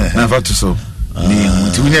na fa to so ni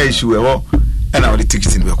unya issue and our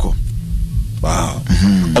ticket in Beko. Wow.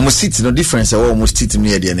 Almost seat no difference almost seat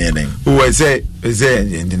near the end. Oh, say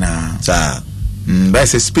na sa by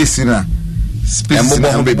say space na space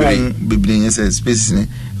na baby say space na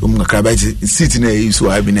ka ba seat na use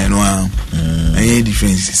wa bi na no any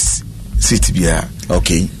difference seat bia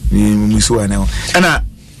okay we so na and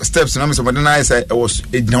steps na me so but na say was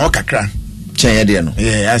na kakra chen ye no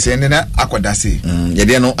I say na akoda say ye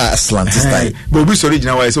de no slant style but obi sorry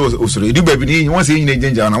gina why say o sorry du baby ni won say yin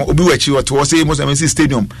ginger na obi wachi o to say mo say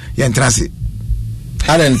stadium ye entrance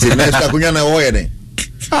hadn't the next akunya na wo ye den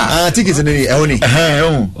ticket ni e honi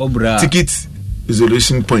obra ticket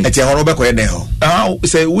resolution point e ti hono be ko ye den ho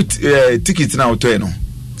say with ticket na auto no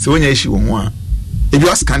say wonya issue won ho a if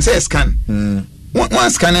you scan say scan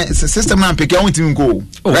one scan system na pick out team go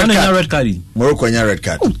red card Morocco nya red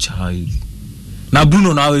card oh chai na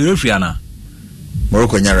Bruno na we referee na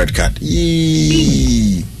Morocco nya red card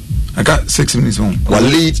I got 6 minutes on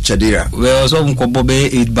Walid Chadira we also nko be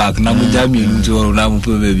 8 back na mo jami nto na mo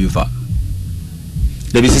pe be fa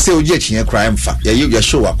there be say oji achiye crime fa ya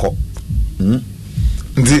show akọ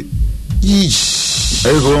ndi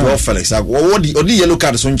well Felix what the yellow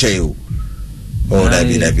card so nche o oh that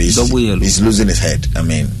be he's losing his head I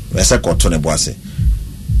mean we say ko to ne boase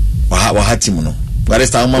wa hatimu no but this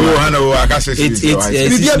time mama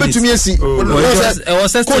bibia betumi asi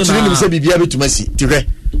coach ni say bibia betumi asi tigre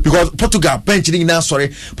because Portugal bench ni na sorry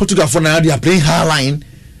Portugal for now they are playing high line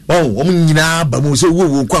oh nyina ba mo say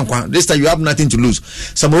wo kwankwan this time you have nothing to lose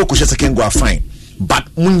some Morocco second go fine but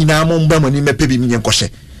nyina mo mba mani mepe bi nyen kohye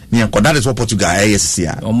that is what Portugal is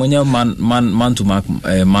here. Omonya man to man.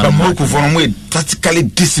 Morocco for them tactically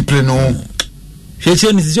disciplined. No.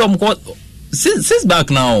 Since back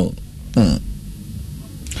now.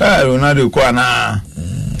 Ronaldo kwa na.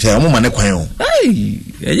 Say omo mane kwan o. Hey,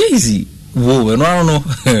 easy. Wo, no.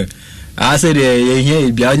 I said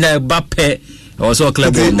here bia nya Mbappe also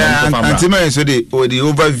club and so the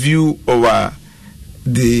overview over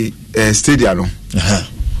the stadium.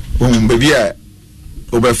 Baby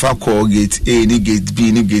Obefa call gate A, ni gate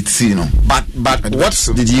B, ni gate C, no. But what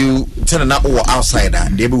did you tell na or outsider?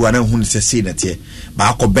 They be one who say that here.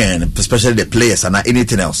 But Ben, especially the players and not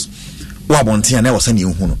anything else. What bonti and I was sending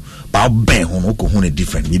you who. But Ben who ko who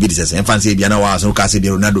different. Maybe this is fancy Biana was no case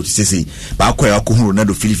Ronaldo to say. But ko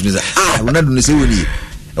Ronaldo Philippines. Ronaldo ne say we.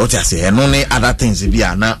 What I say, and only other things be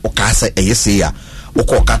na o kasa e say ya. O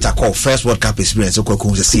ko kata call first World Cup experience o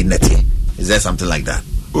ko say net. Is there something like that?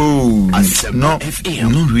 Oh, no,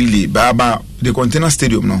 not really. Baba, the container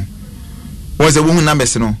stadium, no. What's the woman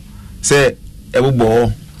numbers, no? Say, a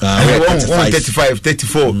ball. 35,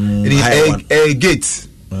 34. Gate.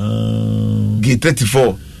 Gate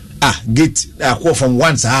 34. Gate. From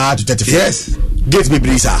 1 to 34. Yes. Gate be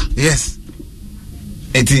brisa. Yes.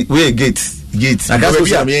 We gate. I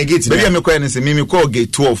gate. Maybe I'm calling and say, me call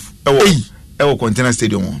gate 12. Ewo container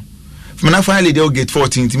stadium. From now finally they gate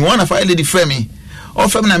 14. Me wanna finally the frame. Or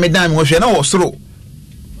from na medam wo hwe na wo soro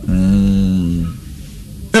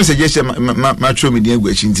dem say je ma tro me dey egu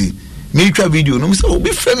achinti me twa video no say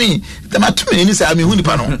obi frame me ma to me ni say me hu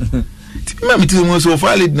nipa no ti ma me ti mo so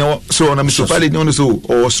valid na so na me so valid no so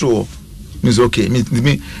o soro me say okay me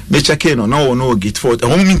check no na wo no gate 4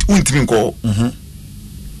 ho me untimi nko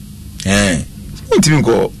Team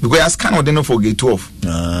go because I scan or then for gate 12.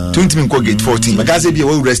 20 team go gate 14. Because if you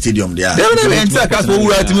will stadium there. They enter cast for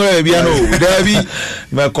who team be no. There be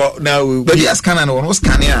now but you scan and no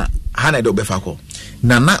scan here. Hana do befako.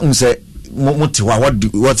 Na unse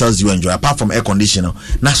what else do you enjoy apart from air conditioner?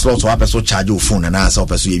 Na slot or person charge your phone and answer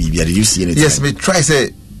person you did you see anything? Yes, me try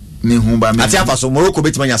say me humba me. Atiafa so Morocco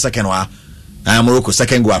bet man second wa. Morocco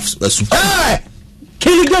second go asu. Hey!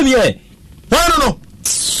 Kill them here. No.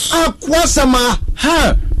 Akwasama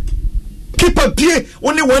ha keeper play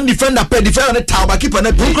only one defender per defender the tower keeper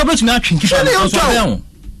na play bet me atwin keeper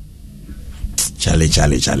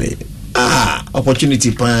Charlie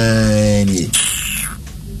opportunity pani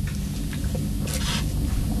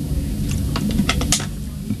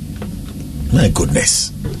my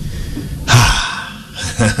goodness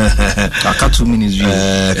I got 2 minutes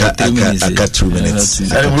I got 2 minutes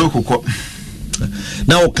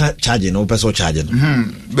now charging no person charging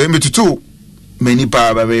me tutu many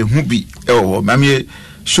pa ba hu bi mami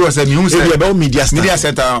sure say me hu say about media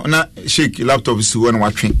center na shake laptop si won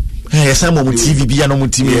watwe some mo TV bia no mo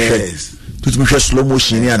TV yes tutu me slow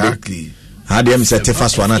motion ya exactly how dem say te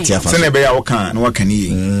fast one tia fast say na be ya waka na waka ni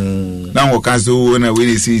na wo kan so na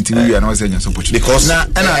we see TV and we say nya support because na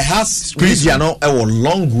and I has media no a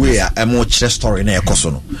long way a mo chere story na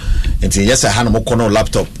ekoso no enti yes I had mo kono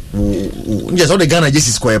laptop just all the Ghana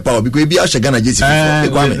JC square power because be out Ghana JC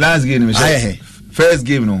last game me share first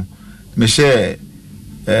game no me share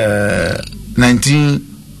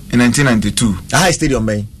 1992 high stadium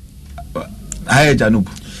man high Janub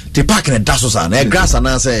the park in the dasos na grass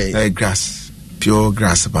and say grass pure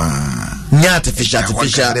grass ba nya artificial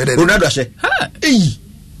Ronaldo she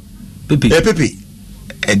Pepe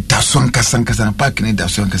daso ankasanka park in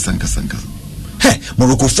daso ankasanka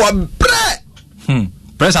Morocco for bre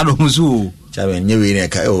press ado musu chabe nyewe ne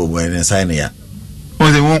ka o when sign ya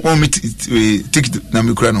won me ticket na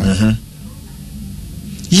me kura no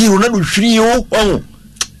yi Ronaldo hwiri o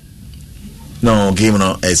no game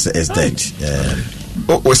no is dead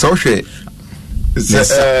o so hwe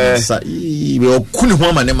we okuni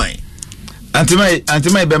ho ma ne man anti mai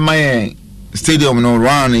be man stadium no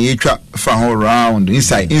round e twa fa ho round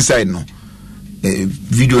inside no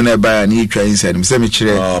video na ba na twa inside me say me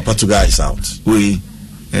kire Portugal is out we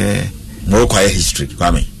Morocco history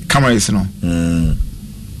Kwame camera is no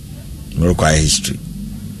Morocco history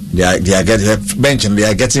they are getting bench and they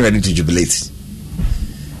are getting ready to jubilate.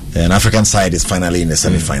 An African side is finally in the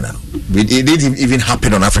semi-final. It didn't even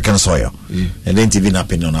happen on African soil. It didn't even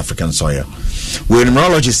happen on African soil. We're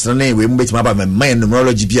numerologists, we mbet my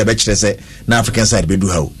numerology be a bet say na African side be do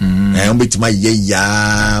how. And mbet my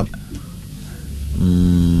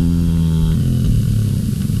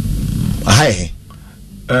hi.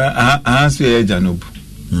 Answer Janub.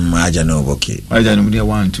 Janub, okay. Janub there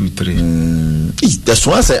 1 2 3. That's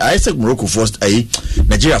why I said Morocco first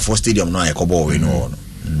Nigeria for stadium now I kobo we no.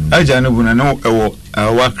 Janub na no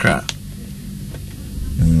Wakra.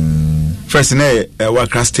 First na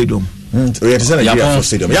Wakra stadium. We had Nigeria for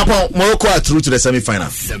stadium. Japan Morocco are through to the semi-final.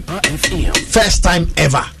 First time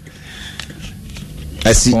ever.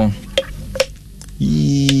 I see.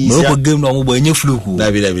 Morocco game no mo enye fluku.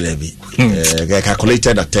 David.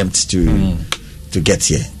 Calculated attempt to get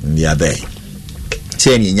here. And they are there.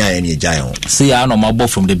 Say any giant. See I know my ball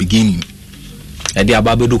from the beginning. And the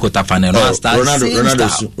Ababedu quarter final.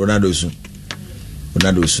 Ronaldo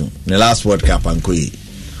soon. The last World Cup and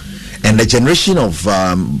the generation of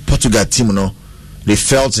Portugal team, they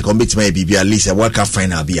felt to commit maybe at least a World Cup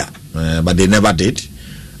final but they never did.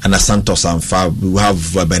 And Santos and we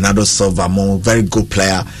have Bernardo Silva, more very good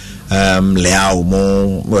player. Leao,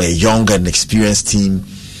 more a young and experienced team,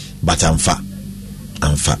 but I'm fat.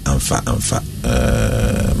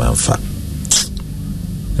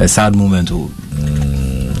 A sad moment.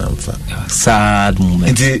 Sad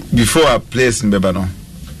moment. Before I place in Bebano,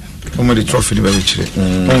 the trophy the very chile.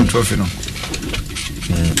 Trophy no.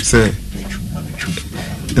 Say,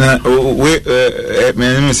 my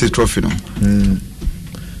name is trophy no.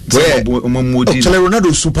 Where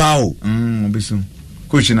Ronaldo super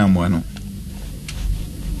coaching am one.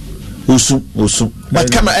 Usu.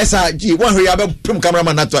 But camera SRG one who have pum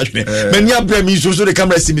cameraman not watch me. When you blame me so the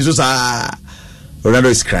camera see me so Ronaldo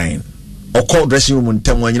is crying. Or call dressing room and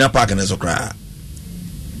tell when you're parking and so cry.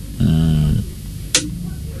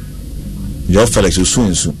 Your Felix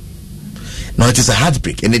Usu. Now it is a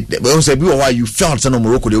heartbreak and it also be why you felt some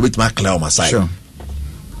Morocco they wait my clear on my side. Sure.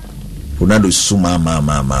 Ronaldo Suma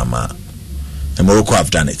mama. And Morocco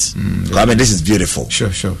have done it. I mean, this is beautiful. Sure.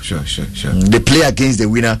 They play against the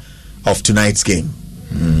winner of tonight's game.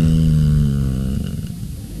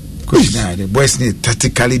 The boys need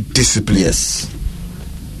tactically discipline. Yes.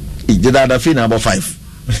 did that feel number 5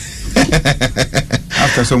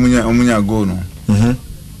 after so munya go no.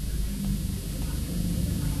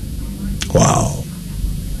 Wow.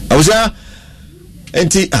 I was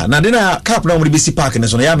na dena cap na mo be si park ne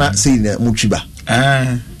so ya na sei na mutwiba.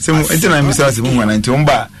 So enti na mi say mo na enti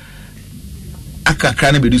omba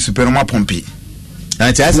akakra na be du super no pompe.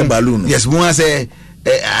 Na enti ase balloon. Yes, mo say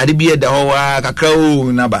ade bi da ho wa kakra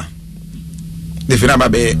o na ba. De fina ba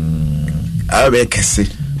be abe kese.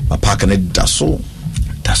 Ma park na daso.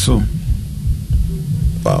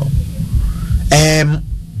 Wow.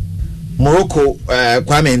 Morocco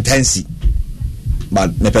Kwame Ntansi.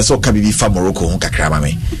 But me person ka bibi fa Morocco ho kakra ma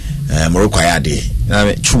me. Morocco ayade. Na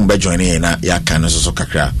me chumba join na ya kan so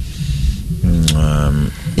kakra.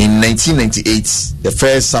 In 1998, the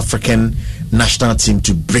first African national team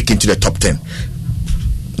to break into the top 10.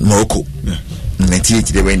 Morocco. Yeah. In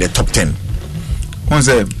 1980, they were in the top 10. What's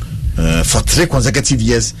that? For 3 consecutive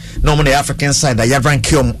years, normally the African side, they have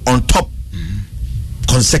ranked on top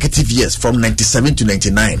consecutive years from 97 to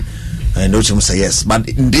 99. And those who say yes, but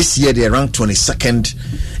in this year they are ranked 22nd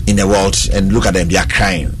in the world, and look at them, they are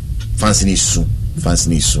crying. Fancy Nisu.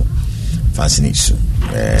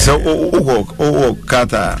 So,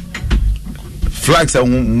 Qatar flags are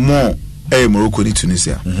more Morocco than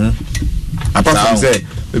Tunisia. Apart from say,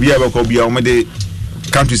 maybe I will be on the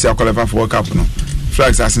countries that qualify for World Cup. No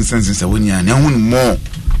flags are since when you are more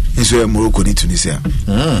in Morocco than Tunisia.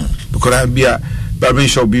 Because I be a Barbin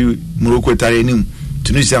shall be Morocco Italian.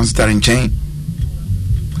 Tunisia starting chain.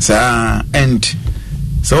 So and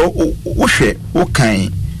so what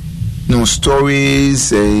kind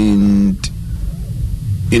stories and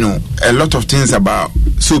a lot of things about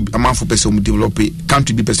so amount for person developing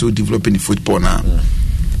country be person developing the football now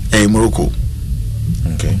Morocco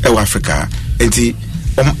Africa and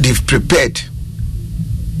they've prepared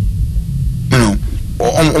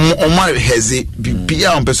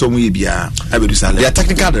their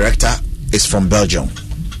technical director is from Belgium.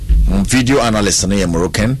 Video analyst is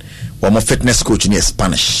Moroccan. One more fitness coach is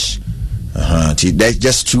Spanish. There's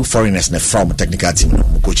just 2 foreigners from technical team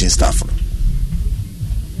coaching staff.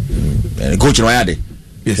 Coach Wayade,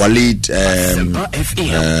 Walid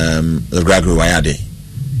Gregory Wayade,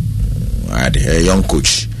 a young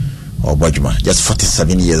coach of Bojuma, just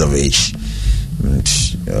 47 years of age.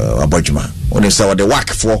 Bojuma. When they say what they work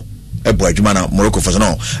for, a Bojuma now Morocco for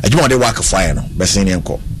no, I do want they work for no.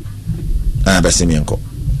 Besimianko.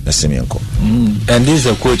 And this is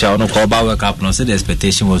a coach I want to call about World Cup. No, so the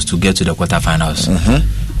expectation was to get to the quarterfinals. And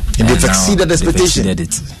they've exceeded the expectation.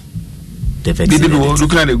 They've exceeded it.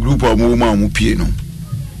 Looking at the group of Mupino.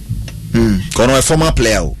 Kono a former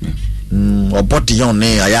player. Or bought young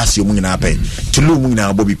name, I asked you Muna pay. To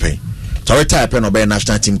Lumina Bobby Pay. So I retired pen a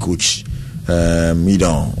national team coach. As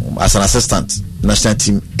an assistant, national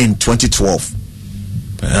team in 2012.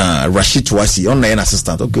 Rashid Touassi on an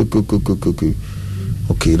assistant.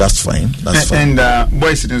 Okay, that's fine. And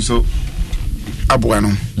boys didn't so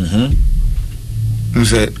Abuano.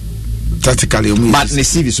 Tactically, but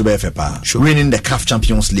Nesivi Subefa, winning the CAF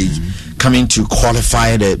Champions League, coming to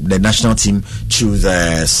qualify the national team to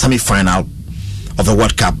the semi-final of the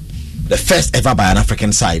World Cup, the first ever by an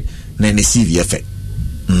African side. Then the CVFA,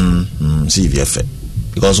 CVFA.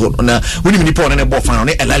 Because when you put on a ball final,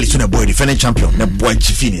 a boy defending champion, a boy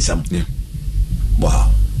finish some.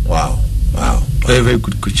 Wow. Very, very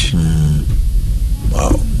good coach.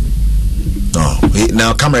 Wow. No,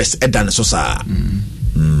 now cameras Edan Sosa.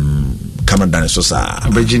 Cameron Dan Sosa.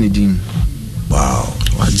 Virginia Dean. Wow.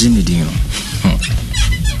 Virginia Dean.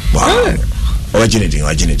 Wow. Virginia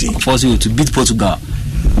Dean. Force you to beat Portugal.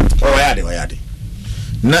 Why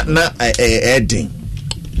na Edding.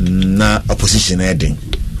 Na opposition Edding.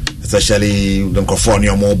 Especially the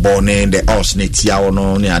California more born in the Osnate Yao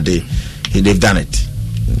near they've done it.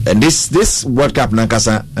 And this World Cup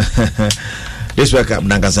Nankasa this World Cup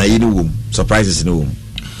Nankasa in surprises in the room.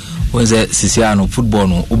 Was a Siciliano football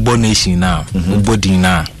no Ubo nation now, Ubo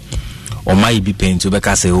Dina, or might be paying to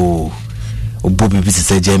Becca Ubo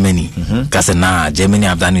visit Germany. Because Germany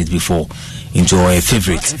have done it before. Into a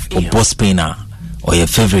favorite, or both Spain, or your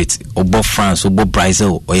favorite, or both France, or both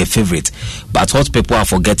Brazil, or your favorite. But what people are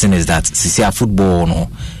forgetting is that Sicilian football, no,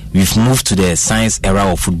 we've moved to the science era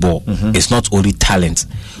of football. It's not only talent.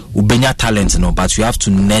 Ubenya talent, no, but you have to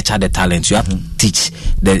nurture the talent. You have to teach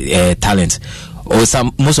the talent. Or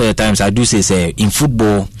most of the times I do say in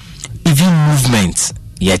football, even movement,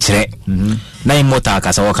 na imota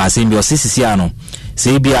kasa waka say be osisiano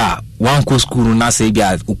say bia one co school na say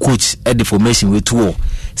bia coach at the formation with two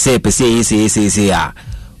say per say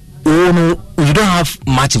oh no, you don't have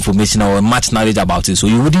much information or much knowledge about it, so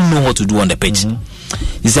you wouldn't know what to do on the pitch.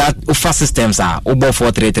 is that offer systems are over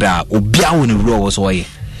 4-3-3 obia when the rule was way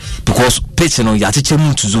because pitch no ya teach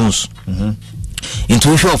them to zones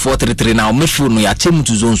into show 4-3-3 now midfield no ya teach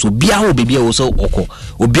to zones obia wo baby also oko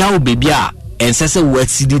obia wo baby a and say we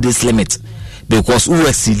exceed this limit because we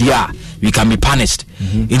exceed we can be punished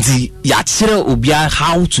into ya chire obia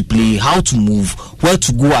how to play, how to move, where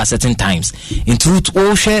to go at certain times into it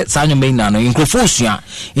all share sanyo me na no incrophone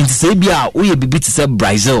into say bia we be to say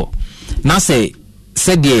Brazil now say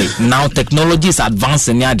said now technology is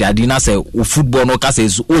advancing near the idea say football no case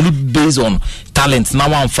is only based on talent now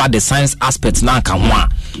one for the science aspect now can one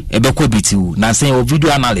ebeko bitiu now say a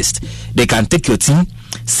video analyst they can take your team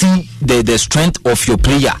see the strength of your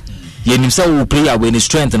player. Yenim say player when his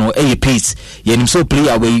strength no a pace. Yenim so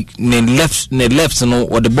player when left no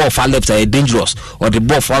or the ball far left are dangerous or the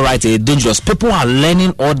ball far right are dangerous. People are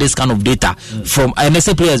learning all this kind of data from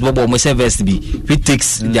NSA players. Bobo MSFSB which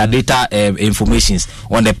takes their data informations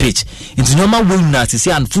on the pitch. Into normal way now to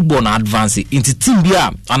see and football na advance into team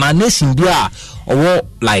bia and a nation bia or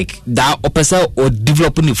like that opposite or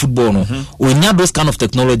developing the football no. We need those kind of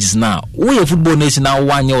technologies now. We a football nation now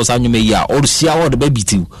 1 year or so year or see how the baby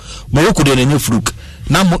too. Morocco they new fluke.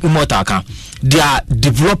 Now immortal can they are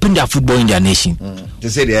developing their football in their nation. They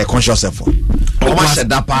say they are conscious effort.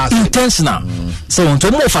 Intentional. So on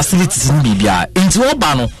more facilities in Libya. Into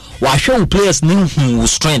Obano, while showing players new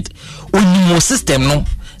strength, only more system no.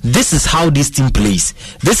 This is how this team plays.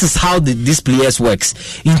 This is how these players works.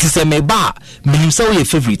 Into say me ba, me say your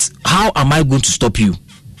favorite. How am I going to stop you?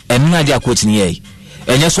 And me idea coaching here.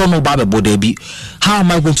 And yes or no babe bodebi. How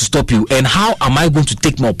am I going to stop you? And how am I going to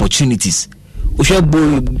take my opportunities? Ushe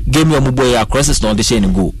boy game your boy across no the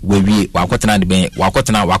chain go. We wakotena the ben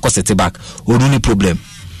wakotena set back. Only problem.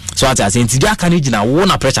 So I say into dia can na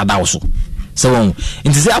wona pressure da also. So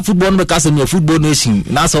into say football because me football nation.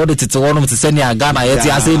 Na so the tete one to send ya Ghana yet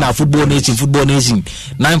ya say na football nation.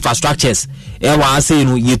 Na infrastructures. I say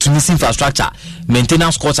no ye to miss infrastructure.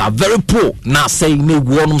 Maintenance costs are very poor. Na say me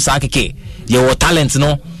wonum sakeke. Your talent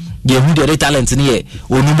no ye who the talent near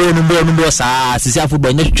onumbo sa sisi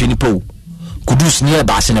football nyɛ twini po kudus near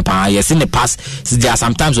bashin pa yes in the past there are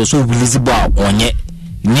sometimes also release ball onye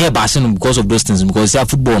near bashin because of those things because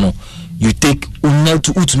football no you take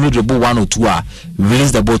to make the ball 1 or 2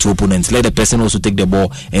 release the ball to opponents, let the person also take the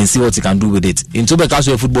ball and see what he can do with it. In because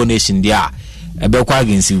we a football nation there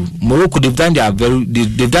against you. Morocco they've done their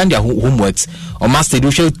homeworks on master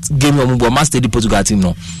game or master Portugal team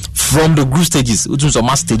no from the group stages which was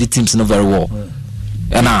master teams not very well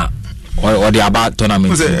and or the about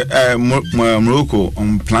tournament Morocco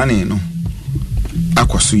on planning no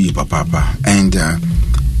akwasuyi papa and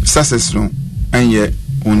success no and yet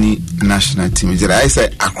only national team I say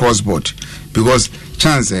across board because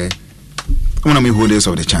chance one of me holders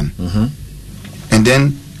of the CHAN and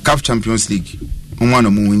then CAF Champions League one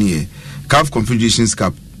of win here CAF Confederations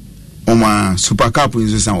Cup Super Cup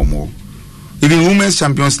is some more even Women's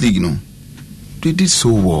Champions League no they did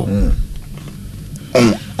so well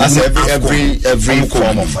as every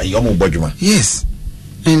form of yes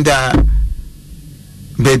and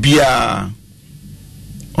baby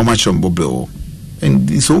Omachombo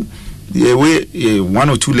and so the way 1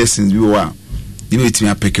 or 2 lessons we were you know it's me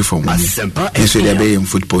a pick from and so they be in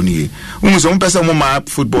football here some person more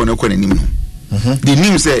football no can anymore the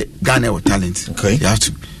name say Ghana or talent okay you have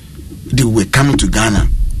to they were coming to Ghana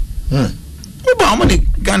how many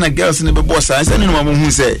Ghana girls in the boss I said no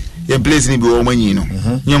who say your place in be all money you know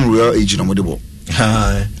young real age no the ball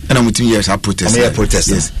and I'm with years I protest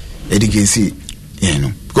yes and you can see you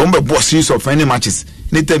know come back boss use of any matches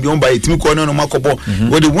anytime you buy it me corner no makobo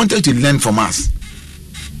what they wanted to learn from us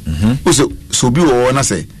so be na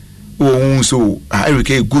say so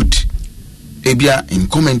Eric good ebia in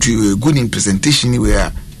commentary good in presentation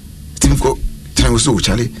where team ko try so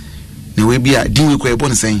chale na we bia din we ko e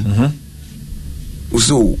bon saying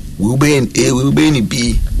so we be in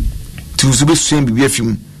B to so be swim be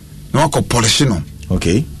afim na ko polish no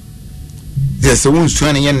okay yes so won't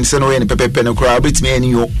train yen say no yen pepe no crowd bit me in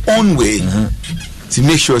your own way to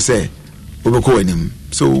make sure say we go anim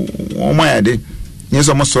so o my ade yes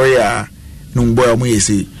o mo sorry no boy o mo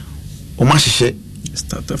yesi o ma hihye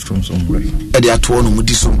started from somewhere e dey ato no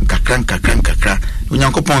mudi so kakra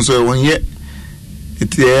onyankopon so won ye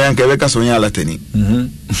ite anka be ka so nya latani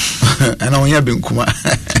ana onya be nkuma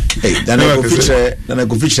dana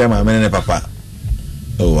go feature my man papa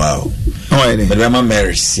oh wow but my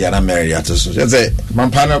Mary Siana Mary atoso say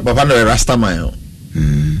papa no rasta man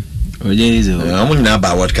I'm not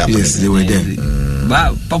about what happened. Yes, they were there.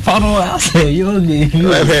 But Papa no say you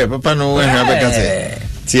Papa no when have a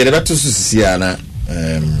see the better Siana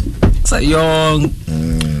young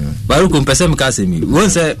Baruch person kasi me won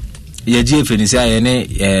say ye Phoenicia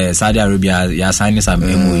ye Saudi Arabia ya sign some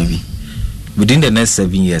MOU within the next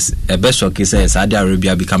 7 years a best showcase Saudi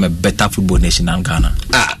Arabia become a better football nation than Ghana.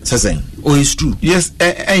 Saying it's true. Yes,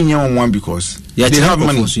 and one because they have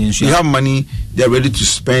money. They have money. They are ready to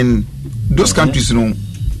spend. Those countries,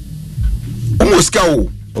 almost cow.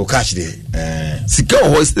 Oh, catch the Sika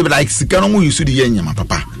was like Sika no you see the yen my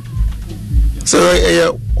papa. So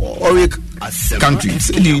all countries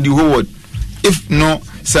the whole world. If no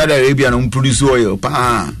Saudi Arabia don't produce oil,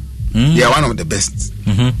 they are one of the best.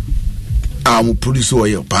 Produce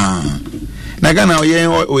oil, na Ghana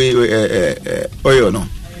oil no.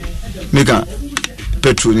 Make a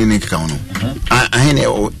petrol in account. I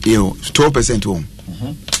 12% home.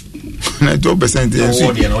 12%.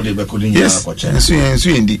 Yes,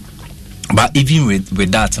 but even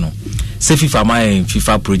with that, no. Say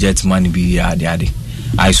FIFA project money be the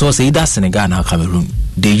I saw say either Senegal or Cameroon.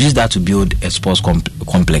 They use that to build a sports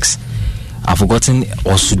complex. I've forgotten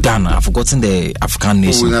or Sudan. I've forgotten the African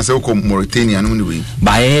nation. Mauritania,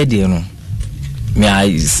 but I heard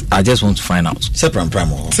I just want to find out. Separate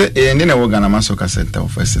prime. Say, and then I work Ghana Soccer Center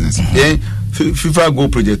of Excellence. Yeah, FIFA Go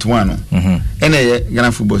Project 1. And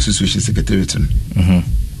Ghana Football Association Secretariat. And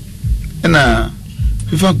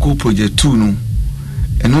FIFA Go Project 2. No,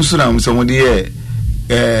 and also now somebody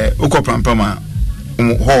Oko Prampama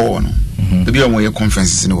Hall. The be on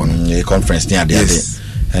conferences in one. Conference near the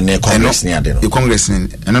and the Congress near the Congress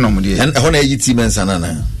and I don't know. And how many teams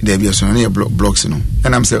and there be so many blocks. And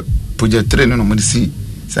I'm saying. Project 3 no mo see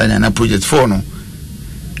say na project 4 no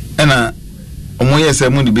na omo yes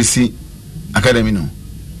mo di besi academy no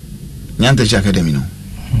Nyantechi academy no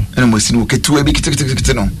na mo si no ketu e bi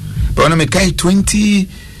kiti no but when me kai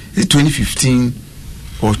 2015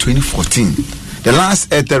 or 2014 the last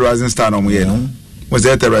Airtel Rising Star no mo here no was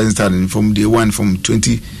Airtel Rising Star from day one from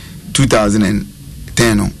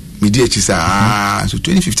 2010 no me di so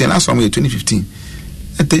 2015 last one 2015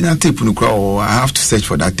 that tape no crowd I have to search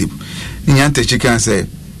for that tape. Nyantechi can say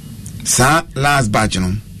sa last batch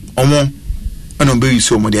no omo ono be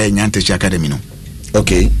so mo dey Nyantechi academy no.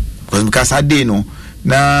 Okay. Because that day no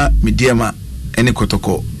na mediama any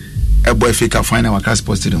kotoko e boy fake final waka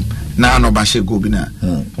sports stadium na no ba she go bi na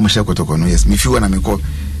omo she kotoko no. Yes me feel when I call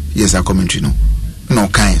yes a commentary no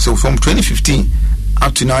kind. So from 2015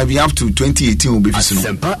 up to now we have to 2018 will be so no.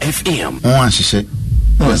 Semper FM. Oh she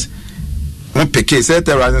yes. One peke say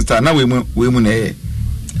the Rising Star now we mu na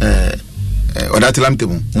odatilam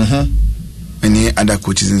temu any other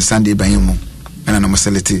coaches in Sunday by him and an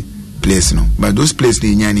facility place no but those places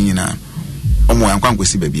they nyani na omo yankwan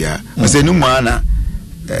kwesi bia I say no mana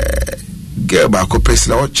girl ba ko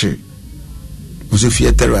presla oche ozo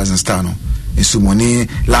fie the Rising Star no esumoni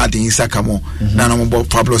lad in sakamo na no mo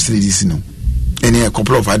fabulous ladies no any a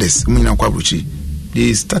couple of others mu na kwabruchi.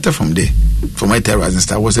 They started from there. For my Rising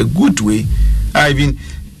Star was a good way. I even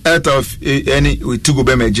out of any to go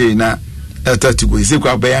bemeje na out to go. Say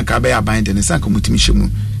kwa bayan ka bayan bind and sanko mutimi shemu.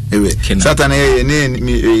 Satan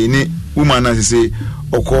ni woman as say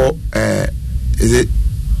oko is it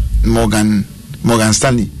Morgan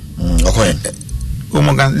Stanley. Okay.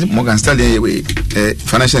 Morgan Stanley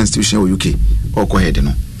financial institution in UK oko head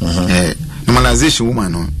no. Normalization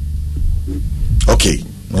woman no. Okay.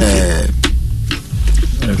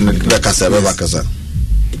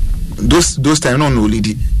 Those time no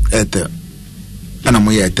lead Airtel and I'm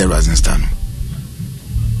here at Rising Star no.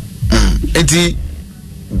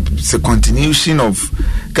 It's a continuation of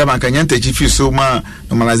kama Nyantechi feel so ma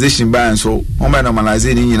normalization by and so on by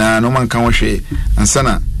normalizing no man can share and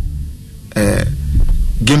sana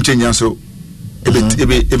game changer so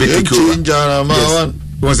take over.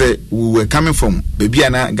 Was we were coming from baby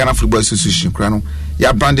and Ghana Football Association krano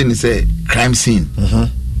ya branding is a crime scene.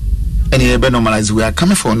 And you normalize we are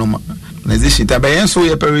coming for normalization tabayen so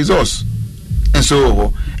you per resource and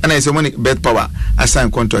so and I say money bet power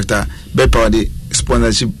assign contractor bet power the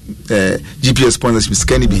sponsorship GPS sponsorship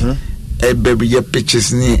scan be baby your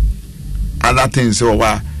pictures ni other things so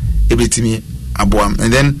wa ebetimi aboam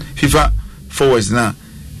and then FIFA forwards na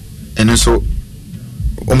and so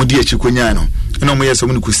omudi echikonya no no mo yes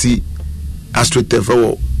omu kusi astroturf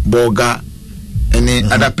or Boga any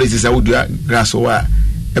other places I would do grass or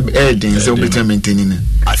Edin so better maintaining it.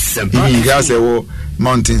 Grass or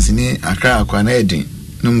mountains in Accra or Edin.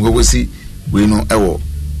 No go see we know ewo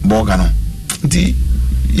Boga no. The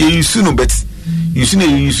you soon bet you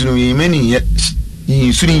soon many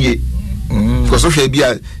you soon ye because of be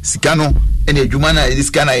a Sicano and a Jumana is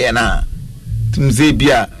Cana na. Tumze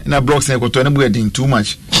bia na blocks na ko to na bu too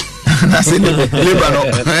much. na say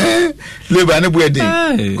labor no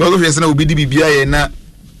building ko go say na obi di bibia ye na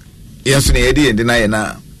yeso na ye di na ye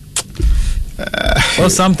na. Well,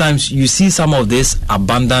 sometimes you see some of these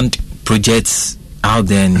abandoned projects out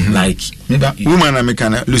there, like woman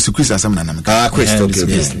American Lucy Chris as Chris.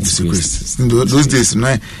 Those days,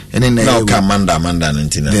 no, and then now Amanda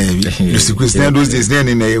Lucy Chris. Those days, then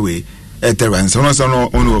in a way, Ethel and so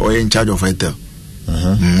on in charge of Ethel.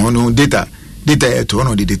 On data to one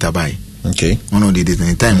of the data buy. Okay, one of the data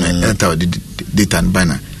in time Ethel data and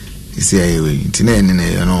banner. You see, it's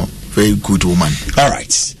very good woman. All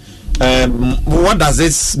right. What does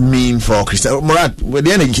this mean for Cristiano Murat? With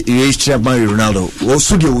the end of Ronaldo, was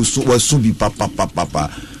Subi papa.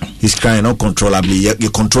 He's crying uncontrollably. You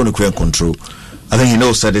control the crane control. I think he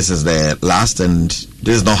knows that this is the last, and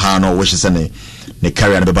this is not how no wishes any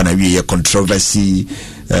carry on the controversy.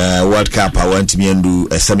 World Cup, I want to be into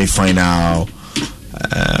a semi-final.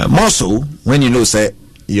 More so when you know say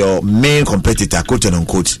your main competitor, quote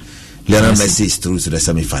unquote, Lionel Messi is through to the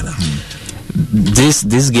semi-final.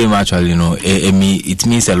 This game actually, it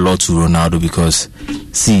means a lot to Ronaldo, because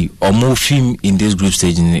see, Omo film in this group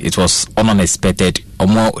stage, it was unexpected.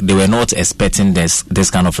 They were not expecting this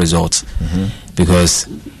kind of result, because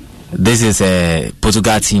this is a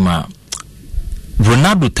Portugal team.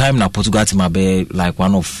 Ronaldo time na Portugal team be like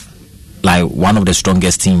one of the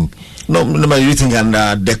strongest team. No, you think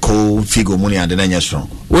Deco, Figo, Money, and then strong.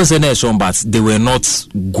 Well, they're strong, but they were not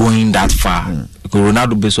going that far.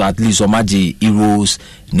 Ronaldo based at least Omaji Euros,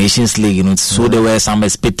 Nations League, so there were some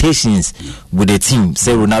expectations with the team.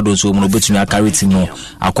 Say Ronaldo so between carry team no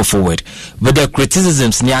go forward. But the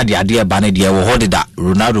criticisms near the idea Banedia were holding that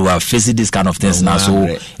Ronaldo are facing this kind of things now,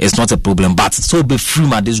 so it's not a problem. But so be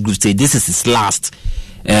free at this group stage. This is his last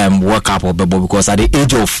World Cup or because at the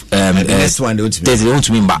age of next one they want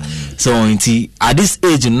to win back. So at this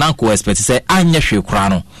age Nanko expect to say anya hwe kra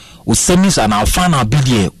no o semis and our final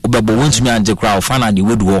bidie obebo want me anje kra o final the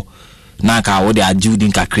woodwo naka wo dey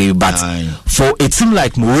adjuding kakre. But for a team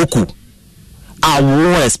like Morocco, I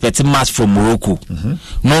will expect much from Morocco.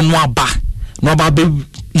 No ba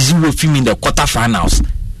easy with him in the quarterfinals.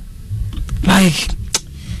 Like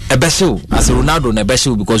Ebesho, as a Ronaldo,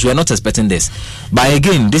 Ebesho, because we are not expecting this. But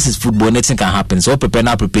again, this is football, anything can happen. So prepare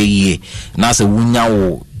here. Now say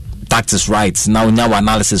Wunya tactics right. Now Wunya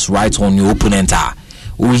analysis right on your opponent.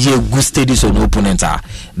 We hear good studies on your opponent.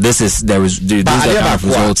 This is these are the kind of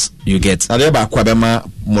results you get. Adeba Kwabema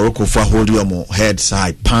Morocco for hold your head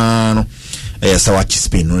side pan. Sawachi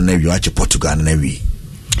Spain no nevi wachi Portugal nevi.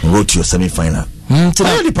 Road to your semi-final.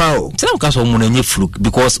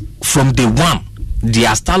 Because from day one,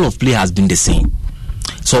 their style of play has been the same.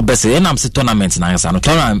 So basically, I'm saying tournament now.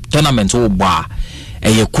 Tournament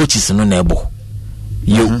your coaches no nebo.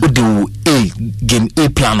 You do a game A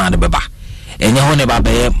plan and the baba. And you honey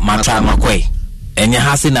babe matra makwe. And you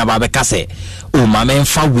has in a babe kase. Oh my man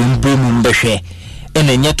fa win boom beshe. And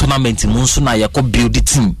then your tournament munsuna ya ko build the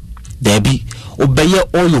team. There be obey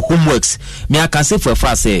all your homeworks. Me I can say for a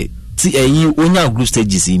fact say you onya group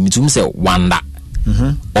stages me to say wanda.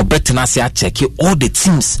 Or better na say check all the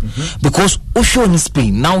teams because Osho in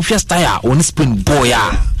Spain now first tire on Spain boy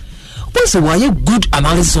what's why you good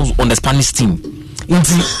analysis on the Spanish team in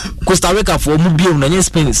Costa Rica for Mubio na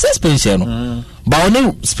Spain say Spain no but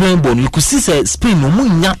on Spain born you could see say Spain no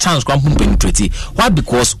nya chance kwam penetrate. Why?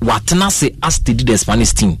 Because what na say as they did the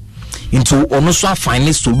Spanish team into also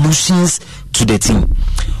finding solutions to the team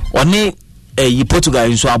on Portugal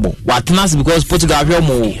in Swabo. What nas because Portugal have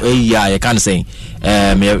more I can't say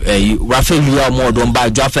Rafael more don't buy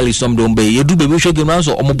Rafael some don't buy you do baby show game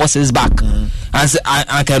so omo boss is back and say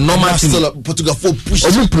I can normal Portugal for push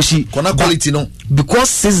quality no because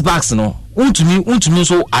 6 backs no to me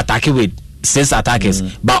so attack with 6 attackers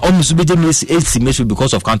but almost be just 8 match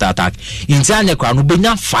because of counter attack in China no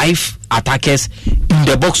benya 5 attackers in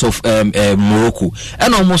the box of Morocco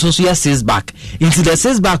and almost also 6 back into the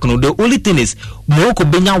 6 back no the only thing is Morocco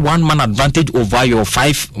benya 1 man advantage over your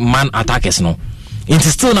 5 man attackers no into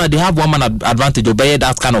still now they have 1 man advantage over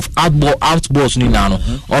that kind of outballs ni now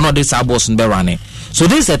or not this outballs in running. So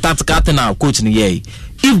this is a tactical thing now coach ni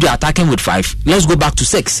if they're attacking with 5 let's go back to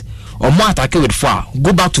 6 or more attacking with 4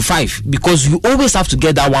 go back to 5 because you always have to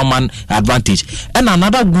get that 1 man advantage. And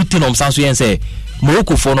another good thing on Sansu and say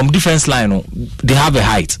Morocco for them defense line they have a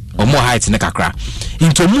height or more height in the kakra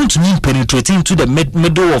into mean penetrating into the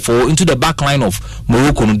middle of or into the back line of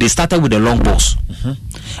Morocco. They started with the long balls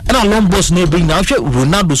and a long balls never bring now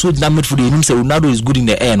Ronaldo so damage for the him say Ronaldo is good in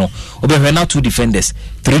the air no or now 2 defenders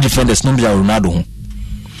 3 defenders no Ronaldo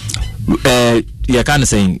you can't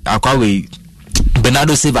say Akwawe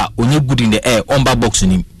Bernardo Silva only good in the air on back box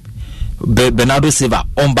in him Bernardo Silva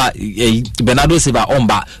omba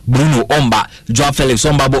Bruno omba Joao Felix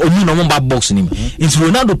omba but omu no omba box nim into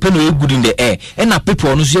Ronaldo pen no good in the air and na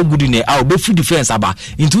people no so good in the air be free defense aba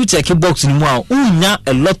into check box nim a unya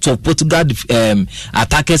a lot of Portugal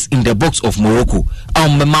attackers in the box of Morocco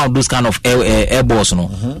mount those kind of air balls no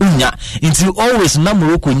unya into always na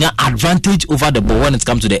Morocco nya advantage over the ball when it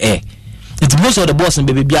comes to the air. It's most of the balls in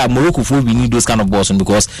baby Morocco for we need those kind of balls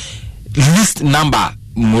because least number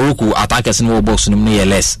Morocco attackers in the box no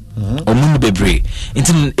less omu bebre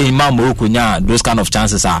into Morocco nya those kind of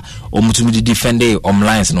chances are omutumi defend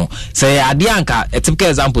lines no say ade anka a typical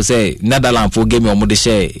example say Netherlands for game omu de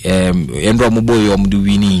share endro omu boy omu de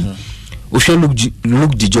winning o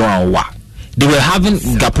look the Joan wa they were having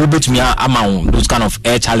gapo between amount those kind of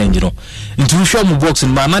air challenge, you know. Into show mu box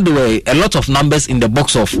in man, there were a lot of numbers in the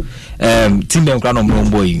box of Team Democrat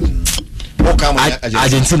boy.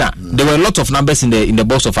 Argentina. There were a lot of numbers in the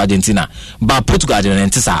box of Argentina, but Portugal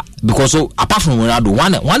Argentina because so apart from Ronaldo,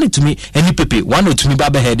 one to me any Pepe, one to me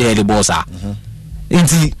Baba head balls are.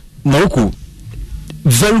 Into Morocco,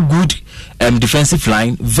 very good defensive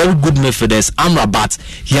line, very good midfielders. Amrabat,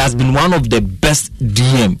 he has been one of the best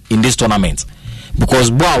DM in this tournament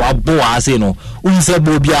because I say no, unse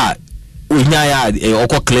bobia unyaya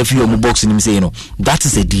oko clef you box in him say no, that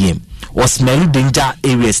is a DM. Or smelly danger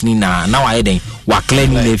areas ni now I then wa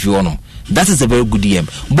cleaning if you know. That is a very good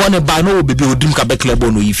DM. Born by no baby who dream kabe club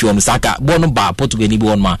no if you on Saka born by Portugal ni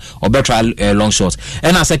one man or better try long shots.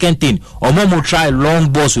 And a second thing, or more try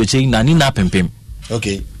long balls with chain na nina pempem.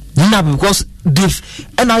 Okay. Nina because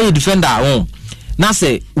NRA defender home. Now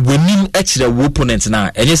say when him extra opponent now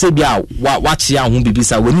and you say bia watch ya hu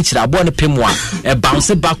bibisa when you ball the pemwa e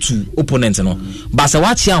bounce back to opponent no but say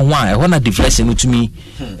watch ya hu e ho na deflection to me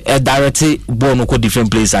e direct ball no ko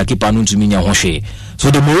different place keeper no to me nya ho hwe.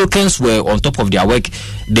 So the Moroccans were on top of their work.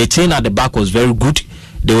 The chain at the back was very good.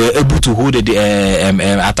 They were able to hold the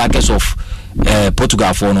attackers of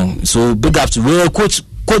Portugal for no. So big up to coach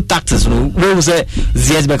tactics no we will say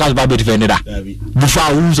ZS because Babu defended that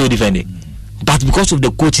before who so defended. But because of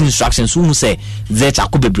the coaching instructions, who say they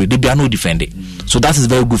are no defending. So that is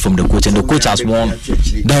very good from the coach, and the coach has won.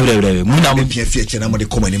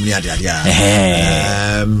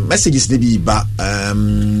 Messages maybe, but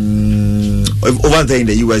over there in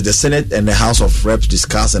the US, the Senate and the House of Reps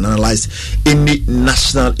discuss and analyze any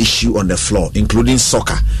national issue on the floor, including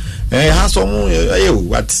soccer. What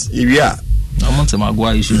area? I want to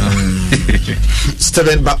Magua issue now.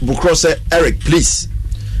 Steven Bukro said, Eric, please.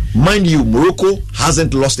 Mind you, Morocco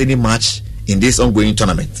hasn't lost any match in this ongoing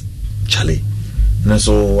tournament. Charlie.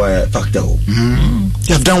 So, factor. You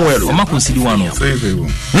have done well. I'm consider one.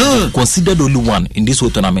 Considered only one in this whole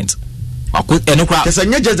tournament. Because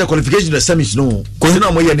I just the qualification the semis no.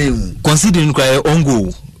 Considering on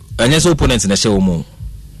goal. And yes, opponents in the show more.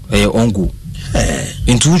 On goal.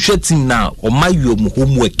 Into which team now or my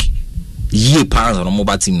homework. Ye pounds on a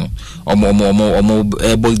mobile team no or more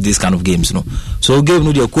this kind of games no. So give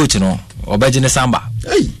no the coach no or Bejene Samba.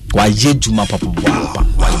 Hey, why ye juma papa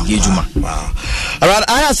why ye juma. Alright,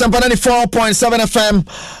 I have some 94.7 FM.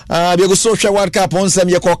 We go social World Cup on some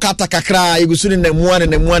yeko kata kakra you go soon in the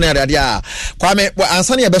one area. Kwame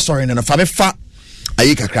ansani ebe sorry no fa me fa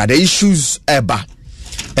ayi kakra the issues eba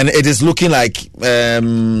and it is looking like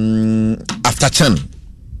after Chan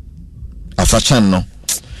no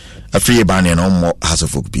a free ban and on more has a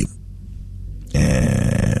folk be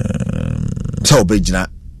so bejina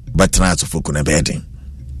but try to folk on a bedding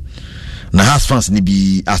now has fans ni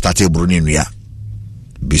be after table in ria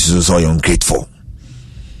bisu so ungrateful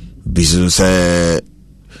bisu say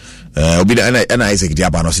obi and Isaac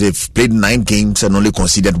Diabano so they've played 9 games and only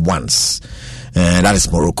conceded once that is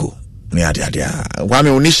Morocco. What my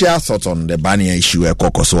initial thoughts on the Bania issue a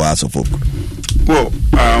Kokoso as of folk? Well,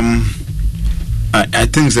 I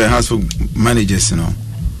think the House of Managers, you know,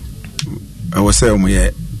 I was saying we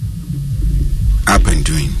are up and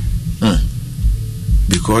doing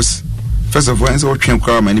because first of all, so train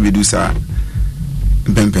crowd many be do sa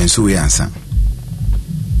ben so we answer.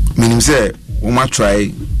 Meaning say we might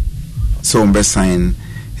try so best sign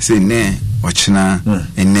say ne watchna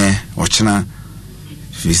and ne watchna.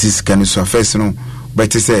 This is can so first no,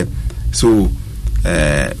 but say so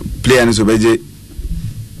player no so beje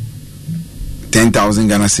 10,000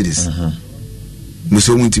 Ghana cedis.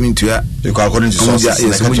 Muso muntimi ntua according to sources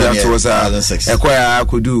yes I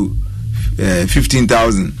could do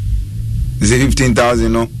 15,000. They say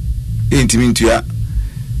 15,000 no intimi ntua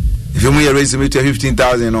if you may raise to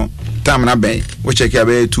 15,000 no time na bay we check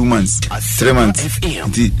here 2 months 3 months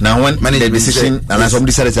now when manage the decision and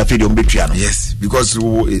somebody said it's a video on Bitreano. Yes, because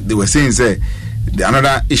they were saying say the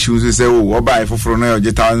another issue is say oh buy for no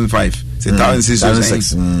 1,005 say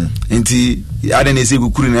 1,600 nti ade na say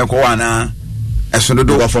kukuru na ekwo wana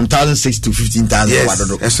esododo from 1,600 to 15,000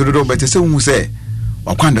 wadodo esododo but say hu say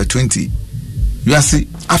okwanda 20 you see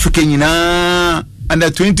African nyina under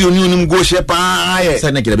 20 only go share pa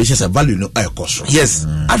say na kira be say value no ekoso yes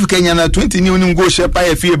African nyina 20 ni only go share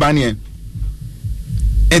pa fie ba ne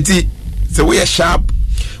enti so we are sharp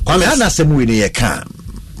kwame ana semu we ne ka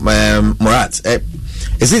Murat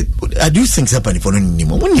is it I do think somebody for no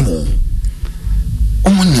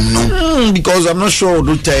because I'm not sure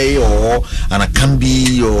Dute or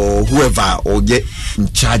Anakambi or whoever or get in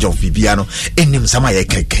charge of Bibiano in him some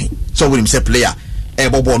so when him say player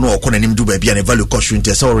Bobo no or him do baby and value caution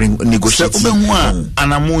test or negotiate and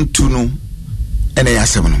amount to no and I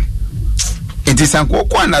ask him it is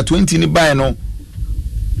under 20 ni buy no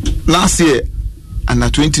last year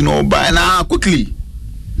and 20 no buy now quickly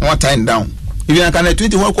one time down even I can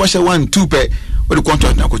 20 work question 1-2 per what the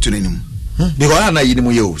contract na go to him because I na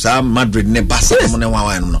yidimu yo sa Madrid ne Barca mo ne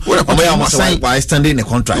wa no why standing in the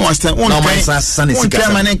contract no man san is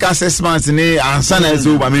permanent assessment ni ansa na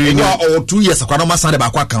zo ba me or 2 years akwa no man san de ba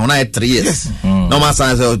kwa kan na 3 years no man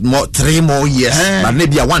san more 3 more years but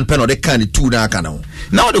maybe a one pen or they can 2 na aka na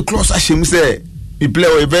now the close ashim say we play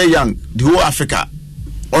we very young the whole Africa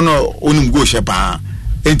ono onum go shepa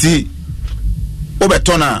enti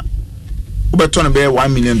obetona be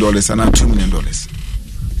 $1 million and $2 million.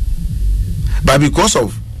 But because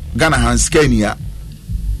of Ghana has Kenya,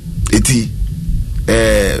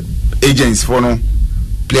 agents for no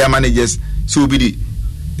player managers, so be the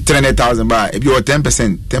 300,000 by if you are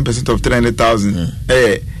 10% of 300,000,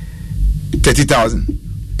 30,000.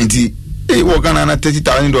 And what Ghana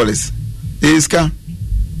 $30,000 iska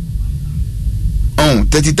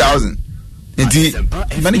 $30,000. And the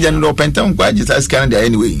manager no pentam quite just Canada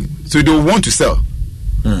anyway. So they want to sell.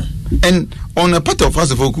 And on a part of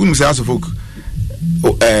House of Folk, we say House of Folk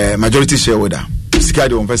majority shareholder.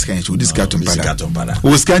 Sikadi on first can show this carton pada.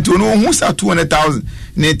 We scan to know who's at 200,000,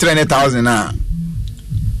 ne 300,000 na.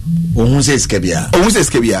 Who says Kebia? Who says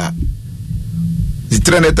Kebia? The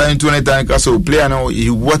 300,000, 200,000 so player now he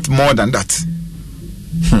worth more than that.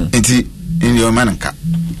 In your manaka.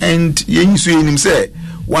 And you see him say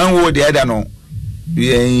one word the other no.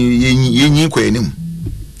 Ye kwa enim.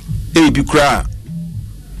 Bi kura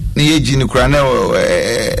na ye gini kura na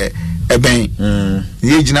eben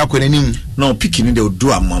ye gina kwa enim no picking the do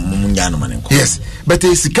amunya no man. Yes, but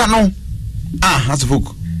sika no has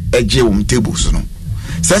folk eje wo table so no.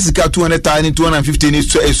 Say sika 200,000 250 ni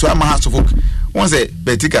so ama has folk. One say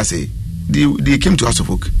betika say they came to House of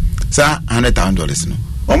Folk. Say $100,000 no.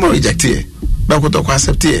 Omo reject here. Ba ko to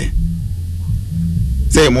accept here.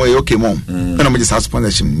 Say more okay mom. When I'm just house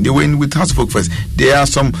sponsorship. They went with House of Folk first. There are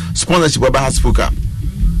some sponsorship about House of Folk.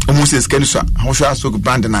 Almost as can so House of Folk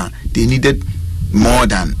brand now. They needed more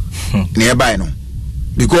than nearby no.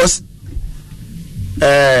 Because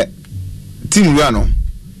Team Ruano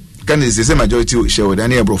can is the same majority shareholder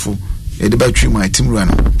near Brofo. The battery my Team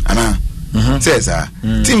Ruano. Anna says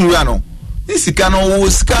Team Ruano. This Sikano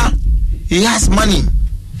he has money.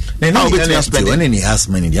 When he has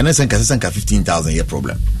money, the other can 15,000 year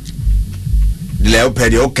problem. The level per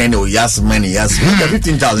the kind of yes money, yes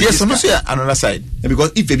 15,000. Yes, I'm say another side.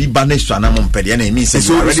 Because if he be banished to an amount per the enemy, means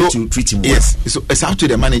you are ready to treat him well. Yes, so it's up to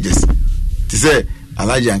the managers to say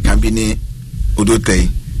Elijah and Kambini Odote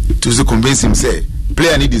to convince him say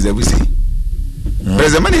player need deserve we say.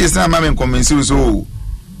 But the managers now man convince you so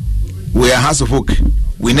we are House of Folk.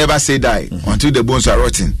 We never say die until the bones are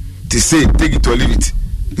rotten. To say take it or leave it.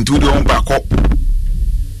 Into the own back up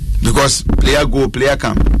because player go, player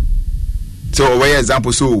come. So, for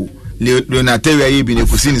example, so Leonardo I be in a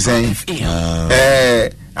cuisine saying,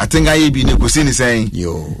 I think I be in a cuisine saying,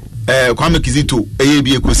 yo, Kwame Kizito, I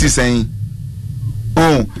be a cuisine saying,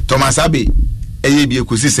 oh, Thomas Abbey, I be a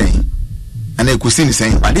cuisine saying, and a cuisine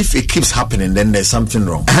saying, but if it keeps happening, then there's something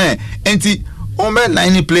wrong. And the over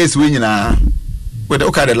 90 players winning, but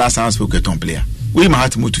okay, the last time spoke a ton player. We might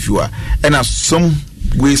have to move to fewer, and as some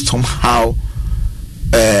way somehow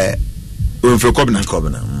for Covenant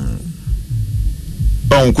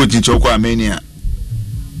coaching Choco Armenia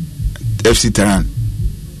FC Tehran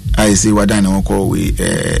I say what I know call we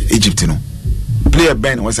Egypt no player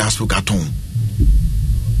Ben was asked for carton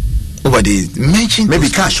over the mention maybe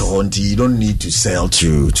cash or until you don't need to sell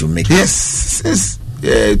to make yes since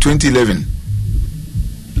 2011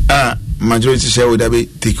 majority shareholder be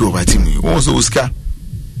take over team also Oscar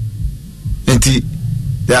and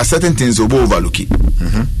there are certain things obo overlook it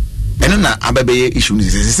and na abebe issue ni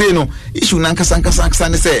say no issue na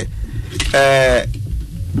nkasa say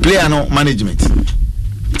player no management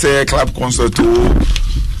say club consult to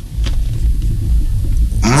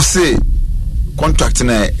must say contract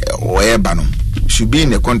na whatever no should be in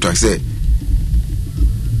the contract say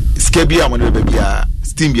skebia mo be bia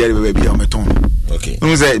steam bia be bia meton okay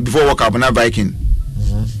you say before work up na Viking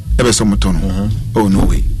ebe so meton oh no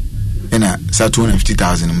way and sa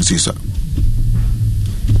 250,000 mo say so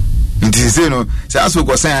nti say no say aso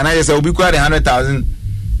go say na say obi kwa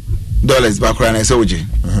 $100,000 back na say oje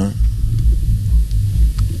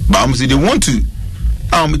but I'm say they want to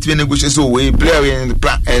to negotiate so we play in the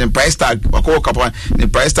price tag the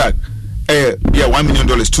price tag yeah $1 million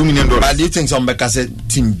 $2 million. But do you think some because say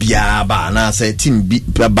team biaba na say team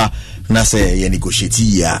biaba na say you negotiate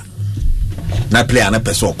ya na player na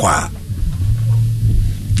person kwa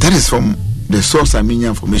that is from the source I mean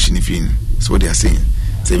information if you so what they are saying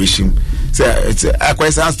say wishim say it's a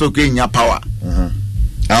question has to gain your power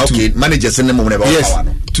okay managers in the moment about yes, power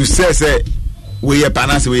no to say we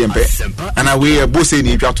panas we mpe and we both say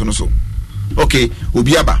ni twa to no so okay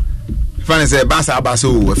obi aba fan say basa aba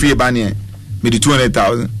so afie ba ne me di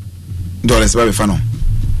 $200,000 ba be fa no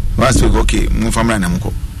was okay mo famra na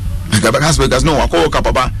mko ga ba has because no akọ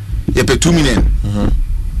kapapa ye pe 2 million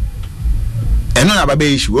eno na ba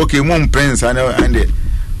be issue okay mo prince and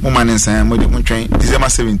mo man nsan mo twen December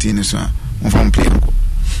 17 so mo fam play ko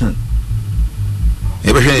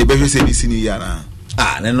e be hwe say bi sini ya na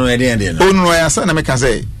no ede no no ya sa na me ka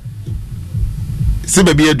say se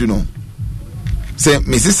baby edu no say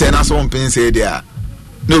Mrs. Sena so mpin say dia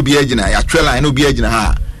no obi agina ya twela no obi agina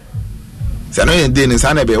ha say no yen dey ni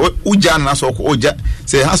sa na be uja na so ko uja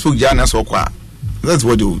say hasbuk ja na so ko that's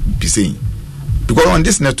what they will be saying because on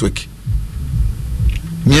this network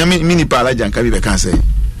mini pala janka bi be kan say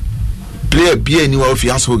player bi ani wa fi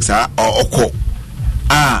hasbuk sa okọ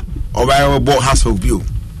oba bo hasbuk bi o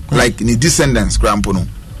like the descendants grandpa no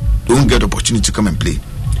don't get opportunity to come and play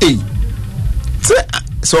hey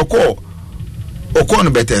so call no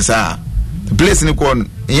better sir the place ni call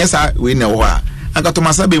yes we na ho a aka to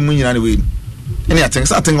masa be mu nyina ni we any atten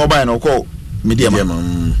certain oba na call medium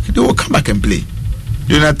they will come back and play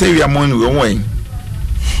do not tell you among we won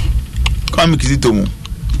come kizito mu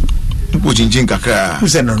mpo chinjin kakra who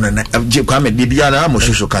say no kwame de bia na mo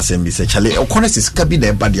shosho kasem bi se chale okonesis ka bi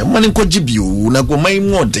na bade man nko gibio na go mai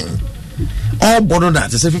modern all bono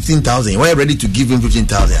that say 15,000 we are ready to give him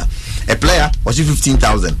 15,000 a player was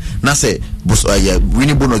 15,000 na say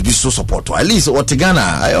winning bonus be so support at least what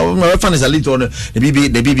Ghana my fan is a little on the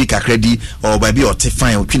BB kakredi or baby or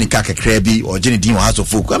fine or twin kakra bi or Jenny Dean house of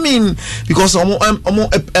folk I mean because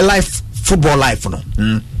a life football life no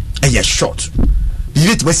a short you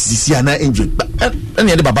need to see an injury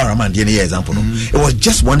any other Baba Rahman the example no it was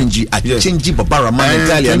just one injury at changing Baba Rahman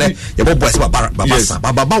entirely and your boy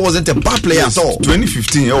Baba wasn't a bad player at all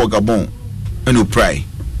 2015 Gabon and no pray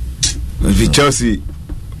the Chelsea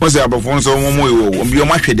was about one so one more be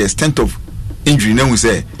match the extent of injury now we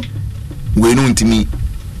say we know to me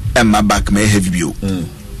and my back may have you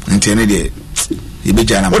until any day you be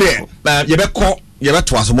jana you be call you be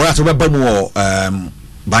twas more to be more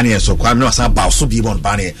Bani so kwam no asa ba so bi bon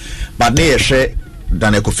bani but na ye hwe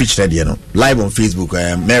dan eko feature de no live on Facebook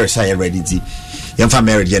Mary say ready ti yemfa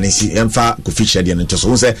Mary de nsi yemfa ko feature de no to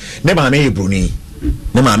so say ne ma me Bruni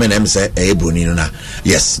ne ma me na em say Bruni no na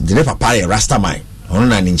yes the ne papa e Rastaman ono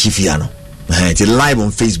na ni nchifia no it's live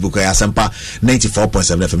on Facebook Asampa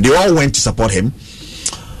 94.7 FM they all went to support him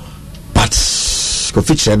but ko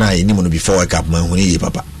feature na ni mo no before World Cup man huni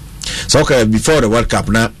papa so okay before the World Cup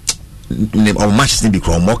na or matches ni be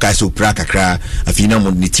kro mo kai so pra kakra afina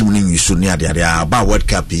mo ni team ni nwiso ni ade ba World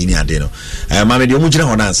Cup ni ade no ma me de omu gina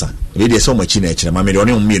ho nansa we dey so much na ekire ma me de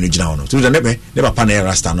oni omu gina ho no so ne papa na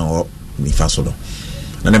Rasta no ni fa so no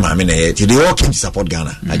na ma me na they all came to support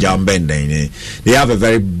Ghana ajam benden they have a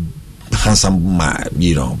very handsome man,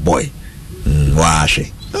 you know, boy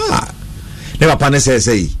washi ne papa na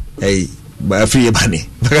say hey free bani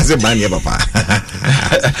because bani papa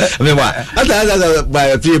I mean what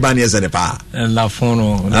by free bani as a pa la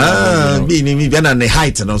fono be ni na the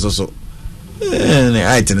height and also so the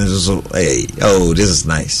height and also hey oh this is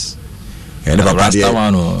nice and never party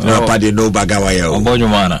no bagawa yo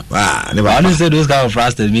obojumana I say those kind of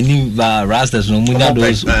rastas meaning rastas no munya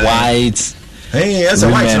those white hey as a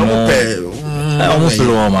white no almost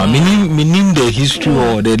meaning the history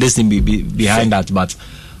or the lesson behind that but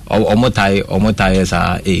omotai is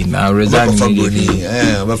na resign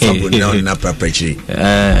na property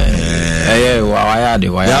why they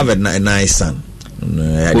have a nice son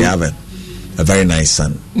they have it a very nice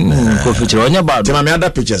son. Only bad. My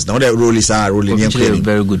other pictures now. The Rollies are rolling.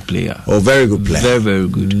 Very good player. Oh, very good player. Very, very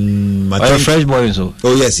good. Fresh boy so.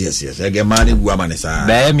 Oh yes. I get money. Woman is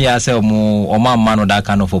me I say man that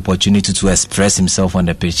kind of opportunity to express himself on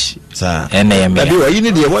the pitch. Sir. You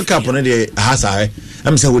need the World Cup on the house.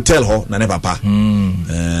 I'm say hotel ho na ne papa.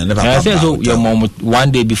 Never. I say so your mom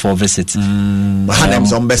one day before visit. Hanem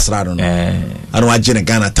some best rado no. Anu agene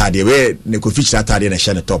Ghana tade we ne ko feature tade na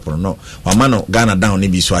share the top no. Wa man Ghana down ni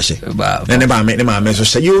bi so ahye. Ne ba me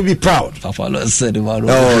so you will be proud. Papa said about.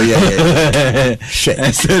 Oh yeah.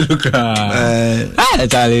 Shit. Look.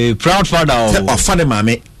 Proud father. Oh father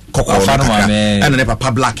mame. Kokoro mame. And ne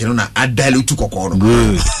papa black no na adale tu kokoro.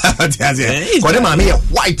 Good. Ko ne mame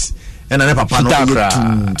white. And I papa no dilute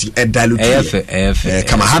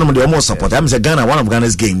come on the almost support. I'm say Ghana one of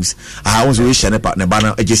Ghana's games. I want to wish ne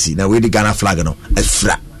banner agency na we the Ghana flag no e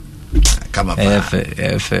fra. Come on.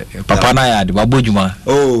 Papa na ya de babojuma.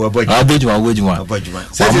 Oh, abojuma.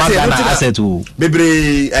 Ghana asset o.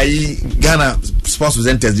 Bebre ai Ghana sports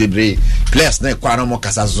presenters bebre players na kwa no mo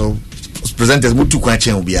kasa so presenters mutu kwa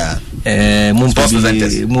chen obia.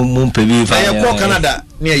 Mumpebi for Canada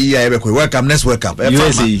near year welcome next World Cup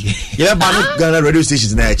USA yeah ban Ghana radio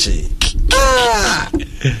stations na eche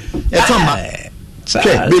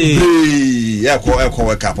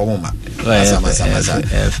World Cup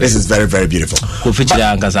this is very very beautiful. A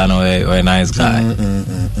nice guy.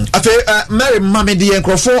 Mary Mame di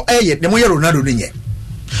enkrofo the mo Ronaldo ni nye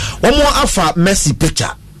one more afa Messi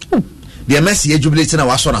picture. The Messi jubilate na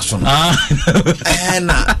waso na so no na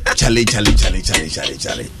chale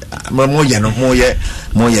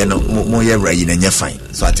mo ye rayi na nya fine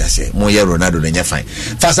so ati ase mo ye Ronaldo na nya fine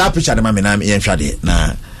fasa picture na me na ye hwade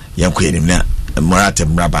na ye nkwenim na morate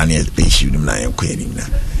mraba na be issue na ye nkwenim na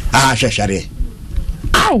hwehwade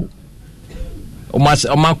ow o ma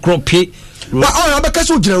cropi. Oh, I'm a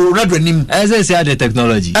casual Ronaldo nim. As I say, the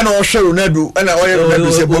technology. And I'll show Ronaldo. And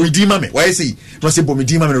Ronaldo say, "Bomidi mame." Why say? No say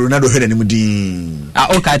Bomidi mame. Ronaldo head and Mudi.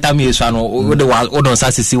 Okay, tell me, so no. The one, oh, don't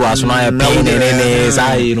say was no.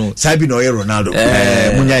 You know, Sabi no Ronaldo.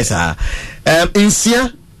 Munya isa.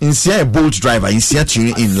 Insia a bolt driver. Insia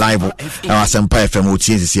tuning in live. Our Sempa FM.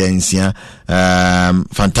 Insia.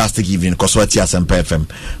 Fantastic evening. Koswati Sempa FM.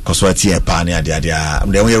 Koswati Pania. Dia.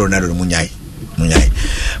 The only Ronaldo Munyai.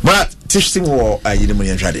 But teaching war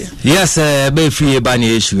yes, be free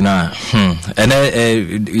bani issue na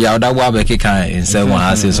and ya da wa be keka in say one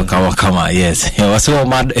has so kama yes was so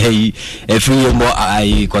mad free mo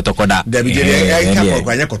ai kotokoda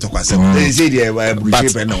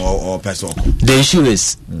the issue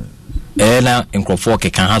is na enkrofo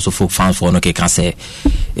keka has of folk fans for no keka say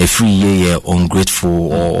a free year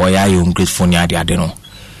ungrateful or ya ungrateful ni ade no.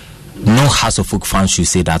 No House of Folk fans should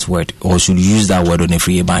say that word or should use that word on a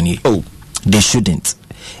free bani. Oh, they shouldn't.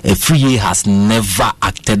 A free has never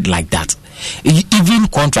acted like that. Even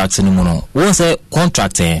contracts anymore. Once a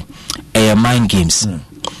contract, mind games,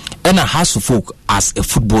 and a House of Folk as a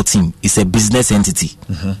football team is a business entity.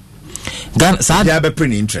 They have a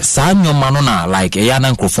pretty interest. San your manona like a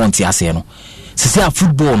yana crofonti aseno. See a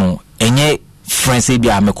football no, and ye friends say be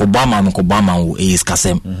a mekobama is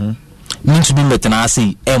kasem. Mean to be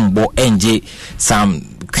metanasi embo nj some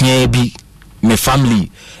kwebi me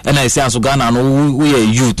family and I say so Ghana no we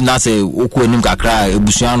youth na say oku enim kakra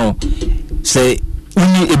ebusuano say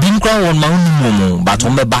uni ebim kra won ma unu but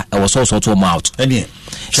on meba e was also to out any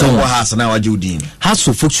so what has now ajudin House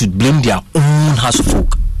of Folk should blame their own House of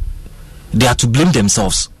Folk. They are to blame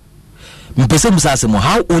themselves.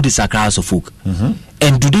 How old is Accra House of Folk?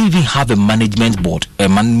 And do they even have a management board, a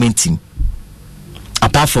management team?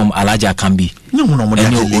 Apart from Alaja Kambi, no,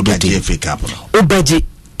 Obeje,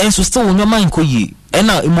 and so still on your mind, Koyi, and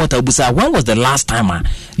now Immortal Busa. When was the last time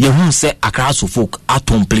you said Accra House of Folk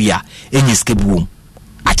atom player in his escape room?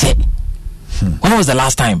 Ache. When was the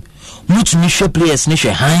last time? Much Misha players,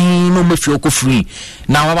 Nisha, no me feel free.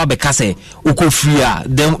 Now, I'm because say, Uko free,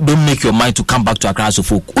 then don't make your mind to come back to Accra House of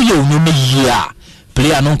Folk. You know me here,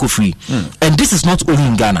 player non free. And this is not only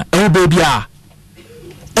in Ghana. Oh, baby,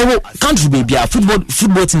 country baby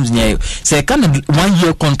football teams near say kind of 1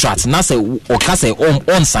 year contract na say or ka say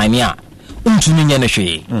on sign ya untumi nya na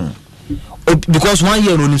hwe because 1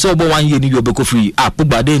 year no so 1 year ni you be free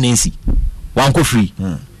pogba dey nancy one go free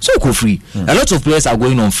so go free a lot of players are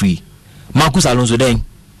going on free. Marcus Alonso then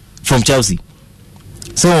from Chelsea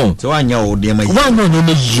so anya o dey ma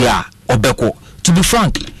year obeko. To be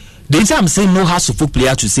frank, the time I'm saying no House of Folk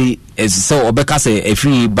player to say so Obeka say a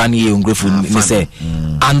free banny ungrateful me say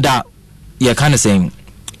under you kind of saying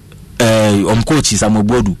coach is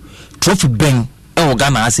Amobodu trophy bang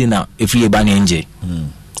Ghana say now a free banny NJ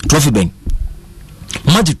trophy bang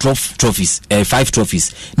Magic trophies, 5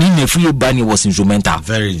 trophies. Ni free Bani was instrumental.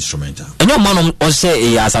 Very instrumental. And your man also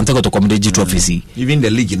say Asante to accommodate trophies. Even the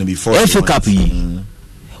league in before. FA Cup.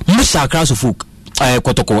 Musha Krasu Folk.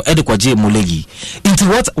 Kotoko Edekwaje Molegi. Into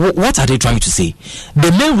what are they trying to say?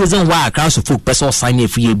 The main reason why Accra Folk person sign a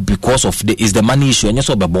free because of the money issue and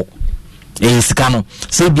so bebo. Sikano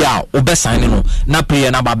say bia obe sign no na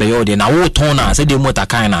player na ba be yo de na wo ton na say the motor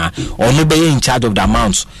kind na or no be in charge of the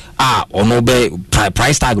amounts or no be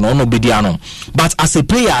price tag no be dia no. But as a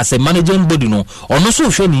player, as a managing body no or no so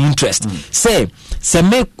show any interest. Say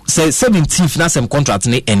make 17th na some contract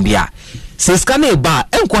ni NDA. Say scanner ba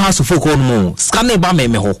enko House of Folk on mo scanner ba me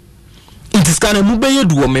ho it is scanner mu be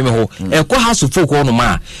yedu o me ho enko House of Folk on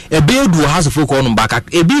ma e be yedu House of Folk on back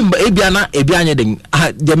ebi anye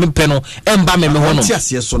de me pe no emba me ho no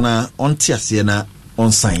tiasie so na on tiasie na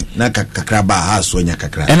on sign na kakra ba ha so nya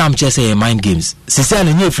kakra and I'm just say mind games se say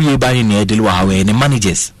na nye free ba ni e deliver how any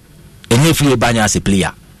managers enye free ba nya as a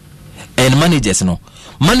player and managers no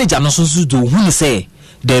manager no so do hu say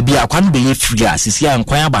there be akwan be ye free asisi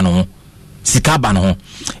ankwan aba no sika ba no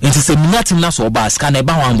it is a minute na so ba sika na e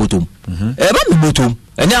ba wan botom e ba mi botom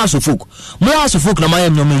ene House of Folk mo House of Folk na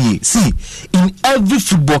mayem nyom yi see in every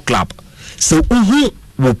football club so who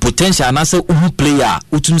will potential na say who player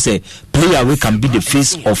utum say player we can be the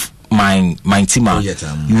face of my team.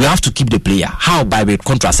 You have to keep the player how by the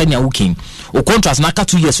contract send ya working o contract na ka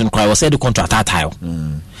 2 years in cry was said the contract that time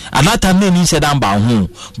at that time me said am ba hu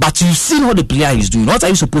but you see what the player is doing. What are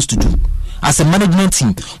you supposed to do as a management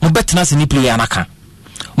team? Mo bet na any player anaka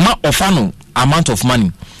ma ofano amount of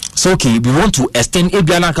money. So okay, we want to extend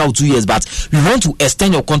Ebianaka 2 years, but we want to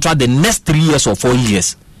extend your contract the next 3 years or 4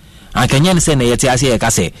 years. And Kenyan say na yeti ase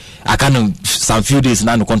say I can some few days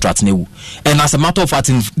na no contract new. And as a matter of fact,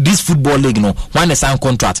 in this football league no, when they sign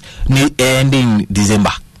contract ending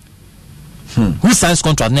December. Who signs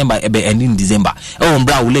contract number ending December? Oh,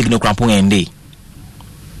 bra league no crampon end.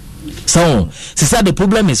 So, sister, the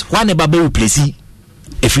problem is when the baby replace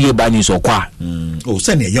a free bad news or qua. Oh,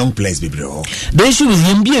 send a young players, baby. The issue is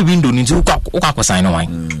him be a window into Okako sign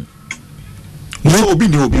wine. No, be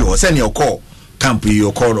no, send your call. Camp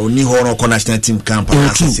your call or New Horror National Team camp.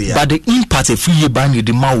 But the impact a free band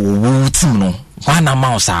the Mao team no. One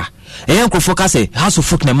mouse are. Uncle focus a House of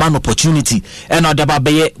Folk man opportunity and other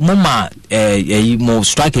baby mama mo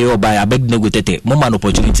strike you by a beg negotiate moment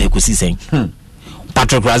opportunity kusi saying.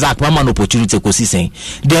 Patrick Razak, one man opportunity kusi saying.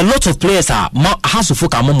 There are lots of players are House of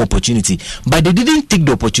Folk are more opportunity, but they didn't take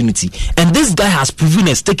the opportunity. And this guy has proven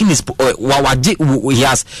it's taking his he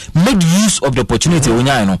has made use of the opportunity.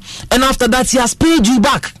 And after that he has paid you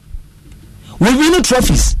back. We win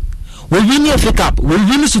trophies. We win FA Cup, we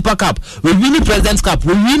win Super Cup, we win President's Cup,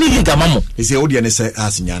 we win Liga Mamo. Is the audience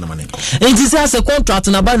as in Yana Manenko? And he says a contract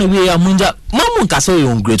in a banner way Munja Mamun Kaso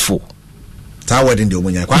ungrateful. Tower in the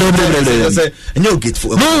Umunya. And you're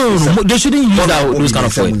grateful. No, they shouldn't use those kind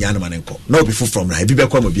of Manenko. No, before from Biba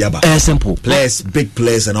Biaba. Simple. Players, big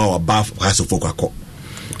players, and all above House of Folk.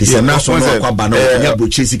 This is a national Kwabano, Yabu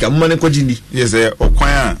Chisica, Manenko Jindi. Yes,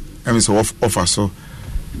 Okwaya, I mean, so offer so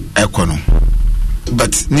Econo.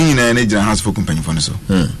 But ni na energy na House for company for so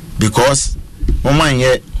because woman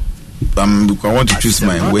here I want to choose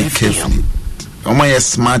my way carefully. Woman here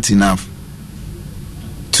smart enough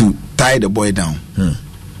to tie the boy down.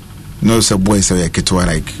 No, so boy so ketwa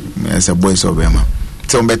like as a boy so bema.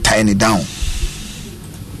 So be tying it down.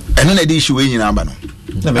 And then the issue we nyina ba no.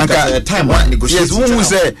 Time one negotiate. Yes, who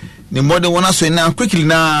say the modern one so now quickly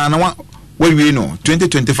na what we know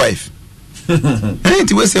 2025.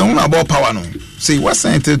 And we say about power no. Say what's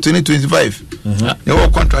signed till 2025. They were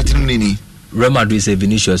contracting money. Real Madrid say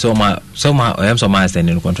Vinicius somehow I am some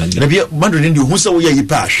understanding the contract. Madrid didn't do who say we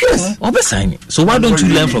pass. Yes. Obe sign it. So why don't you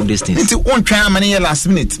learn from these things? It's one try money last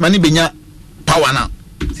minute. Money benya power now.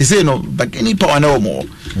 They say no, but any power no more.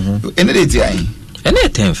 Any day ti. Any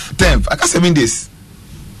 10th. I got 7 days.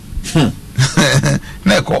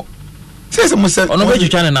 Neko. Say some say. On the way to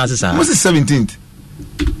China now sir. What's the 17th?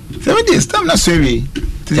 7 days time na sorry.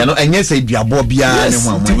 And yes, they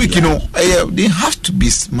have to be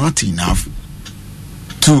smart enough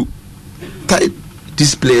to tie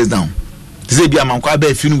these players down. Say be am kwa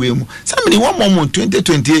be fin we mu. Somebody one more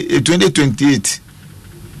 2028.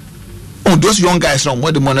 Oh, those young guys from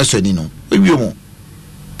what the money said no. We mo.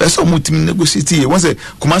 Person mo team negotiate. Once say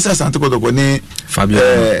commence Santo Kotoko ne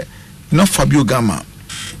Fabio not Fabio Gama.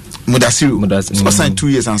 Mudasiru. So sign 2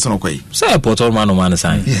 years and so no. Say Porto man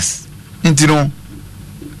sign. Yes. You know.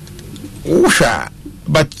 Usha,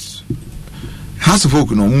 but House of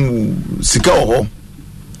Folk no sika ho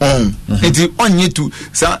on enti onye to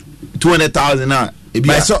 200,000 na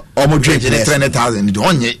But so almost 300,000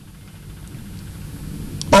 onye.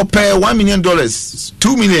 Or pay $1 million,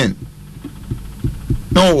 $2 million.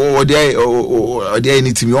 No, or there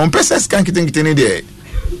anything. On pesa can't get any there.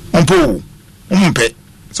 On po, pay.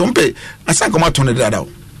 So pay. I sang come out on the data.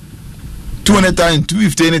 200,000,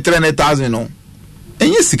 250, 300,000. No, and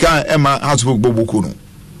yes, you can't Emma house book bobo no.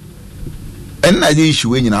 And I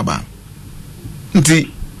issue in Yaba.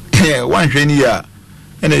 One year.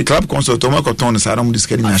 And a club concert to make a ton of Saddam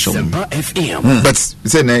discarding a show. But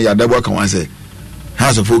say, yeah, that work on say,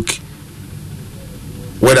 House of Folk.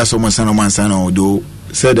 Whether someone son or man son or do,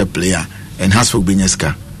 said the player, and House Folk being a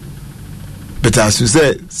scar. But as you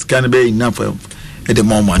said, scan be enough at the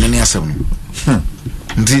moment, and yes,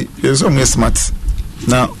 you're so much smart.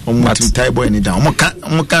 Now, I'm not to tie boy any down.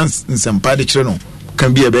 Can in some party channel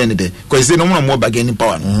can be a benefit because they don't want more bargaining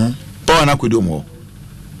power. Power, I could do more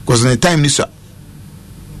because in the time this.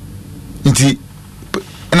 Nti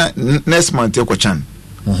next month you chan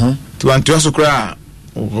to anto so kra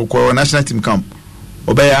ko national team camp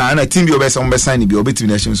obeya na team bi obesa mo sign bi obetimi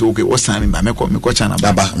nation so okay what sign me me ko chan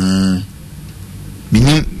baba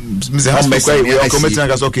mini me say how me ko metina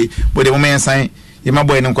ga so okay but the moment sign you my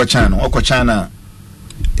boy no ko chan no ko chan na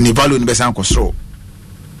ni value ni besa ko so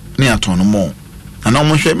ni aton no mo ana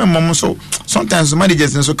mo hwe me mom so sometimes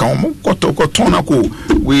managers so kan mo ko ton na ko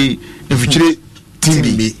we if team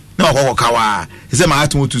bi no ko kawa say my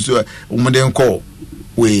heart to so umden call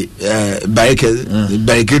we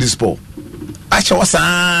barricade sport acha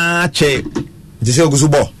wasa che they say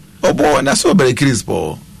ogusubo obo na so barricade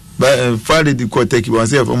sport but Friday the court take one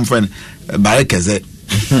say from friend barricade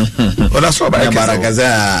o na so barricade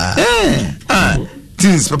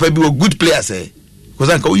things papa be good players because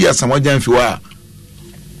anka we are some jam fiwa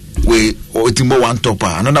we otimbo one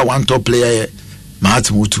topper another one top player my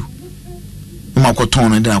heart mutu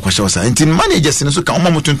makoton and then akwasha wasa nti managers no so ka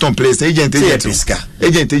omo tonton place agent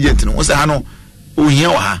no say ha no ohia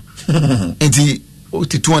wa ha nti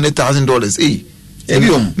 $200,000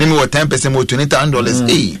 name what 10% more $20,000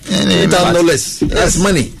 $20,000 that's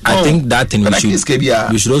money. I think that thing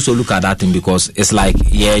we should also look at that thing because it's like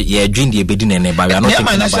yeah dream the bedin and but we are not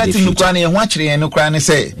thinking about the future. No kwani no kwani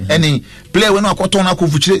say any player we no akoton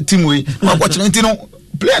akofuchire team we no akochire nti no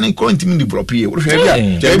player ni current team develop here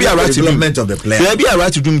there be a right development of the player there be a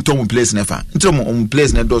right to do to place never nti mo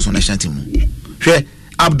place na does on national team hwe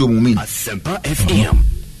Abdul Mumin Asempa FM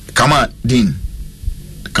Kama Dean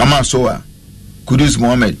Kama Soa Kudus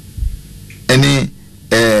Mohammed any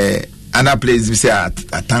other place we say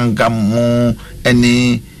Atanga Mo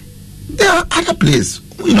any there are other place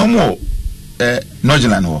you know more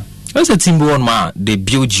Nigerian war. What's a team one man they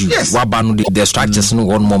build you wabanu the structures no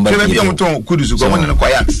one more maybe I'm to Kudus go one in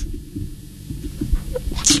Koyaks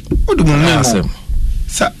what do Mumin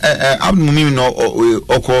Abdul Mumin no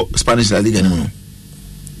oko Spanish La Liga no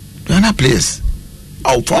other place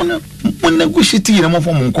out found when negotiate na mo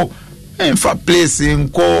from nko in fact place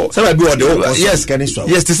nko say be what yes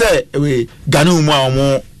to say we Ghana mu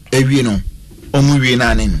awo ewie no omu wie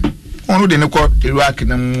na nen onu de ne ko Iraq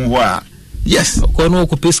na mu ho a yes ko no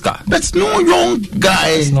ko pesca but no young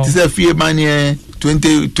guy to say fear man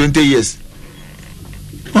 20 years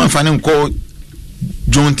one fan nko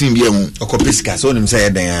John team bi ehun ko pesca so nim say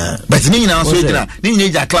den but ni na so dina ni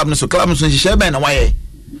nyija club no nhye ben na waye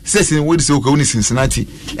says in what is okay in Cincinnati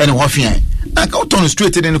and Hofian. I got on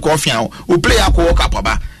straight in the coffee. We play a co up.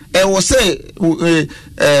 I will say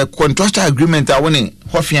contractual agreement. I winning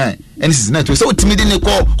Hofian and Cincinnati. So to me, they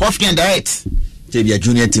call Hofian direct. They be a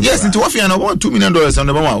junior team. Yes, into Hofian about $2 million on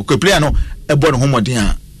the one. Okay, player no a born home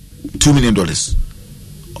dinner $2 million.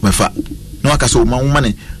 My fa no I can so my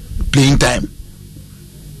money playing time.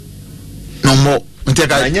 No more.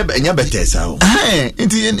 Nya better so.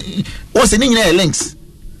 What's the name links?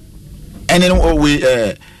 And then we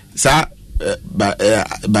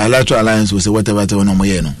bilateral alliance will say whatever to no more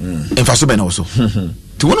no. In fact, so also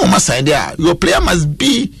to one of my side there, your player must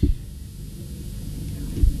be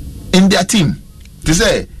in their team. To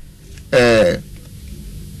say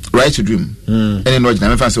right to dream. And then no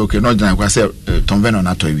say okay, no I say Tom Vernon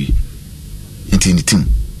na toy we into the team.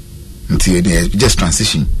 Until just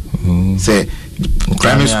transition. Say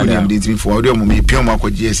primary school and the 3-4 audio me pure mark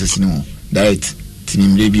GSS no direct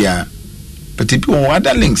team rebia. But people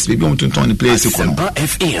other links, people want to turn the players.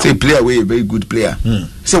 Say player way very good player.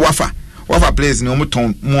 Say Wafa plays no more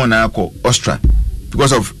more na ko Austria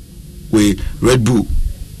because of we Red Bull.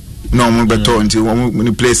 No more better until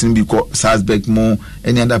when place in be Salzburg more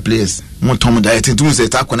any other players. More Tom direct into say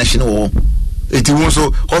that connection or it won't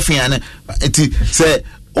so Hofian it say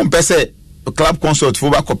on person club consult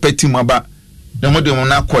for back compete team about the model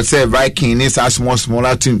na ko say Viking is a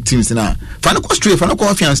smaller teams na Fanako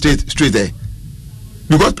straight there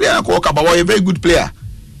because player ko Kabawa a very good player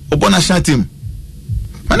obo national team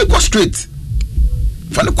Fanako straight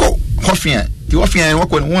Fanako Hofian the Hofian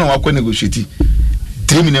wako negotiate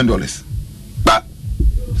 $3 million but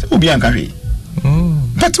obi an carry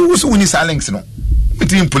but who so win silence no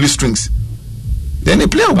between police strings then the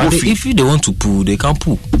player will go free. If they want to pull they can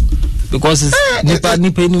pull because it's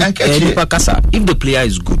nipa kasa. If the player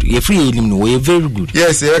is good, you free him. No, you're very good.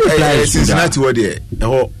 Yes, Cincinnati were there.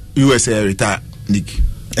 USA retire league.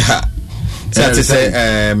 So to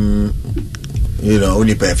say, you know,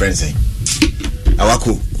 only pay friends.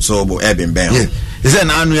 Awaku so bo Eben Ben. Yeah, is that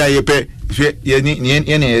now you pay?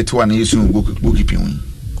 Ye to one issue bookkeeping.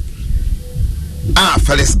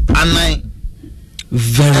 Fellas, and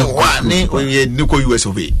very one when you look at US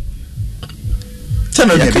of it. Tell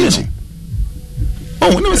me.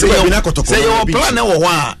 Oh, no, say your plan or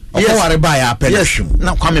what? Yes,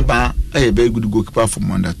 now coming back a very good goalkeeper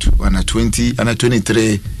from under 20, under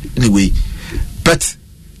 23 anyway. But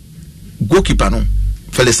goalkeeper no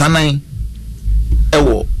Felisana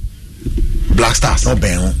ewo Black Stars. No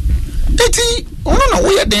ben. Eti ono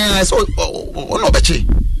we den so ono beche.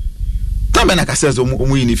 Tambe na kase so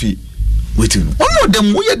mu yinifi. Wetin. Ono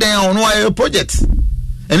dem we den ono a project.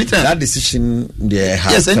 Anytime that decision they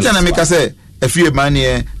have. Yes, anytime I make say a few man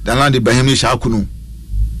here the land Ibrahim Shakunu.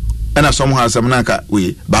 And I somehow some naka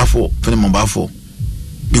we bafo phenomenon bafo.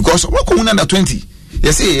 Because what come under 20?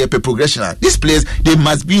 They say a progression. These players they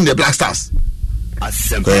must be in the Black Stars.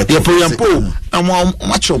 Because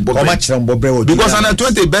under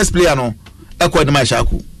 20 best player no equal the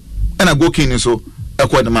Shaku. And I go king so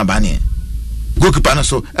equal the Mabani. Goalkeeper no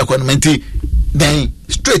so equal the Menti. Then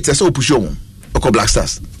straight so push on equal Black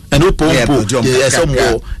Stars. And no pompo some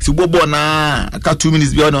more. Si bobo na aka 2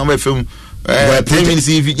 minutes beyond on my film 10 minutes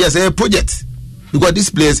if yes a project. Because this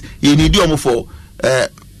place you need you for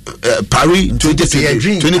Paris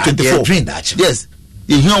 2024. Yes.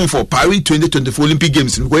 You hear for Paris 2024 Olympic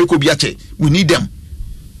Games. We need them.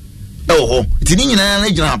 Oh, it's in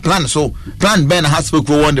a plan. So plan Ben has spoke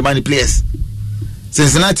for one the money players.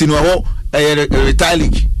 Cincinnati no retire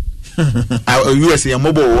league. USA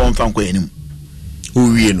mobile one fan ko enim.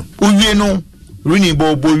 Uwie no Rini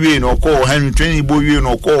bo we no call Henry training bo we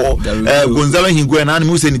no call Gonzalo Higuain na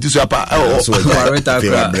mu se ni tisu apa na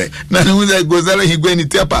mu se Gonzalo Higuain ni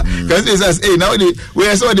tiapa can say hey now we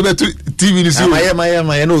are so the TV ni so my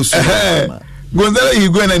no so Gonzalo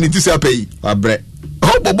Higuain na ni tisu apa yi abre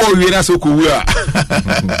ho bobo we na so ko wu a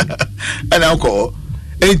ana ko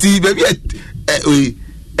enti baby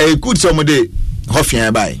good some day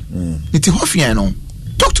Hofian by it Hofian no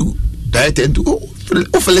talk to director and go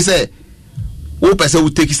ofele say who person will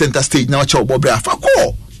take center stage now chop bobra fa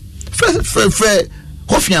call fair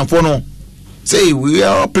Hofian for no say we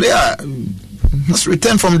are a player must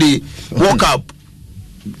return from the World Cup,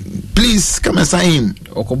 please come and sign him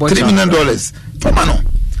 $3 million for mano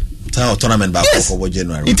tournament back for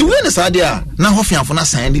January it win is idea now Hofian for not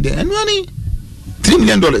sign it and money $3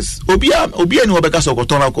 million obia ni obeka so ko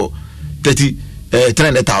tona ko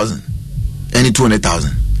 300,000 and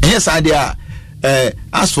 200,000 and yes idea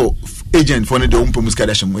as for agent for the Umpomus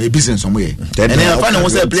Kadasham, a business somewhere. And then I find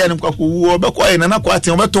was a player in Kwaku, and I'm quite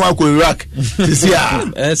in Obetonako Iraq.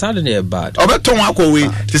 It's hardly bad. Obetonako way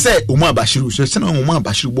to say Umar Bashiru, so send Umar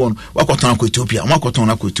Bashiru born, Wakotonako Ethiopia,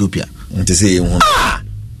 Wakotonako Ethiopia. To say,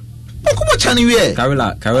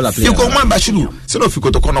 Karela, you go Umar Bashiru, so if you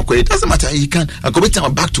go to Konoko, it doesn't matter, you can. I go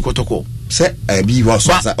back to Kotoko. Say, I be was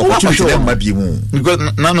opportunity them might be moon. Because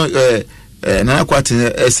Nano, Nana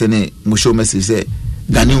Quatin, SNA, Musho message say,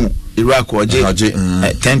 Ganu. Iraq or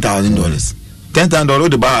 $10,000. $10,000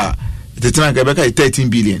 the bar the time Quebec is 13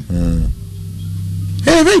 billion.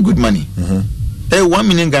 Very good money. 1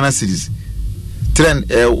 million Ghana cedis.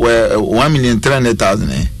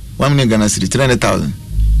 1,300,000. 1 million Ghana cedis. 300,000.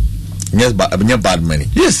 Yes, but bad money.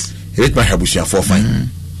 Yes. Rate my Habusha for fine.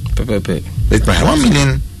 Rate my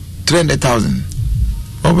 1,300,000.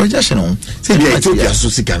 Oh, but just know. Say Ethiopia so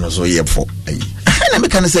sick and so here for. And I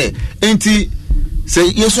can say, ain't say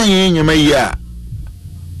yes when you may ya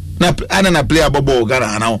na ana player bobo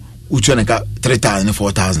Ghana now uchoneka 3,000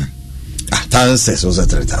 4,000 1,000 was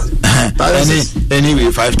 3,000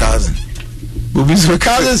 anyway 5,000 Ubiso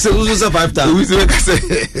 5,000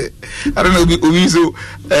 I don't know Ubiso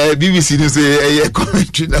BBC no say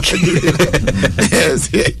commentary na yes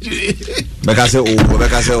because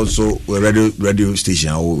also radio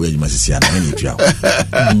station where you must see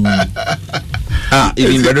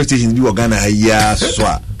even radio station you Ghana here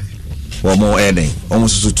so or more earning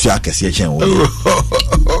almost so 2 akese chen wo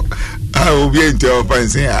I will be in your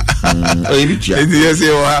fancy. Yes,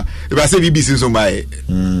 you are. If I say BBC, so my.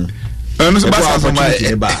 I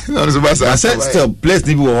said still place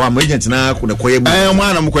the one agent now. I am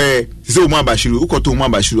one of them. So my bashu, who got to my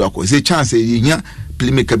bashu, say chance,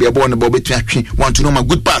 play make a be born about between want to know my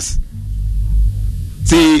good pass.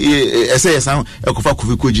 See, I say, sound a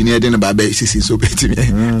coffee could engineer then about basis so petty me.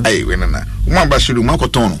 I win na. One bashu, Marco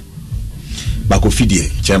Tono.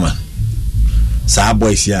 Bacofidie, chairman. Sa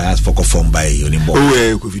boys here as for conform by Unimbo.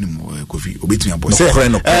 Oh, coffee, obit me a boy.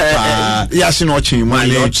 Yes, no chin,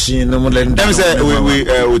 my chin, no more than that.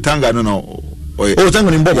 We tanga no. Oh,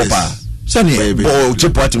 tango in Boba. Sunny, oh,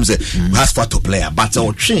 Chipatum say, has for to play, but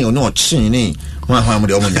oh, chin or not chin.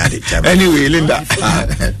 Anyway, Linda,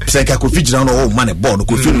 say I could feature on all money board,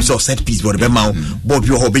 could feel himself set piece for the mouth, Bob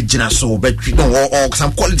your hobby, so but you know, or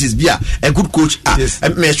some qualities be a good coach.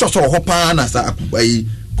 And may short or hop on as a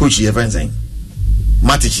coach everything.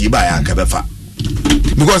 Matichi by a cabefa.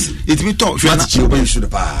 Because it will talk, you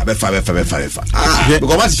should have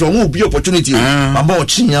because you won't be opportunity. I'm more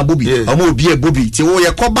chinya booby, or more be a booby, till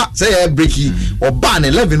your coba say a breaky or ban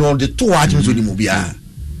 11 on the 2 items with the movie.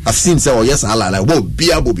 I've seen say oh yes I like wo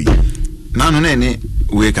bia bobi na no na ni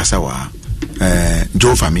we kasawa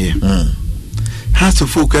Joe family has to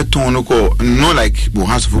focus ton no ko no like bo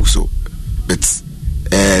has to focus so but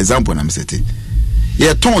example na me sete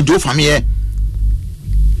yeah ton Joe family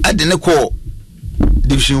adene ko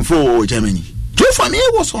division 4 Germany Joe family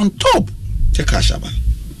was on top check ashaba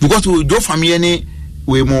because Joe family ni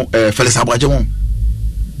we mo Felix Abraje mo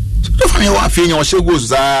Joe family wa fi nya o shego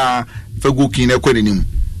za fego kin e ko ni.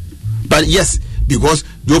 But yes, because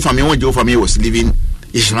Joe family was living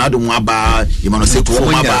Ishnado Mwaba, Imano to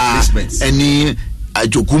Mwaba, any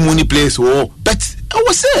Jokumuni place, but I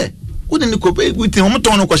was there. Wouldn't you with him?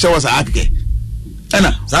 Tono Kosha was a happy.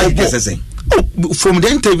 From the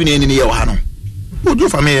interview in the Yohano, who do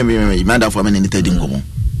family, Manda for many third go.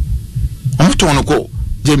 Omotonoko,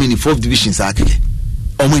 Germany 4th division Saki.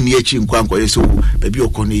 Omen Yechi in Quanko, so baby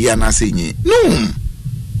Okoniana saying, no.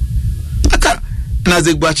 I can't.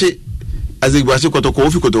 Nazigbachi. As it was a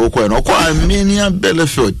kofi kotoko and Armenia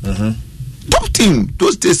Bellefield. Top team,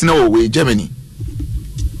 those days no way, Germany.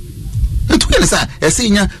 And to a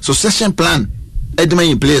senior succession plan, Edmund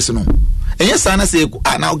in place. No, and yes, I say,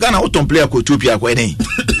 now Ghana out on player Kotupia Quene.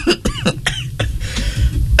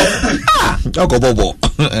 Uncle Bobo.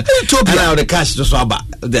 Now the cash to Swaba.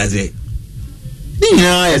 That's it.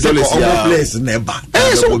 Yeah, it's a place never.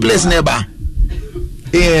 It's a place never.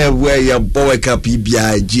 Yeah, where your boy can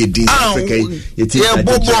PBI GD. Yeah,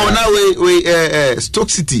 Bobo now we Stoke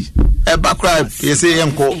City. A background, you say,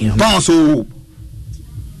 Uncle Ponso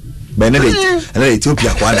Benedict and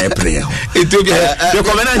Ethiopia. What I pray. Ethiopia, your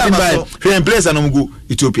covenant by in place and Umgu,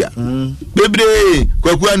 Ethiopia. Baby,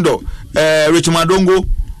 Kwakwando, Richmond Dongo,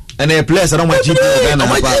 and a place around my GP.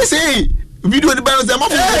 I say, video the balance.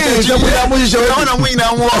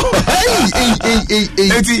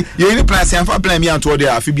 You plus and for playing me out to the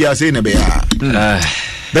Amphibia saying a bear.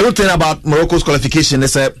 The good thing about Morocco's qualification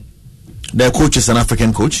is their coach is an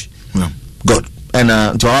African coach. Good.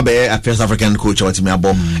 And to our a first African coach or team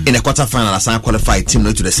in a quarter final as I qualified team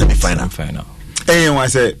to the semi final. Anyone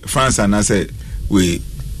say France and I say we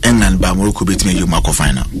England by Morocco beat me you Marco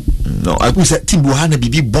final. No, I could say Tibuhana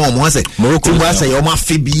be bomb was it? Morocco was say your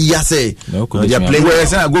Phoebe say no could play where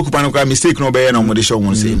I go to mistake no bear no the show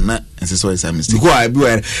won't say and so it's a mistake. But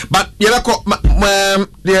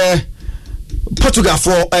the Portugal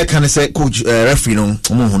for I can say coach referee no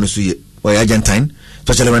or Argentine.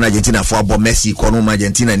 Especially when Argentina for Messi, Kono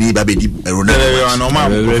Argentina ni Babedi Ronaldo.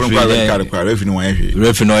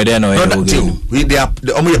 We they are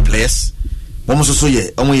the only players. Almost so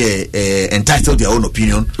entitled their own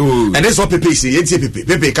opinion. And that's what Pepe say.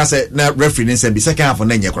 Pepe can say na referee and be second half on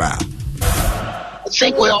Nenya crowd. I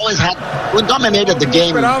think we always we dominated the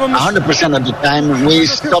game 100% of the time. We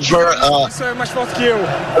suffer a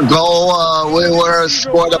goal, we were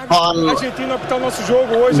scored upon, but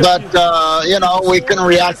we couldn't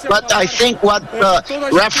react. But I think what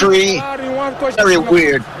referee very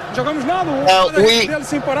weird. We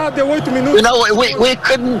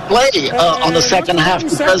couldn't play on the second half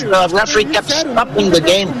because the referee kept stopping the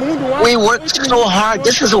game. We worked so hard.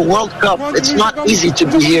 This is a World Cup. It's not easy to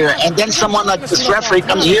be here. And then someone like this referee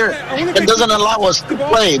comes here and doesn't allow us to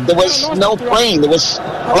play. There was no playing. There was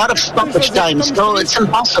a lot of stoppage time. So it's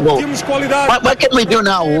impossible. What can we do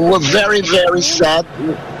now? We're very, very sad.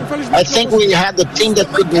 I think we had the team that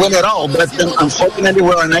could win it all, but unfortunately we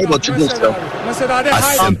were unable to do so.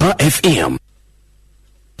 Asempa FM.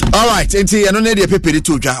 All right, enti eno ne de pepe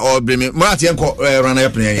to dwa or bring me Murat yenko run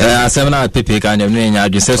up ne. Seminar pepe kan dem ne nya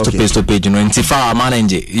adwese to page no enti fa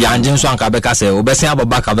manage yanje nso anka beka se obese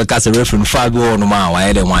ababaka beka se referee fa bi no ma wa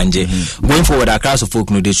ye de wanje. Going forward across folk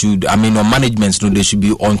no they should on management no they should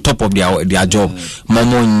be on top of their job.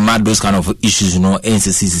 Momo mad those kind of issues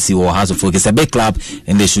NCCC or House of Folk. It's a big club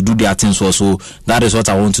and they should do their things also. That is what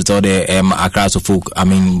I want to tell the across folk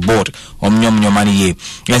board nyom money.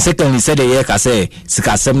 And secondly said the year say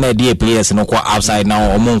sika 7 day players no outside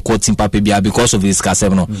now team papi because of this Sika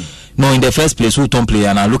no in the first place who don't play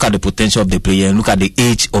and look at the potential of the player and look at the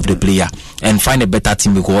age of the player and find a better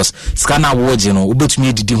team because Scanner Awards ubet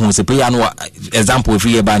me did who say player no example if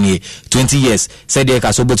you 20 years said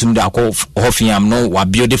the so bet me da Hoffenheim no wa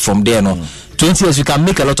build it from there no 20 years you can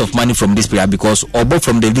make a lot of money from this player because both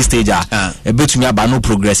from the league stage a bit me about no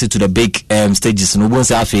progress to the big stages no won't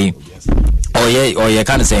say or you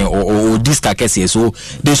can say or this kakesi so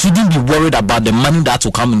they shouldn't be worried about the money that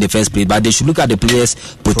will come in the first place but they should look at the players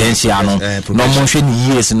potential no motion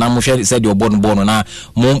years na motion said your born na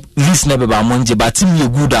mo list never ba monje but team you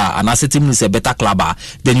good and as team is a better club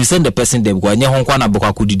then you send the person there because nye honkwa na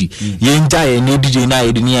bokwa kudidi ye nja ye ne DJ na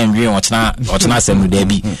ye ni enwe ochna send there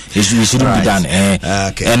be it shouldn't be done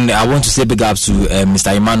and I want to say big ups to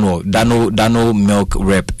Mr. Emmanuel Dano Milk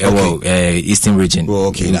Rep Eastern Region.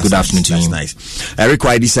 Good afternoon to you. Nice. Eric,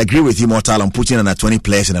 I disagree with you, Mortal, on putting under 20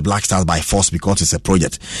 players in the Black Stars by force because it's a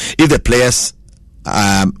project. If the players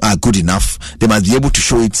are good enough, they must be able to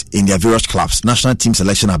show it in their various clubs. National team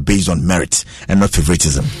selection are based on merit and not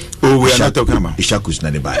favoritism. We are not talking about Ishaku's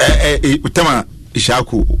Nadibai.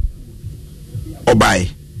 Ishaku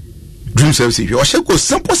Obai Dream Service.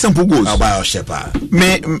 Oshaku simple goals. Obai Oshepa.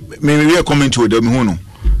 Me comment to them who know.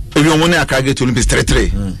 If you want to get Olympics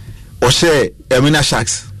 3-3. Oshe Emina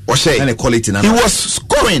Sharks. Oshe. And quality. He was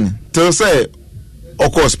scoring to say,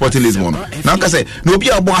 of course, Sporting Lisbon. Now I say, no be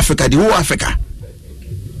about Africa, the whole Africa.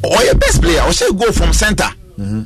 Or your best player, Oshe go from center.